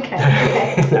now. Okay.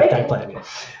 No, don't play it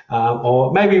now.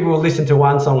 Or maybe we'll listen to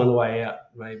one song on the way out.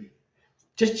 Maybe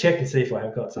just check and see if I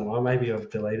have got some. Or maybe I've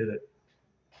deleted it.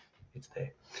 It's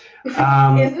there.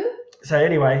 Is it? So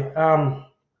anyway,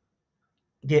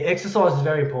 exercise is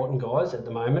very important, guys, at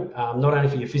the moment. Not only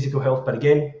for your physical health, but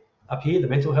again, up here, the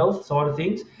mental health side of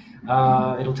things.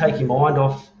 It'll take your mind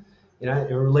off. It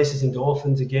releases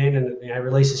endorphins again, and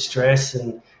releases stress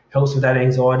and helps with that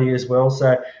anxiety as well.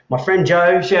 So my friend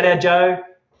Joe, shout out Joe,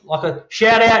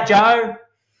 shout out Joe.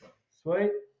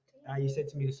 Sweet. You said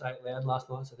to me to say it loud last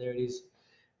night, so there it is.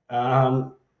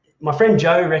 My friend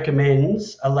Joe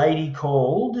recommends a lady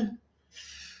called,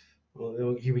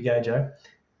 here we go, Joe,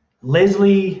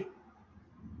 Leslie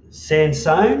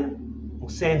Sansone, or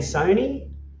Sansone.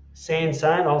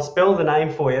 I'll spell the name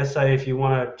for you, so if you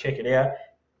want to check it out.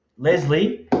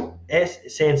 Leslie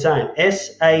Sansone,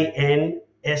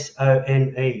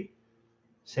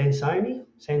 Sansone.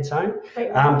 Sansone.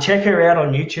 Check her out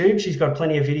on YouTube. She's got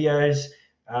plenty of videos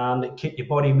that keep your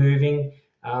body moving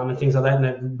and things like that, and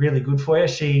they're really good for you.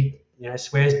 She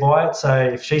swears by it, so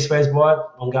if she swears by it,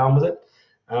 I'm going with it.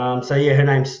 Her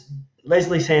name's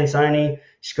Leslie Sansone.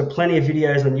 She's got plenty of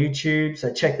videos on YouTube,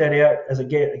 so check that out.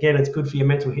 Again, it's good for your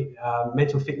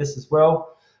mental fitness as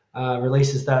well.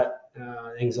 Releases that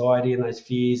anxiety and those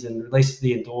fears, and releases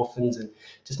the endorphins, and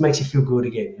just makes you feel good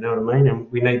again. You know what I mean?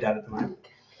 And we need that at the moment.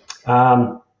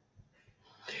 I'm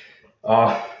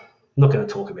not going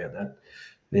to talk about that.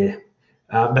 Yeah.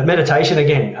 But meditation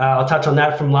again. I'll touch on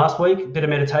that from last week. A bit of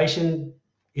meditation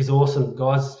is awesome,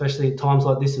 guys, especially at times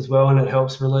like this as well, and it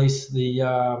helps release the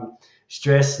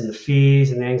stress and the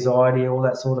fears and the anxiety, all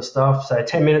that sort of stuff. So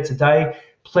 10 minutes a day,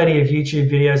 plenty of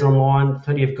YouTube videos online,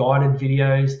 plenty of guided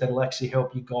videos that'll actually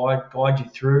help you guide you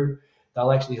through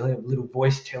they'll actually have a little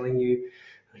voice telling you,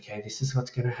 okay, this is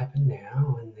what's going to happen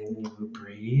now, and then you will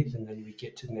breathe, and then we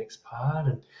get to the next part,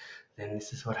 and then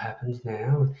this is what happens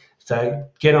now. So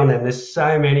get on them. There's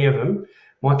so many of them.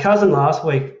 My cousin last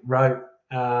week wrote,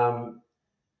 my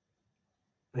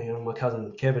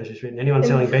cousin Kevin's just written, anyone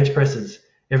selling bench presses,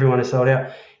 everyone is sold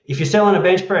out. If you're selling a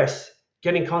bench press,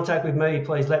 get in contact with me,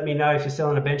 please. Let me know if you're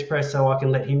selling a bench press so I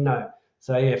can let him know.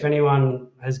 So yeah, if anyone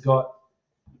has got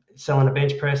selling a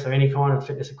bench press or any kind of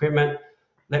fitness equipment,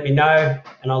 let me know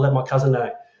and I'll let my cousin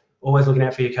know. Always looking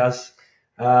out for you, cuz.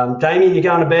 Damien, you're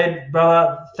going to bed,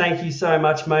 brother. Thank you so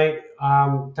much, mate.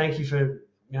 Thank you for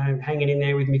hanging in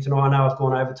there with me tonight. I know I've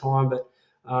gone over time, but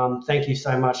thank you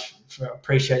so much.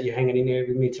 Appreciate you hanging in there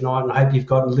with me tonight, and I hope you've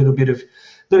got a little bit of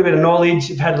knowledge.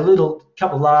 You've had a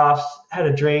couple of laughs, had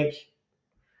a drink.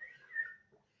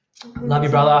 Love you,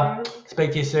 brother.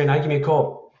 Speak to you soon. Give me a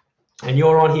call. And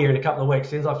you're on here in a couple of weeks. As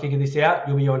soon as I figure this out,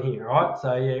 you'll be on here, all right?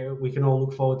 So yeah, we can all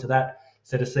look forward to that.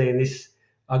 Instead of seeing this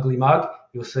ugly mug,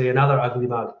 you'll see another ugly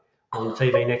mug on the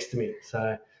TV next to me.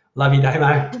 So love you,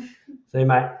 Damo. See you,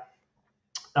 mate.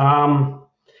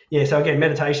 Yeah, so again,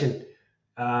 meditation,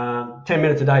 10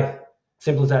 minutes a day.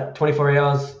 Simple as that. 24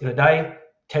 hours in a day,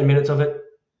 10 minutes of it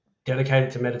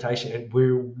dedicated to meditation. It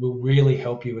will really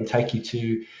help you and take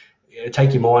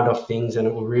your mind off things, and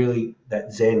it will really,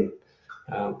 that Zen,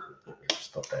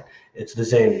 stop that. It's the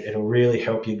Zen. It'll really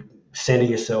help you center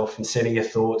yourself and center your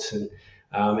thoughts, and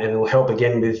it'll help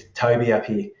again with Toby up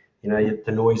here,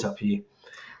 the noise up here.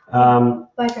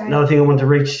 Bye, Joe. Another thing I wanted to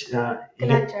reach. Good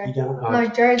night, Joe. No,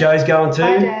 Joe's going too.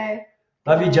 Bye, Joe.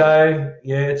 Love you, Joe.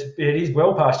 Yeah, it is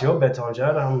well past your bedtime,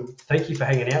 Joe. Thank you for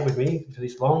hanging out with me for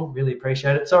this long. Really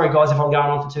appreciate it. Sorry, guys, if I'm going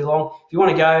on for too long. If you want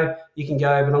to go, you can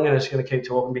go, but I'm just going to keep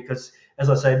talking because,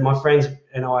 as I said, my friends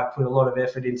and I put a lot of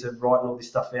effort into writing all this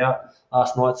stuff out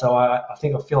last night, so I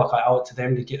feel like I owe it to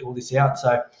them to get all this out.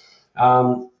 So,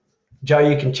 Joe,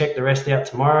 you can check the rest out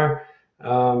tomorrow.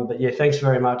 But yeah, thanks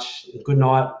very much. Good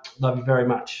night. Love you very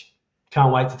much.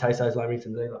 Can't wait to taste those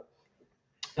Lamingtons either.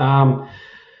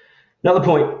 Another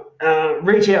point,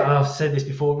 reach out. I've said this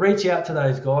before. Reach out to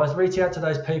those guys. Reach out to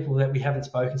those people that we haven't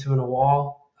spoken to in a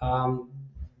while.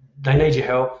 They need your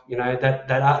help.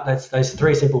 That's those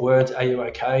three simple words. Are you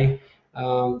okay?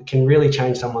 Can really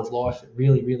change someone's life. It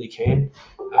really, really can.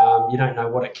 You don't know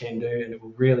what it can do, and it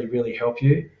will really, really help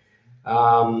you.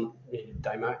 Damo.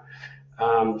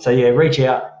 So yeah, reach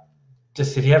out.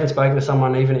 Just if you haven't spoken to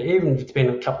someone, even if it's been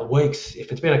a couple of weeks,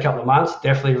 if it's been a couple of months,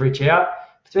 definitely reach out.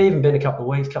 If it's even been a couple of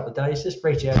weeks, couple of days, just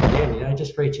reach out again.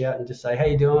 Just reach out and just say, how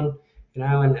you doing?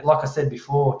 And like I said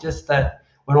before, just that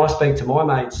when I speak to my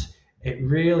mates, it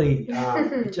really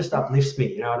it just uplifts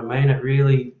me. You know what I mean? It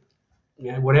really,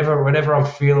 whatever I'm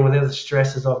feeling, whatever the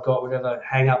stresses I've got, whatever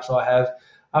hang-ups I have,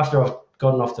 after I've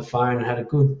gotten off the phone and had a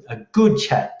good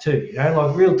chat too,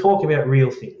 like real talk about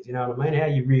real things, you know what I mean? How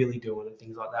you really doing and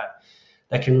things like that.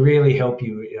 That can really help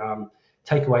you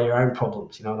take away your own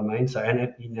problems, you know what I mean? So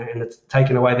and it's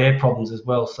taking away their problems as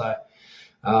well. So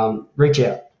reach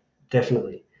out,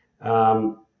 definitely.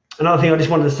 Another thing I just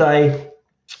wanted to say,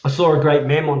 I saw a great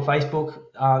meme on Facebook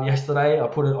yesterday.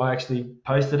 I actually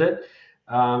posted it.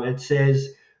 It says,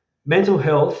 mental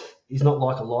health is not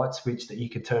like a light switch that you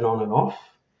can turn on and off.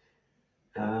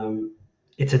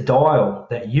 It's a dial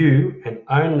that you and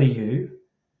only you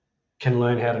can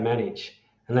learn how to manage.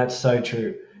 And that's so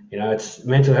true. It's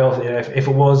mental health.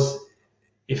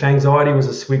 If anxiety was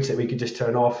a switch that we could just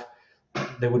turn off,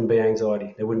 there wouldn't be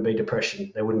anxiety. There wouldn't be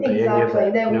depression. There wouldn't be any of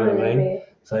that. You know what I mean?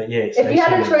 So yeah. If you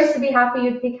had a choice to be happy,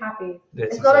 you'd pick happy.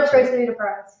 It's not a choice to be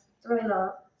depressed. It's really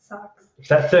not. It sucks. If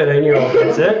that 13-year-old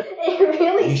gets it, it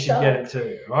really you should get it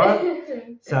too,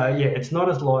 right? So yeah, it's not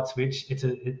a light switch. It's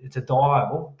a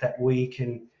dial that we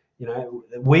can,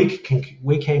 we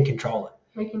can control it.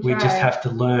 We just have to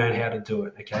learn how to do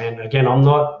it. Okay. And again, I'm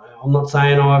not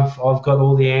saying I've got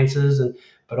all the answers,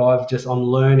 but I'm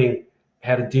learning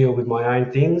how to deal with my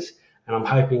own things, and I'm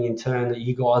hoping in turn that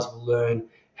you guys will learn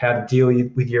how to deal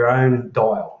with your own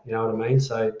dial. You know what I mean?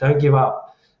 So don't give up.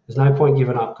 There's no point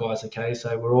giving up, guys. Okay.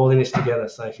 So we're all in this together.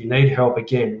 So if you need help,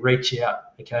 again, reach out.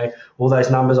 Okay. All those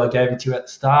numbers I gave to you at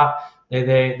the start, they're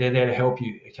there to help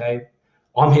you. Okay.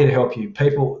 I'm here to help you.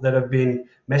 People that have been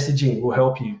messaging will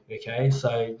help you. Okay.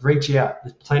 So reach out.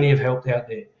 There's plenty of help out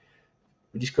there.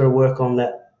 We just got to work on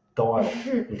that dial.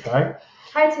 Okay.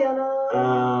 Hi,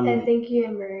 Tiana. And thank you,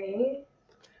 Anne-Marie.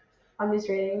 I'm just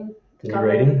reading. You're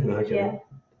reading? Okay. Yeah.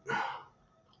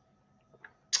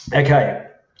 Okay.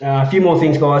 A few more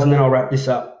things, guys, and then I'll wrap this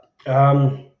up. We've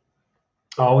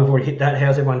already hit that.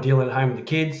 How's everyone dealing at home with the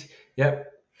kids?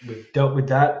 Yep. We've dealt with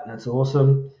that. That's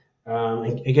awesome.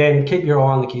 And again, keep your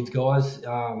eye on the kids, guys.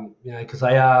 Because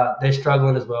they're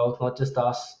struggling as well. It's not just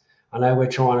us. I know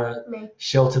we're trying to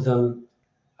shelter them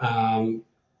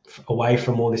away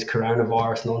from all this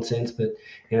coronavirus nonsense, but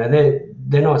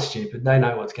they're not stupid. They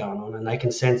know what's going on, and they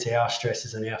can sense our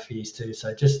stresses and our fears too.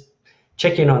 So just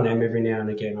check in on them every now and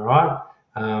again. All right.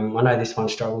 I know this one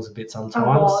struggles a bit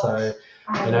sometimes, so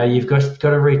you've got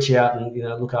to reach out and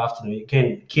look after them.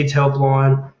 Again, Kids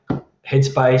Helpline,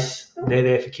 Headspace, they're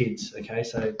there for kids. Okay,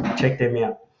 so check them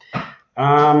out.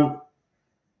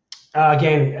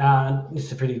 Again, this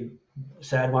is a pretty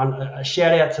sad one. A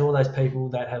shout out to all those people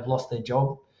that have lost their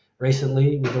job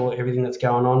recently with everything that's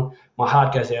going on. My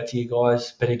heart goes out to you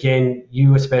guys, but again,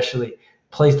 you especially,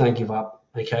 please don't give up.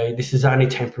 Okay, this is only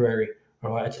temporary.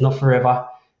 All right, it's not forever.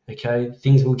 Okay,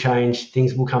 things will change,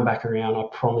 things will come back around, I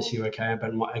promise you. Okay,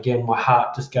 but my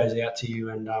heart just goes out to you,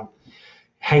 and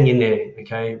hang in there.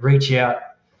 Okay, reach out.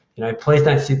 Please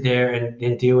don't sit there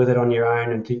and deal with it on your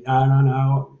own and think,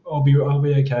 no, I'll be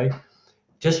okay.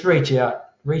 Just reach out.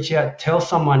 Tell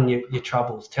someone your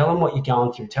troubles. Tell them what you're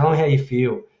going through. Tell them how you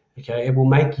feel. Okay, it will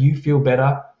make you feel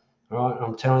better. All right,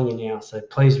 I'm telling you now. So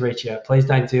please reach out. Please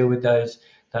don't deal with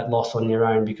that loss on your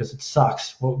own, because it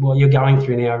sucks. What you're going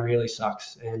through now really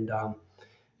sucks. And I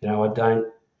don't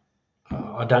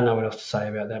know what else to say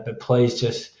about that. But please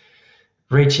just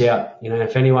reach out.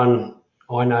 If anyone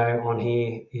I know on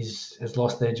here has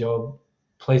lost their job,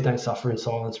 please don't suffer in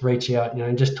silence. Reach out,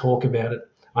 and just talk about it.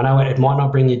 I know it might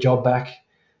not bring your job back,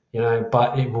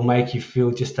 but it will make you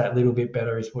feel just that little bit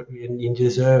better. Is what you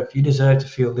deserve. You deserve to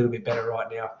feel a little bit better right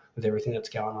now with everything that's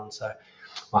going on. So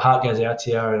my heart goes out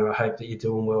to you, and I hope that you're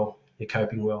doing well, you're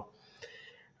coping well.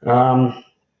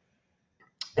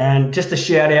 And just a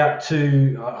shout out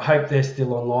to, I hope they're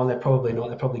still online. They're probably not.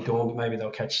 They're probably gone, but maybe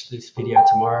they'll catch this video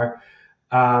tomorrow.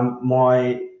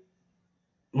 My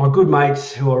good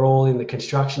mates who are all in the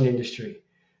construction industry.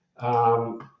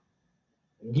 You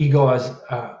guys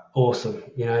are awesome.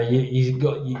 You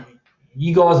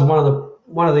guys are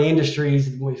one of the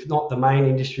industries, if not the main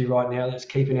industry right now, that's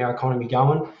keeping our economy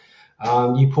going.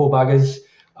 You poor buggers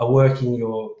are working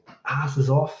your asses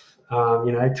off.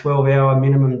 12-hour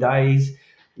minimum days.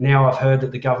 Now I've heard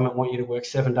that the government want you to work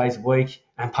 7 days a week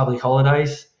and public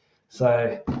holidays.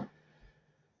 So,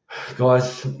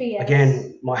 guys,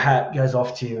 again, my hat goes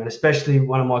off to you, and especially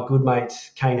one of my good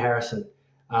mates, Kane Harrison.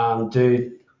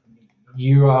 Dude,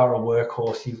 you are a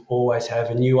workhorse. You always have,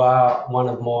 and you are one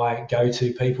of my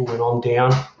go-to people when I'm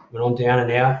down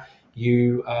and out.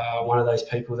 You are one of those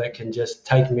people that can just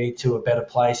take me to a better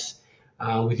place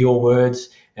with your words.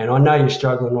 And I know you're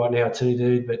struggling right now too,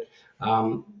 dude, but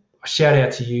a shout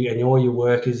out to you and all your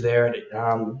workers there.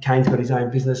 Kane's got his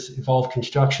own business, Evolving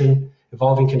Construction.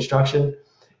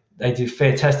 They do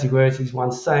fantastic work. He's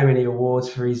won so many awards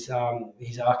for his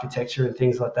architecture and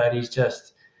things like that. He's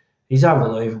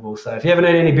unbelievable. So if you haven't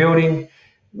had any building,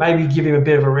 maybe give him a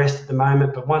bit of a rest at the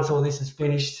moment. But once all this is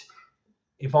finished,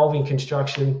 Evolving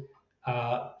Construction,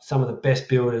 some of the best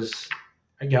builders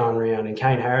are going around. And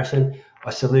Kane Harrison,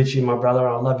 I salute you, my brother.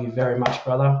 I love you very much,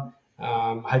 brother.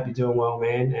 I hope you're doing well,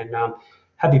 man. And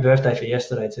happy birthday for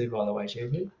yesterday too, by the way,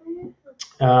 champion.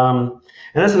 And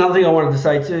that's another thing I wanted to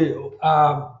say too.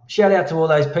 Shout out to all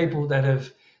those people that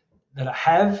have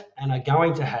and are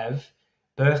going to have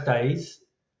birthdays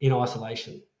in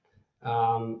isolation.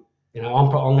 I'm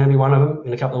going to be one of them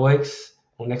in a couple of weeks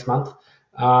or next month.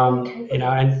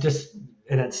 And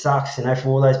it sucks, for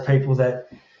all those people that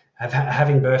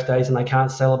having birthdays and they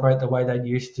can't celebrate the way they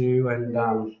used to, and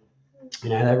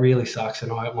that really sucks.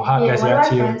 And my heart goes out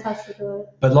to you.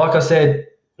 But like I said,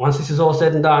 once this is all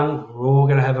said and done, we're all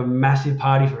going to have a massive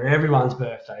party for everyone's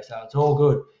birthday, so it's all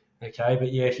good. Okay,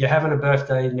 but yeah, if you're having a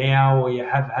birthday now, or you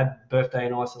have had birthday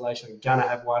in isolation, you're gonna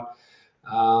have one.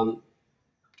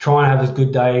 Try and have a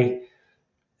good day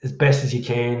as best as you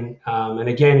can. And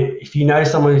again, if you know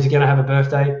someone who's going to have a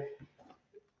birthday,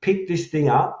 pick this thing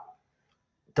up,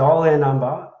 dial their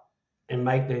number, and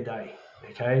make their day.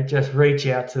 Okay, just reach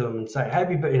out to them and say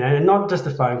happy birthday, and not just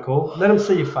a phone call. Let them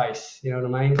see your face. You know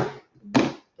what I mean?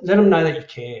 Let them know that you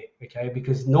care. Okay,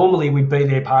 because normally we'd be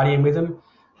there partying with them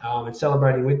and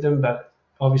celebrating with them, but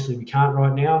obviously we can't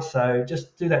right now. So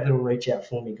just do that little reach out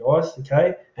for me, guys.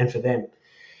 Okay, and for them.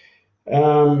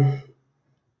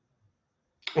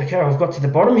 Okay, I've got to the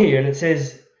bottom here and it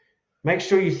says, make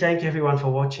sure you thank everyone for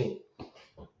watching.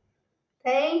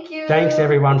 Thank you. Thanks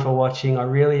everyone for watching. I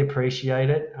really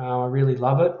appreciate it. I really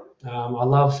love it. I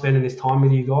love spending this time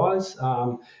with you guys.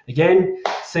 Again,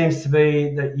 seems to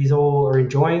be that you all are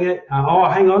enjoying it.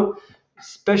 Hang on.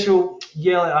 Special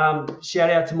shout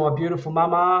out to my beautiful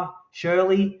mama,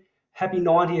 Shirley. Happy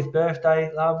 90th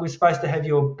birthday, love. We're supposed to have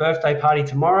your birthday party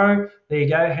tomorrow. There you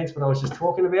go, hence what I was just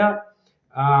talking about.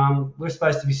 We're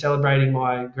supposed to be celebrating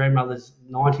my grandmother's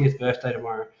 90th birthday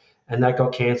tomorrow, and that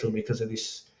got cancelled because of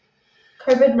this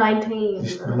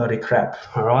COVID-19. bloody crap.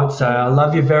 All right, so I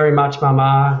love you very much,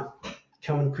 Mama.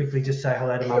 Come and quickly just say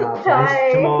hello to Mama, please.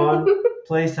 Hi. Come on,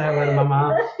 please say hello to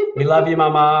Mama. We love you,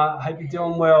 Mama. Hope you're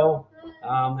doing well,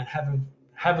 and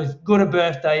have as good a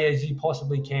birthday as you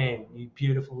possibly can, you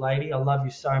beautiful lady. I love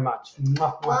you so much.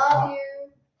 Love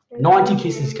you. 90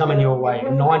 kisses coming your way,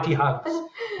 90 hugs.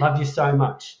 Love you so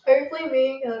much. Hopefully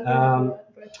me.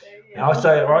 Birthday. Yeah.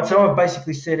 So I've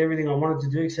basically said everything I wanted to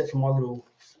do except for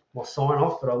my sign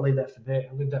off, but I'll leave that for there.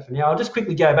 I'll leave that for now. I'll just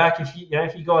quickly go back. If you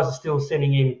guys are still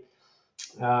sending in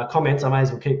comments, I may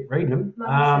as well keep reading them.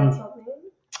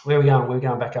 Where are we going? We're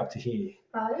going back up to here.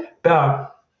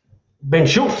 Ben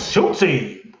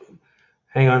Schultze.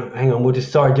 Hang on. We'll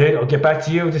just, sorry, dude. I'll get back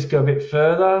to you. We'll just go a bit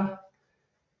further.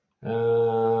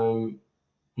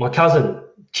 My cousin.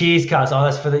 Cheers, cuz. Oh,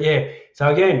 that's for yeah. So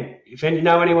again, if you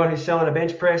know anyone who's selling a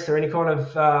bench press or any kind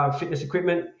of fitness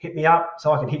equipment, hit me up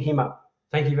so I can hit him up.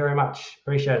 Thank you very much.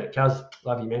 Appreciate it, cuz.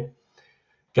 Love you, man.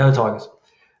 Go the Tigers.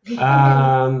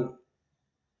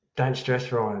 Don't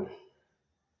stress, Ryan.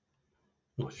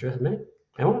 I'm not stressing, man.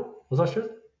 Am I? Was I stressed?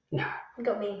 Nah. You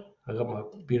got me. I got my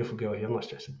beautiful girl here. I'm not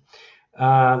stressing.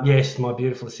 Yes, my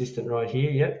beautiful assistant right here.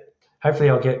 Yep. Hopefully,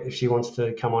 I'll get, if she wants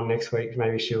to come on next week.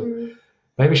 Maybe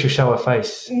she'll show her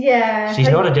face. Yeah. She's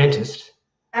not a dentist,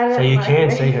 so you can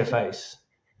her. see her face.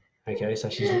 Okay, so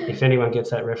if anyone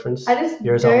gets that reference, I just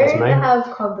you're as old as me.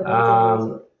 have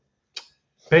confidence.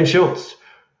 Ben Schultz.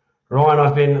 Ryan,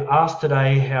 I've been asked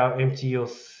today how to empty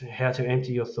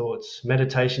your thoughts.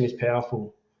 Meditation is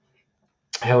powerful.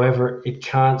 However, it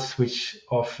can't switch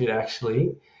off it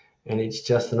actually, and it's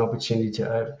just an opportunity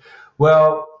to.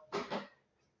 Well,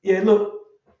 yeah. Look,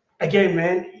 again,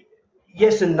 man.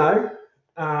 Yes and no.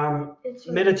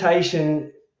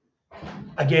 Meditation.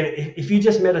 Again, if you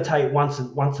just meditate once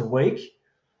a week,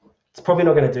 it's probably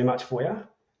not going to do much for you.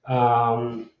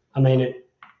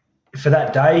 For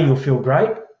that day, you'll feel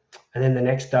great. And then the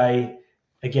next day,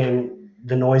 again,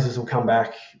 the noises will come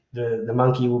back. The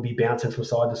monkey will be bouncing from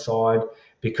side to side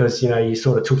because, you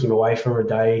sort of took him away for a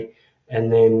day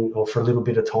or for a little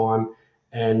bit of time,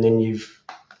 and then you've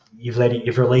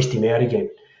released him out again.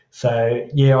 So,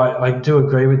 yeah, I do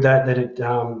agree with that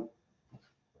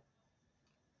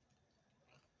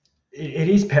it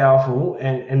is powerful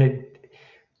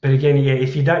but again, yeah,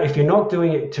 if you're not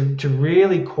doing it to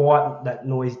really quiet that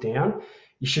noise down,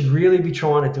 you should really be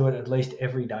trying to do it at least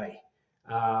every day,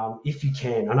 if you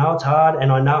can. I know it's hard,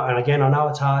 and I know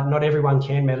it's hard. Not everyone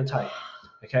can meditate.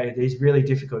 Okay, it is really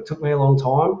difficult. It took me a long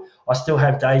time. I still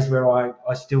have days where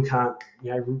I still can't,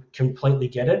 completely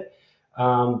get it.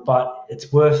 But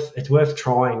it's worth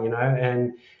trying,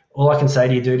 and all I can say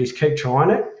to you, dude, is keep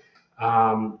trying it.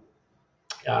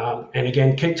 And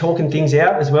again, keep talking things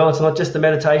out as well. It's not just the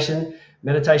meditation.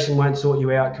 Meditation won't sort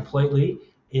you out completely.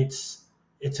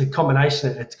 It's a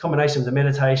combination. It's a combination of the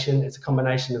meditation. It's a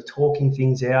combination of talking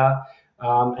things out,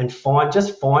 and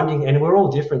finding. And we're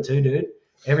all different too, dude.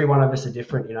 Every one of us are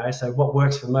different, So what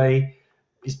works for me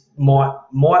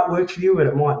might work for you, but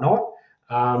it might not.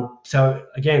 So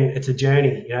again, it's a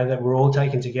journey, that we're all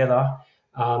taking together.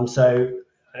 So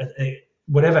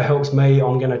whatever helps me,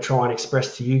 I'm going to try and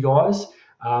express to you guys.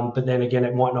 But then again,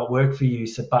 it might not work for you.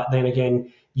 But then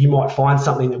again, you might find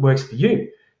something that works for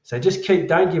you. So just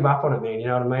don't give up on it, man. You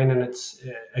know what I mean? And it's,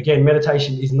 again,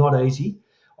 meditation is not easy.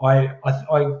 I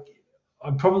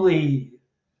probably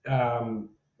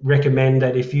recommend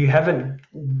that if you haven't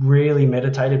really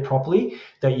meditated properly,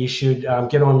 that you should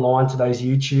get online to those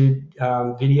YouTube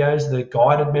videos, the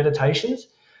guided meditations.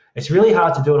 It's really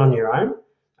hard to do it on your own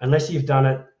unless you've done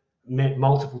it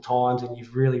multiple times and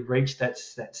you've really reached that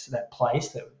place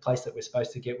that we're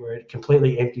supposed to get, where it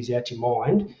completely empties out your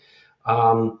mind.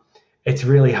 It's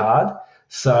really hard.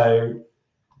 So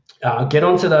get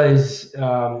onto those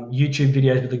YouTube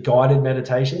videos with the guided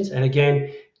meditations, and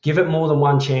again, give it more than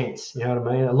one chance. You know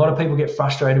what I mean? A lot of people get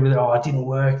frustrated with it. Oh, it didn't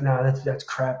work. No, that's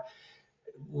crap.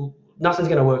 Well, nothing's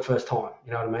going to work first time.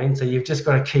 You know what I mean? So you've just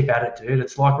got to keep at it, dude.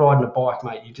 It's like riding a bike,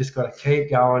 mate. You've just got to keep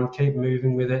going, keep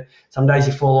moving with it. Some days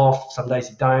you fall off, some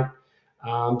days you don't.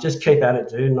 Just keep at it,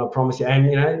 dude, and I promise you.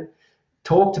 And,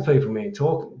 talk to people, man.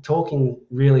 Talking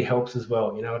really helps as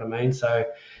well. You know what I mean? So,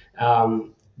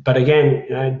 but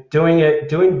again,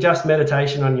 doing just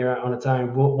meditation on its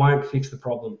own won't fix the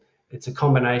problem. It's a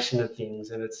combination of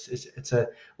things, and it's a,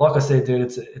 like I said, dude,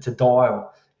 it's a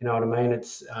dial. You know what I mean?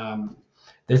 It's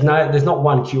there's not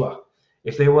one cure.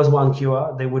 if there was one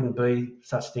cure, there wouldn't be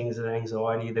such things as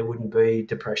anxiety, there wouldn't be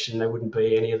depression, there wouldn't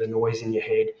be any of the noise in your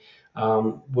head.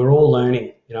 We're all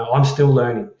learning. I'm still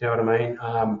learning. You know what I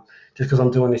mean? Just because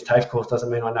I'm doing this TAFE course doesn't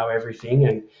mean I know everything.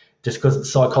 And just because the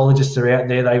psychologists are out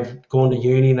there, they've gone to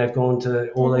uni, they've gone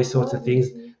to all these sorts of things,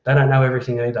 they don't know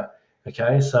everything either.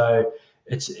 Okay, so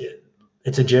it's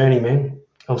a journey, man.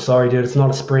 I'm sorry, dude. It's not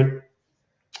a sprint.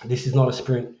 This is not a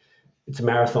sprint. It's a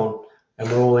marathon, and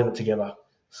we're all in it together.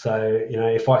 So,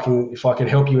 if I can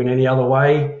help you in any other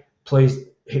way, please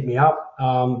hit me up.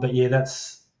 But yeah,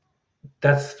 that's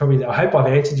probably. I hope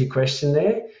I've answered your question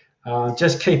there.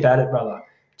 Just keep at it, brother.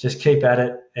 Just keep at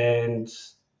it, and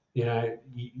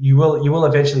you will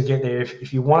eventually get there.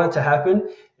 If you want it to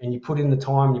happen, and you put in the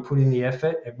time, you put in the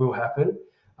effort, it will happen.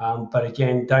 But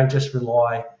again, don't just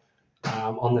rely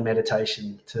on the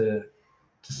meditation to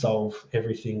solve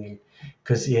everything,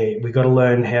 because we've got to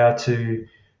learn how to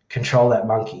control that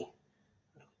monkey,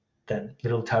 that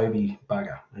little Toby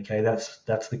bugger. Okay, that's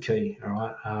the key. All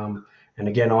right. And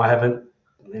again, I haven't,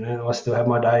 I still have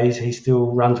my days. He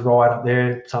still runs right up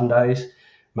there some days,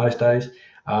 most days.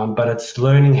 But it's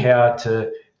learning how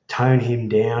to tone him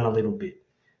down a little bit.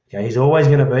 Okay, he's always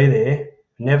going to be there,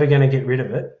 never going to get rid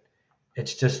of it.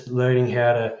 It's just learning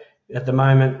how to, at the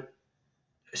moment,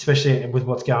 especially with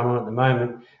what's going on at the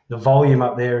moment, the volume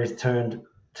up there is turned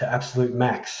to absolute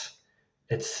max.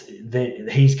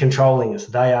 He's controlling us.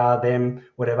 They are, them,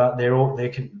 whatever.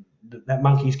 That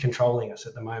monkey's controlling us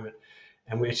at the moment,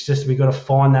 and we've got to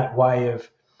find that way of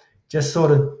just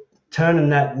sort of turning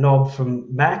that knob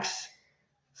from max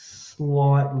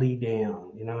slightly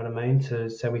down. You know what I mean?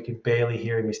 So we can barely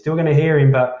hear him. We're still going to hear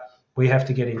him, but we have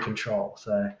to get in control.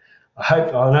 So I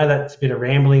know that's a bit of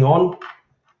rambling on,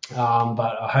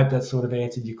 but I hope that sort of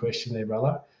answered your question there,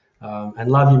 brother. And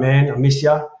love you, man. I miss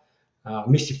you.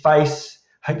 Miss your face.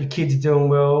 Hope your kids are doing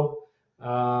well.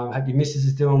 Hope your missus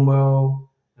is doing well.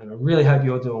 And I really hope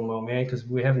you're doing well, man, because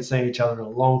we haven't seen each other in a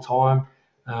long time.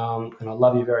 And I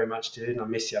love you very much, dude, and I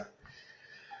miss you.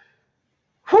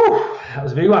 Whew, that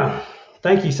was a big one.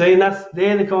 Thank you. See, and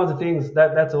they're the kinds of things.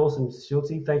 That's awesome,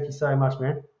 Schultzy. Thank you so much,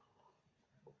 man.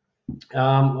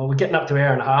 Well, we're getting up to an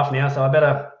hour and a half now, so I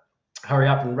better hurry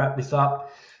up and wrap this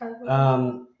up.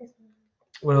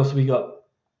 What else have we got?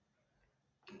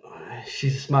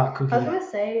 She's a smart cookie. I was gonna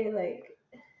say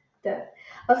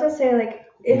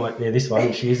this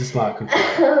one. She is a smart cookie.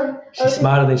 She's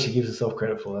smarter than she gives herself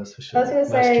credit for. That's for sure. I was gonna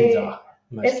say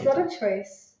it's not a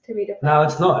choice to be depressed. No,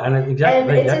 it's not, and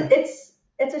exactly. And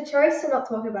it's a choice to not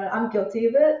talk about it. I'm guilty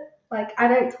of it. Like, I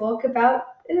don't talk about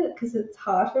it because it's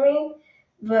hard for me.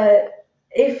 But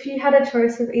if you had a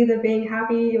choice of either being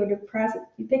happy or depressed,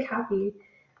 you pick happy.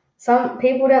 Some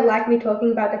people don't like me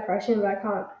talking about depression, but I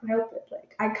can't help it.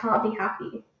 Like, I can't be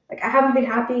happy. Like, I haven't been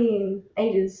happy in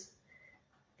ages.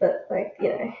 But, like,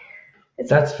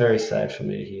 that's very sad for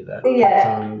me to hear that.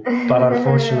 Yeah. But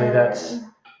unfortunately, that's...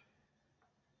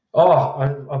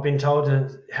 Oh, I've been told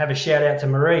to have a shout out to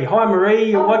Marie. Hi,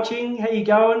 Marie, you're watching. How you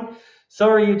going?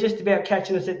 Sorry, you're just about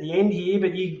catching us at the end here,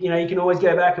 but you can always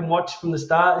go back and watch from the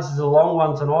start. This is a long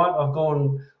one tonight. I've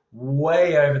gone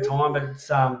way over time, but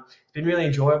it's been really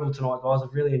enjoyable tonight, guys.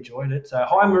 I've really enjoyed it. So,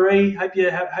 hi, Marie. Hope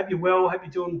you're well. Hope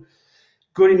you're doing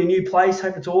good in your new place.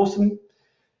 Hope it's awesome.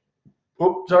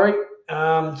 Oh, sorry.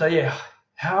 So yeah,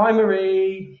 hi,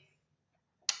 Marie.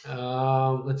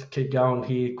 Let's keep going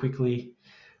here quickly.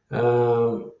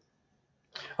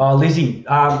 Lizzie.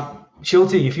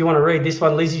 Schultzy, if you want to read this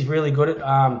one, Lizzie's really good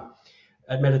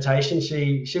at meditation.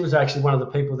 She was actually one of the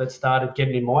people that started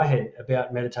getting in my head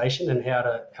about meditation and how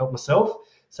to help myself.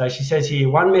 So she says here,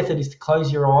 one method is to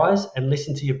close your eyes and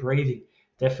listen to your breathing.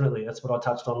 Definitely, that's what I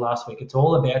touched on last week. It's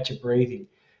all about your breathing,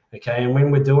 okay? And when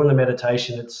we're doing the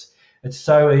meditation, it's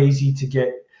so easy to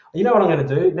get. You know what I'm going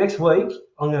to do next week?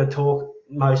 I'm going to talk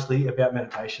mostly about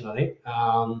meditation. I think,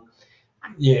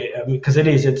 because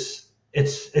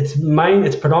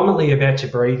it's predominantly about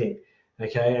your breathing,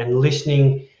 okay, and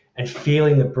listening and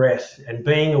feeling the breath and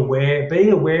being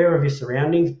aware of your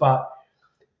surroundings. But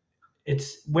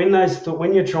it's when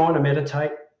you're trying to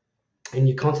meditate and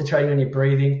you're concentrating on your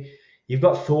breathing, you've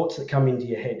got thoughts that come into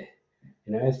your head,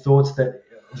 thoughts that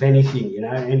of anything,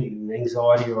 any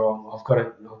anxiety, or I've got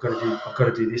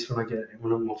to do this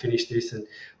when I'm finished this, and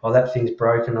that thing's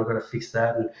broken, I've got to fix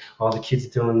that, and the kids are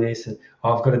doing this, and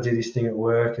I've got to do this thing at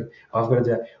work, and I've got to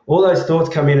do that. All those thoughts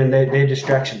come in, and they're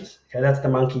distractions. Okay, that's the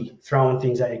monkey throwing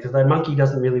things at you, because the monkey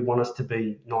doesn't really want us to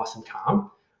be nice and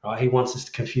calm, right? He wants us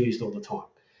confused all the time.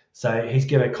 So he's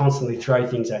going to constantly throw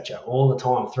things at you all the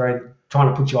time, trying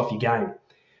to put you off your game.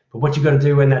 But what you've got to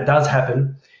do when that does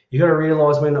happen, you've got to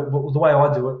realise the way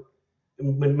I do it,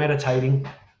 when meditating,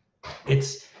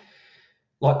 it's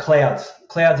like clouds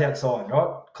outside,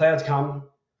 right? Clouds come,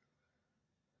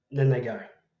 then they go,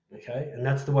 okay? And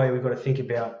that's the way we've got to think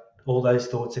about all those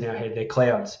thoughts in our head. They're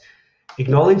clouds.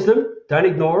 Acknowledge them, don't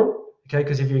ignore them, okay?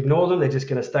 Because if you ignore them, they're just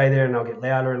going to stay there and they'll get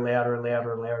louder and louder and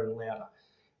louder and louder and louder.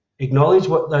 Acknowledge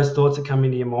what those thoughts that come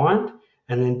into your mind,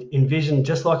 and then envision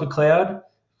just like a cloud,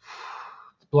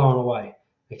 blowing away,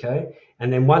 okay?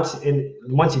 And then once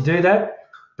you do that,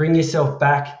 bring yourself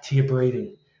back to your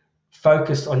breathing.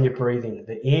 Focus on your breathing,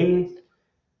 the in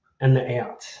and the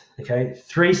out, okay?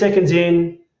 3 seconds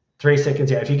in, 3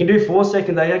 seconds out. If you can do 4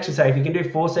 seconds, they actually say if you can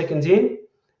do 4 seconds in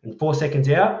and 4 seconds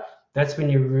out, that's when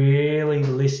you're really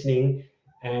listening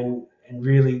and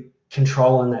really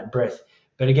controlling that breath.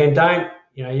 But again,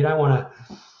 you don't want to,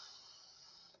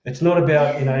 it's not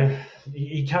about,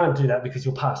 you can't do that because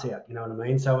you'll pass out, you know what I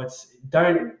mean? So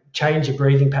don't change your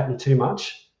breathing pattern too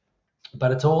much,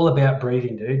 but it's all about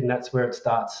breathing, dude, and that's where it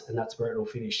starts and that's where it will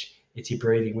finish. It's your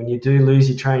breathing. When you do lose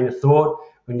your train of thought,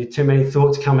 when you're too many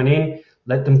thoughts coming in,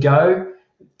 let them go.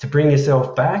 To bring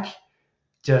yourself back,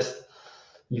 just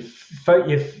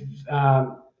envision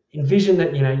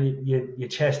that, your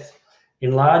chest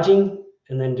enlarging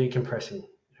and then decompressing.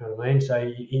 You know what I mean?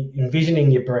 So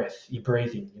envisioning your breath, your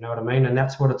breathing, you know what I mean? And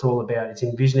that's what it's all about. It's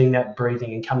envisioning that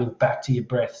breathing and coming back to your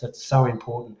breath. That's so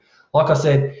important. Like I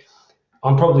said,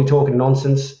 I'm probably talking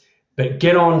nonsense, but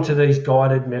get on to these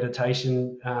guided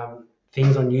meditation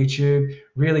things on YouTube.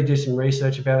 Really do some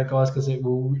research about it, guys, because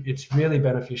it's really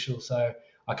beneficial. So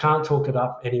I can't talk it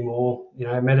up anymore.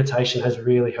 Meditation has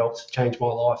really helped change my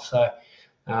life. So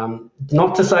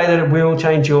not to say that it will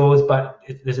change yours, but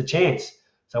there's a chance.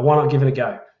 So why not give it a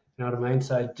go? You know what I mean?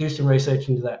 So do some research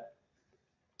into that.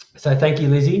 So thank you,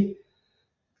 Lizzie.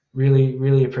 Really,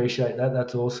 really appreciate that.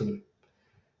 That's awesome.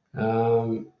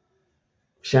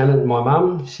 Shannon, my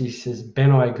mum, she says,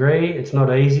 Ben, I agree. It's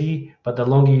not easy, but the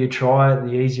longer you try it,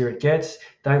 the easier it gets.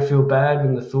 Don't feel bad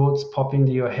when the thoughts pop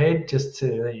into your head.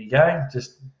 There you go.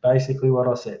 Just basically what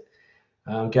I said.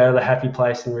 Go to the happy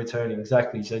place and returning.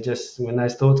 Exactly. So just when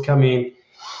those thoughts come in,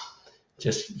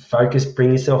 just focus,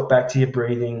 bring yourself back to your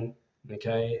breathing,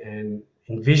 okay, and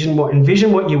envision what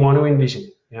you want to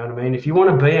envision. You know what I mean? If you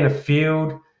want to be in a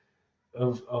field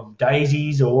of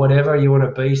daisies or whatever, you want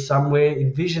to be somewhere,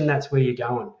 envision that's where you're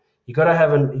going. You got to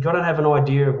have an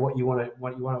idea of what you want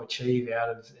to achieve out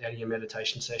of your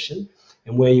meditation session,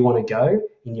 and where you want to go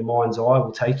in your mind's eye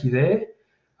will take you there.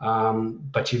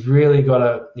 But you've really got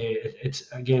to, it's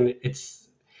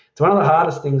one of the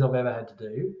hardest things I've ever had to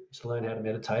do, is to learn how to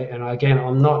meditate. And again,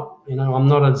 I'm not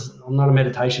a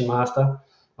meditation master.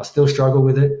 I still struggle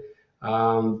with it.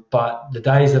 But the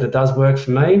days that it does work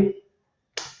for me,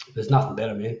 there's nothing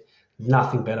better, man.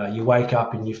 Nothing better. You wake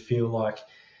up and you feel like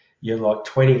you're like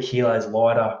 20 kilos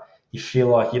lighter. You feel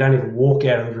like you don't even walk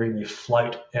out of the room, you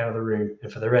float out of the room.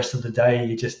 And for the rest of the day,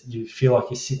 you feel like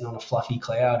you're sitting on a fluffy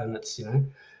cloud, and it's,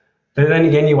 But then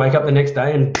again, you wake up the next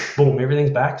day and boom,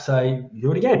 everything's back. So you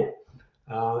do it again.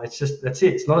 That's it.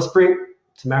 It's not a sprint.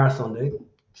 It's a marathon, dude.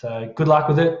 So good luck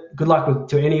with it. Good luck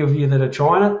to any of you that are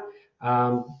trying it.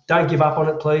 Don't give up on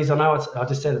it, please. I know I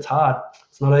just said it's hard.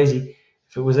 It's not easy.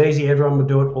 If it was easy, everyone would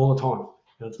do it all the time.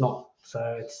 And it's not. So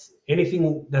it's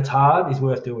anything that's hard is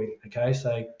worth doing. Okay.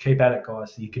 So keep at it,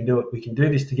 guys. You can do it. We can do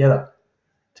this together.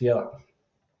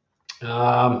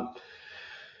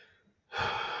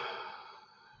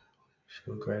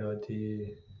 Great idea.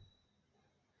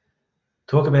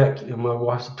 My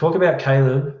wife talk about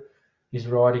Caleb is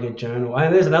writing a journal.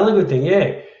 And there's another good thing,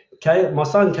 yeah. My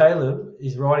son Caleb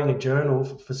is writing a journal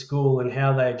for school and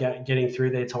how they're getting through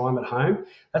their time at home.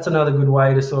 That's another good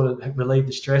way to sort of relieve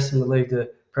the stress and relieve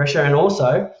the pressure. And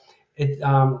also, it'd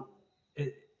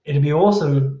be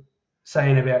awesome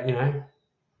saying about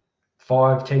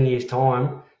 5-10 years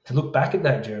time to look back at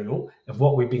that journal of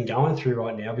what we've been going through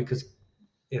right now, because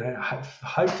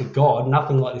hope to God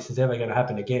nothing like this is ever going to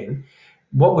happen again.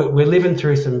 We're living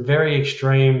through some very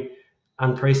extreme,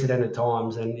 unprecedented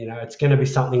times, and it's going to be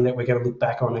something that we're going to look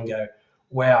back on and go,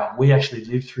 wow, we actually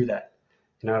lived through that.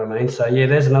 You know what I mean? So yeah,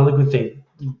 there's another good thing.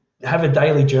 Have a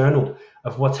daily journal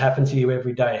of what's happened to you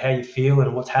every day, how you feel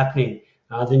and what's happening.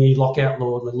 Then you lockdown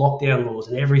laws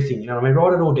and everything. You know what I mean?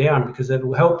 Write it all down, because it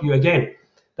will help you. Again,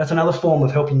 that's another form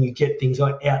of helping you get things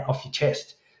out off your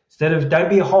chest. Instead of, don't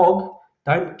be a hog,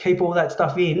 don't keep all that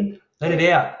stuff in, let it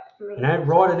out.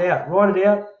 Write it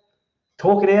out,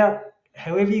 talk it out.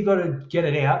 However you got to get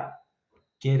it out.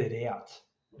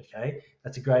 Okay,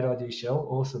 that's a great idea, Shell.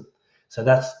 Awesome. So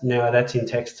that's in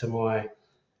text to my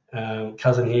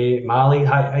cousin here, Marley. Hey,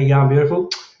 how you going, beautiful?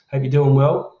 Hope you're doing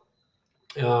well.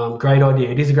 Great idea.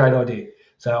 It is a great idea.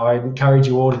 So I encourage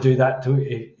you all to do that. Do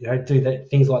that,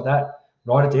 things like that.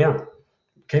 Write it down.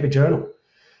 Keep a journal.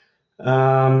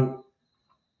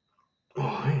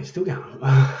 It's still going.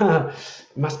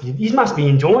 You must be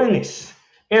enjoying this.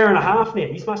 Hour and a half now.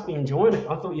 You must be enjoying it.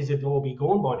 I thought you'd all be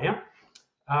gone by now.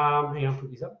 Hang on,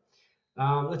 put this up.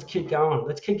 Let's keep going.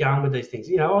 Let's keep going with these things.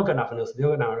 I've got nothing else to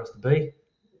do. I've got nowhere else to be.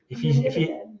 If you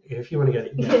want to go, you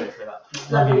can go.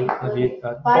 Love you.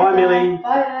 Bye, Millie. Bye,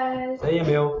 guys. See you,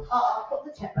 Mill. I'll put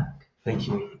the chat back. Thank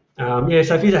you.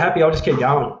 So if you're happy, I'll just keep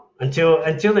going until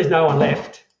there's no one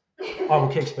left. I will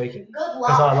keep speaking Good luck.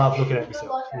 because I love looking at Good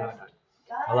myself. luck, No, guys.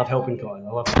 I love helping guys.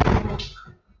 I love helping guys.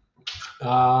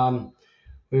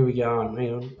 Where are we going?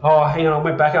 Hang on. Oh, hang on. I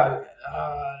went back up.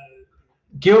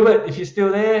 Gilbert, if you're still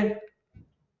there,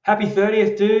 happy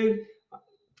 30th, dude.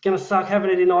 It's gonna suck having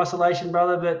it in isolation,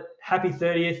 brother, but happy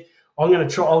 30th.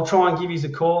 I'll try and give you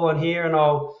a call on here, and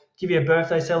I'll give you a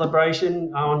birthday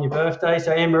celebration on your birthday.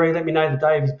 So Anne-Marie, let me know the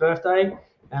day of his birthday,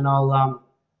 and I'll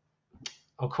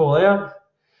call out.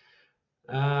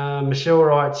 Michelle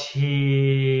writes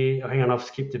here. Hang on, I've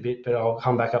skipped a bit, but I'll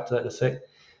come back up to that in a sec.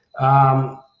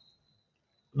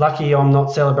 Lucky I'm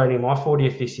not celebrating my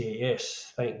 40th this year.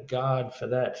 Yes, thank God for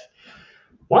that.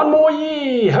 One more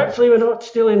year. Hopefully we're not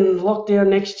still in lockdown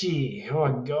next year. Oh,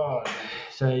 my God.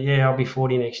 So, yeah, I'll be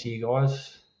 40 next year,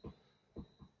 guys.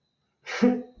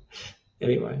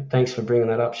 Anyway, thanks for bringing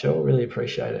that up, Shell. Really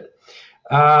appreciate it.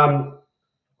 Ben,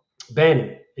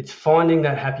 it's finding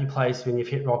that happy place when you've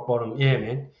hit rock bottom. Yeah,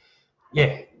 man.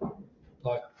 Yeah,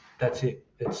 like that's it.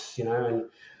 It's, and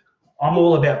I'm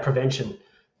all about prevention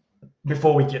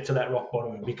before we get to that rock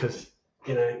bottom because,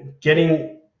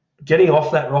 getting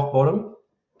off that rock bottom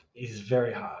is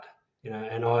very hard,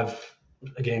 and I've,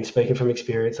 again, speaking from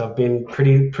experience, I've been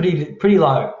pretty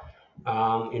low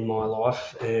in my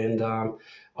life, and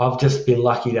I've just been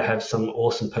lucky to have some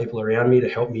awesome people around me to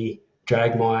help me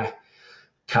drag my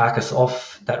carcass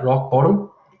off that rock bottom,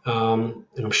 and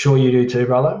I'm sure you do too,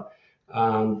 brother.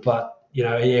 But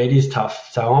it is tough.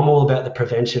 So I'm all about the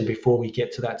prevention before we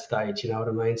get to that stage. You know what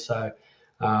I mean? So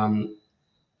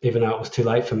even though it was too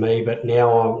late for me, but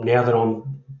now that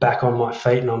I'm back on my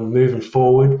feet and I'm moving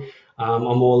forward,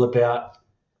 I'm all about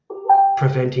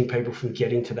preventing people from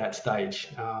getting to that stage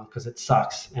because it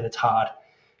sucks and it's hard.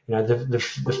 The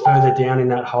further down in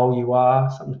that hole you are,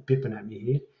 something's bipping at me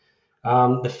here.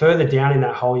 The further down in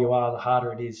that hole you are, the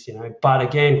harder it is, But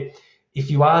again,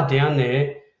 if you are down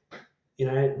there,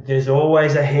 there's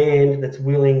always a hand that's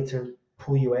willing to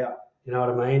pull you out. You know what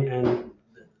I mean? And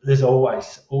there's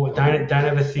always don't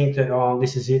ever think that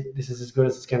this is it, this is as good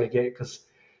as it's going to get. Because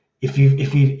if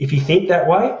you think that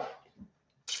way,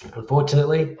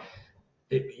 unfortunately,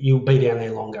 you'll be down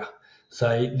there longer.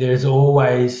 So there's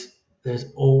always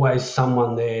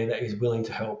someone there that is willing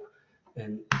to help.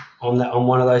 And I'm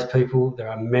one of those people. There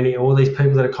are all these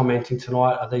people that are commenting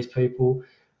tonight are these people.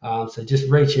 So just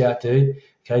reach out, dude.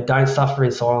 Okay, don't suffer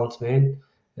in silence, man.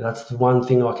 That's the one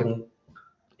thing I can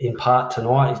impart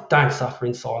tonight is don't suffer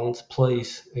in silence,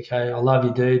 please. Okay, I love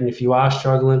you, dude. And if you are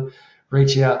struggling,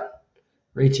 reach out.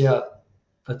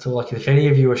 That's all. If any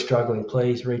of you are struggling,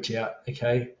 please reach out.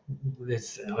 Okay,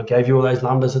 I gave you all those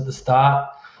numbers at the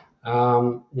start.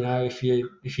 If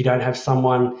you don't have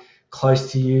someone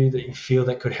close to you that you feel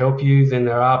that could help you, then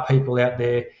there are people out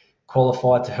there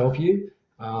qualified to help you.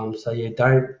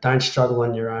 Don't struggle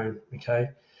on your own. Okay.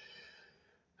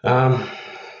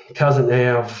 Cousin,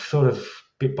 now I've sort of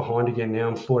bit behind again. Now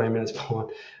I'm 14 minutes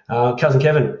behind. Cousin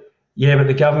Kevin, yeah, but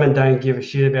the government don't give a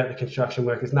shit about the construction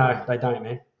workers. No, they don't,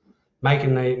 man.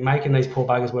 Making these poor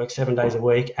buggers work 7 days a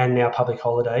week and now public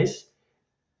holidays.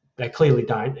 They clearly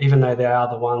don't, even though they are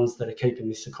the ones that are keeping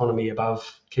this economy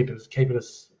above, keeping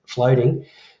us floating.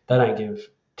 They don't give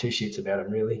two shits about it,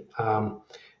 really.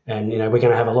 And we're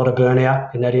going to have a lot of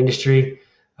burnout in that industry.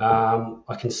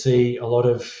 I can see a lot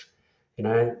of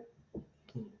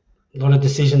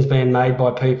decisions being made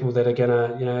by people that are going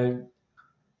to,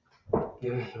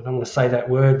 I don't want to say that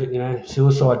word, but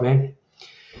suicide, man.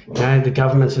 The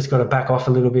government's just got to back off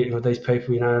a little bit with these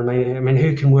people. You know what I mean? I mean,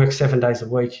 who can work 7 days a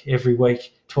week, every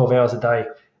week, 12 hours a day?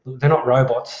 They're not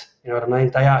robots. You know what I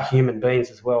mean? They are human beings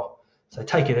as well. So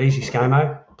take it easy,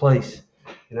 ScoMo, please.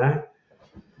 But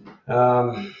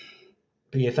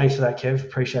yeah, thanks for that, Kev.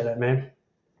 Appreciate that, man.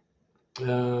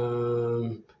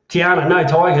 Tiana, no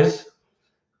Tigers.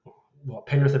 What,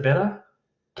 Penrith are better?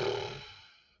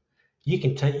 You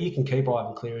can keep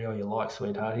Ivan Cleary all you like,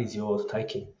 sweetheart. He's yours.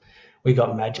 Take him. We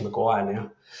got Madge Maguire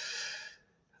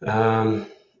now.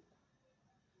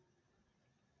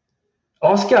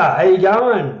 Oscar, how you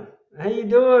going? How you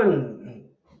doing?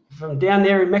 From down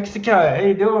there in Mexico. How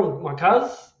you doing, my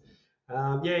cuz?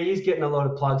 Yeah, he's getting a lot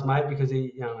of plugs, mate, because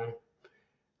he, I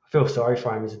feel sorry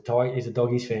for him. He's a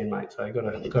Doggies fan, mate, so got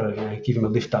to give him a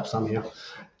lift up somehow.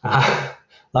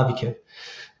 Love you,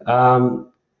 Kev.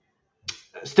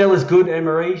 Stella's good,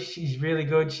 Anne-Marie. She's really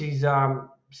good. She's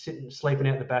sleeping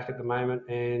out the back at the moment,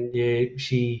 and yeah,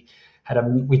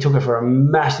 we took her for a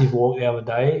massive walk the other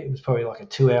day. It was probably like a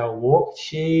 2-hour walk.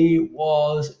 She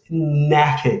was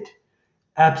knackered.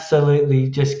 Absolutely,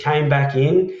 just came back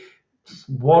in,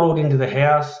 waddled into the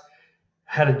house,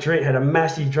 had a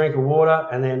massive drink of water,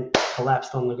 and then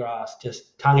collapsed on the grass,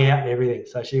 just tongue out and everything.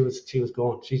 So she was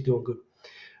gone. She's doing good.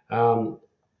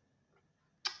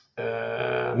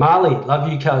 Marley,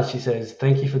 love you, cuz. She says,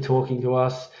 thank you for talking to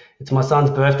us. It's my son's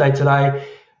birthday today,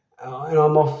 and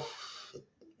I'm off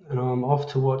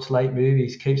to watch late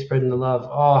movies. Keep spreading the love.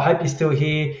 Oh, I hope you're still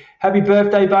here. Happy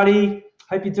birthday, buddy.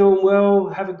 Hope you're doing well.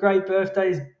 Have a great birthday,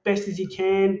 as best as you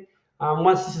can.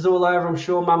 Once this is all over, I'm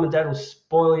sure Mum and Dad will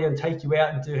spoil you and take you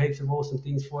out and do heaps of awesome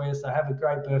things for you. So have a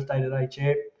great birthday today,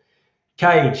 champ.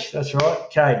 Cage, that's right,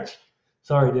 Cage.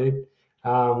 Sorry, dude.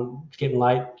 It's getting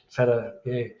late.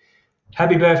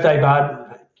 Happy birthday,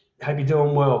 bud. Hope you're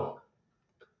doing well.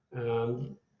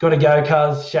 Got to go,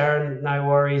 cuz. Sharon, no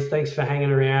worries. Thanks for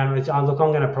hanging around. Look, I'm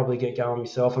going to probably get going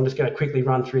myself. I'm just going to quickly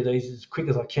run through these as quick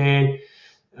as I can.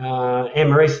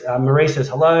 Marie says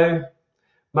hello.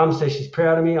 Mum says she's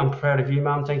proud of me. I'm proud of you,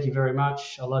 Mum. Thank you very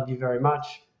much. I love you very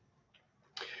much.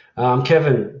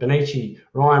 Kevin, Benici,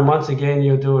 Ryan, once again,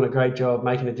 you're doing a great job,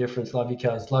 making a difference. Love you,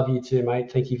 cuz. Love you too,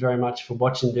 mate. Thank you very much for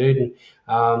watching, dude.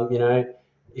 And,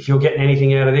 if you're getting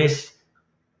anything out of this,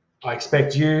 I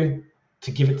expect you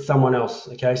to give it to someone else,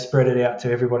 okay? Spread it out to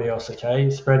everybody else, okay?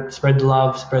 Spread the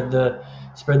love, spread the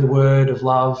word of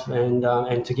love and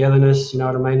togetherness, you know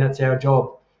what I mean? That's our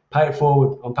job. Pay it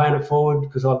forward. I'm paying it forward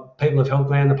because people have helped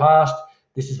me in the past.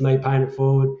 This is me paying it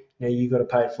forward. Now you got to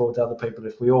pay it forward to other people.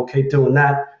 If we all keep doing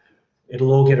that,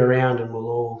 it'll all get around and we're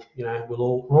all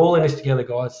in this together,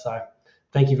 guys. So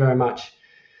thank you very much.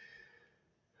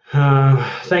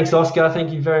 Thanks, Oscar.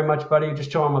 Thank you very much, buddy.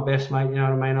 Just trying my best, mate. You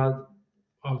know what I mean?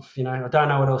 I don't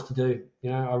know what else to do.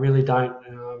 I really don't.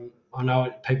 I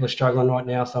know people are struggling right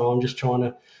now, so I'm just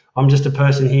a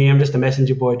person here. I'm just a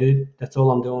messenger boy, dude. That's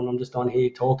all I'm doing. I'm just on here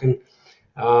talking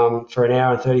for an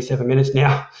hour and 37 minutes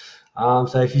now.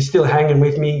 So if you're still hanging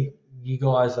with me, you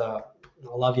guys, I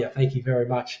love you. Thank you very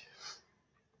much.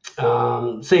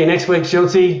 See you next week,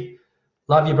 Schultzy.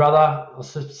 Love you, brother.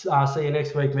 I'll see you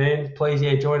next week, man. Please,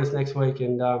 join us next week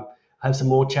and have some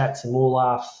more chats and more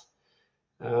laughs.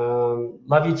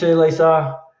 Love you too,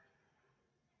 Lisa.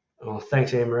 Oh,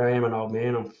 thanks, Anne-Marie. I'm an old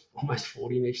man. I'm almost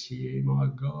 40 next year. My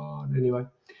God. Anyway.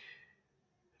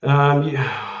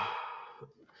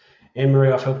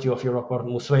 Anne-Marie, I've helped you off your rock bottom.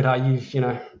 Well, sweetheart,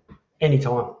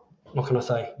 anytime. What can I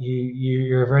say?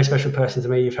 You're a very special person to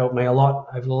me. You've helped me a lot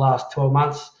over the last 12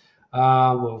 months. We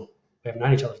haven't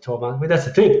known each other for 12 months. But that's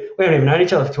the thing. We haven't even known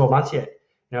each other for 12 months yet.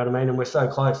 You know what I mean? And we're so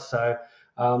close. So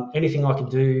anything I can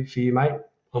do for you, mate,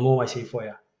 I'm always here for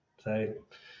you. So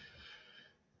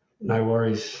no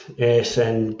worries. Yes,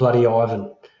 and bloody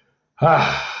Ivan.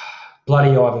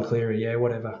 Bloody Ivan Cleary. Yeah,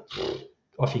 whatever.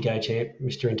 Off you go, champ,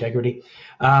 Mr. Integrity.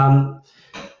 All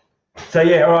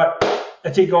right.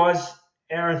 That's it, guys.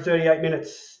 Hour and 38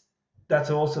 minutes. That's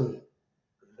awesome.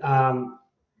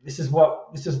 This is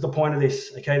the point of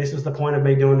this, okay? This was the point of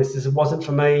me doing this. It wasn't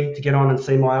for me to get on and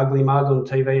see my ugly mug on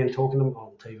TV and talking to them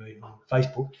on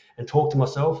Facebook and talk to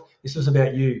myself. This was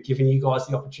about you, giving you guys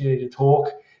the opportunity to talk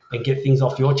and get things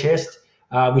off your chest,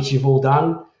 which you've all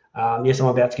done. Yes, I'm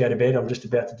about to go to bed. I'm just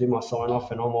about to do my sign off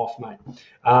and I'm off, mate.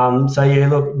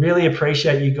 Look, really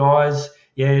appreciate you guys.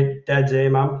 Yeah, Dad's there,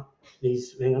 Mum.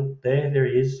 Hang on, there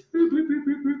he is.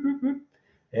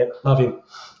 Yep, love him.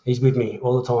 He's with me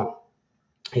all the time.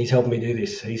 He's helping me do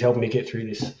this. He's helping me get through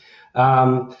this.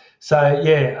 As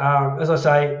I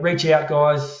say, reach out,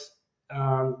 guys.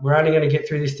 We're only going to get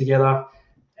through this together.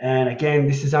 And again,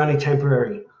 this is only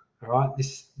temporary. All right,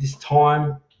 this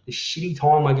time, this shitty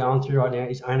time we're going through right now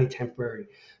is only temporary.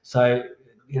 So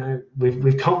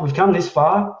we've come this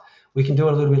far. We can do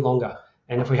it a little bit longer.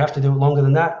 And if we have to do it longer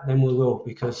than that, then we will,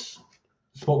 because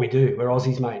it's what we do. We're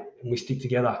Aussies, mate, and we stick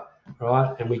together. All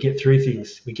right, and we get through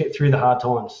things. We get through the hard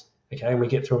times. Okay, and we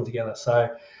get through them together. So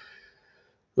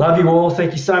love you all.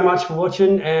 Thank you so much for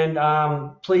watching, and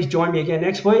please join me again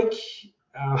next week.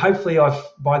 Hopefully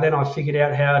by then I've figured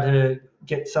out how to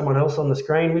get someone else on the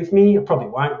screen with me. I probably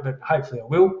won't, but hopefully I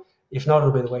will. If not,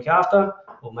 it'll be the week after,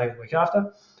 or maybe the week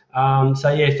after.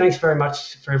 Thanks very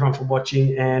much for everyone for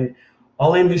watching, and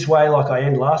I'll end this way like I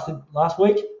ended last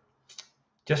week.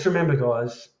 Just remember,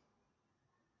 guys,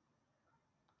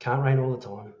 can't rain all the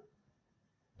time.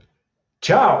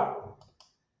 Ciao.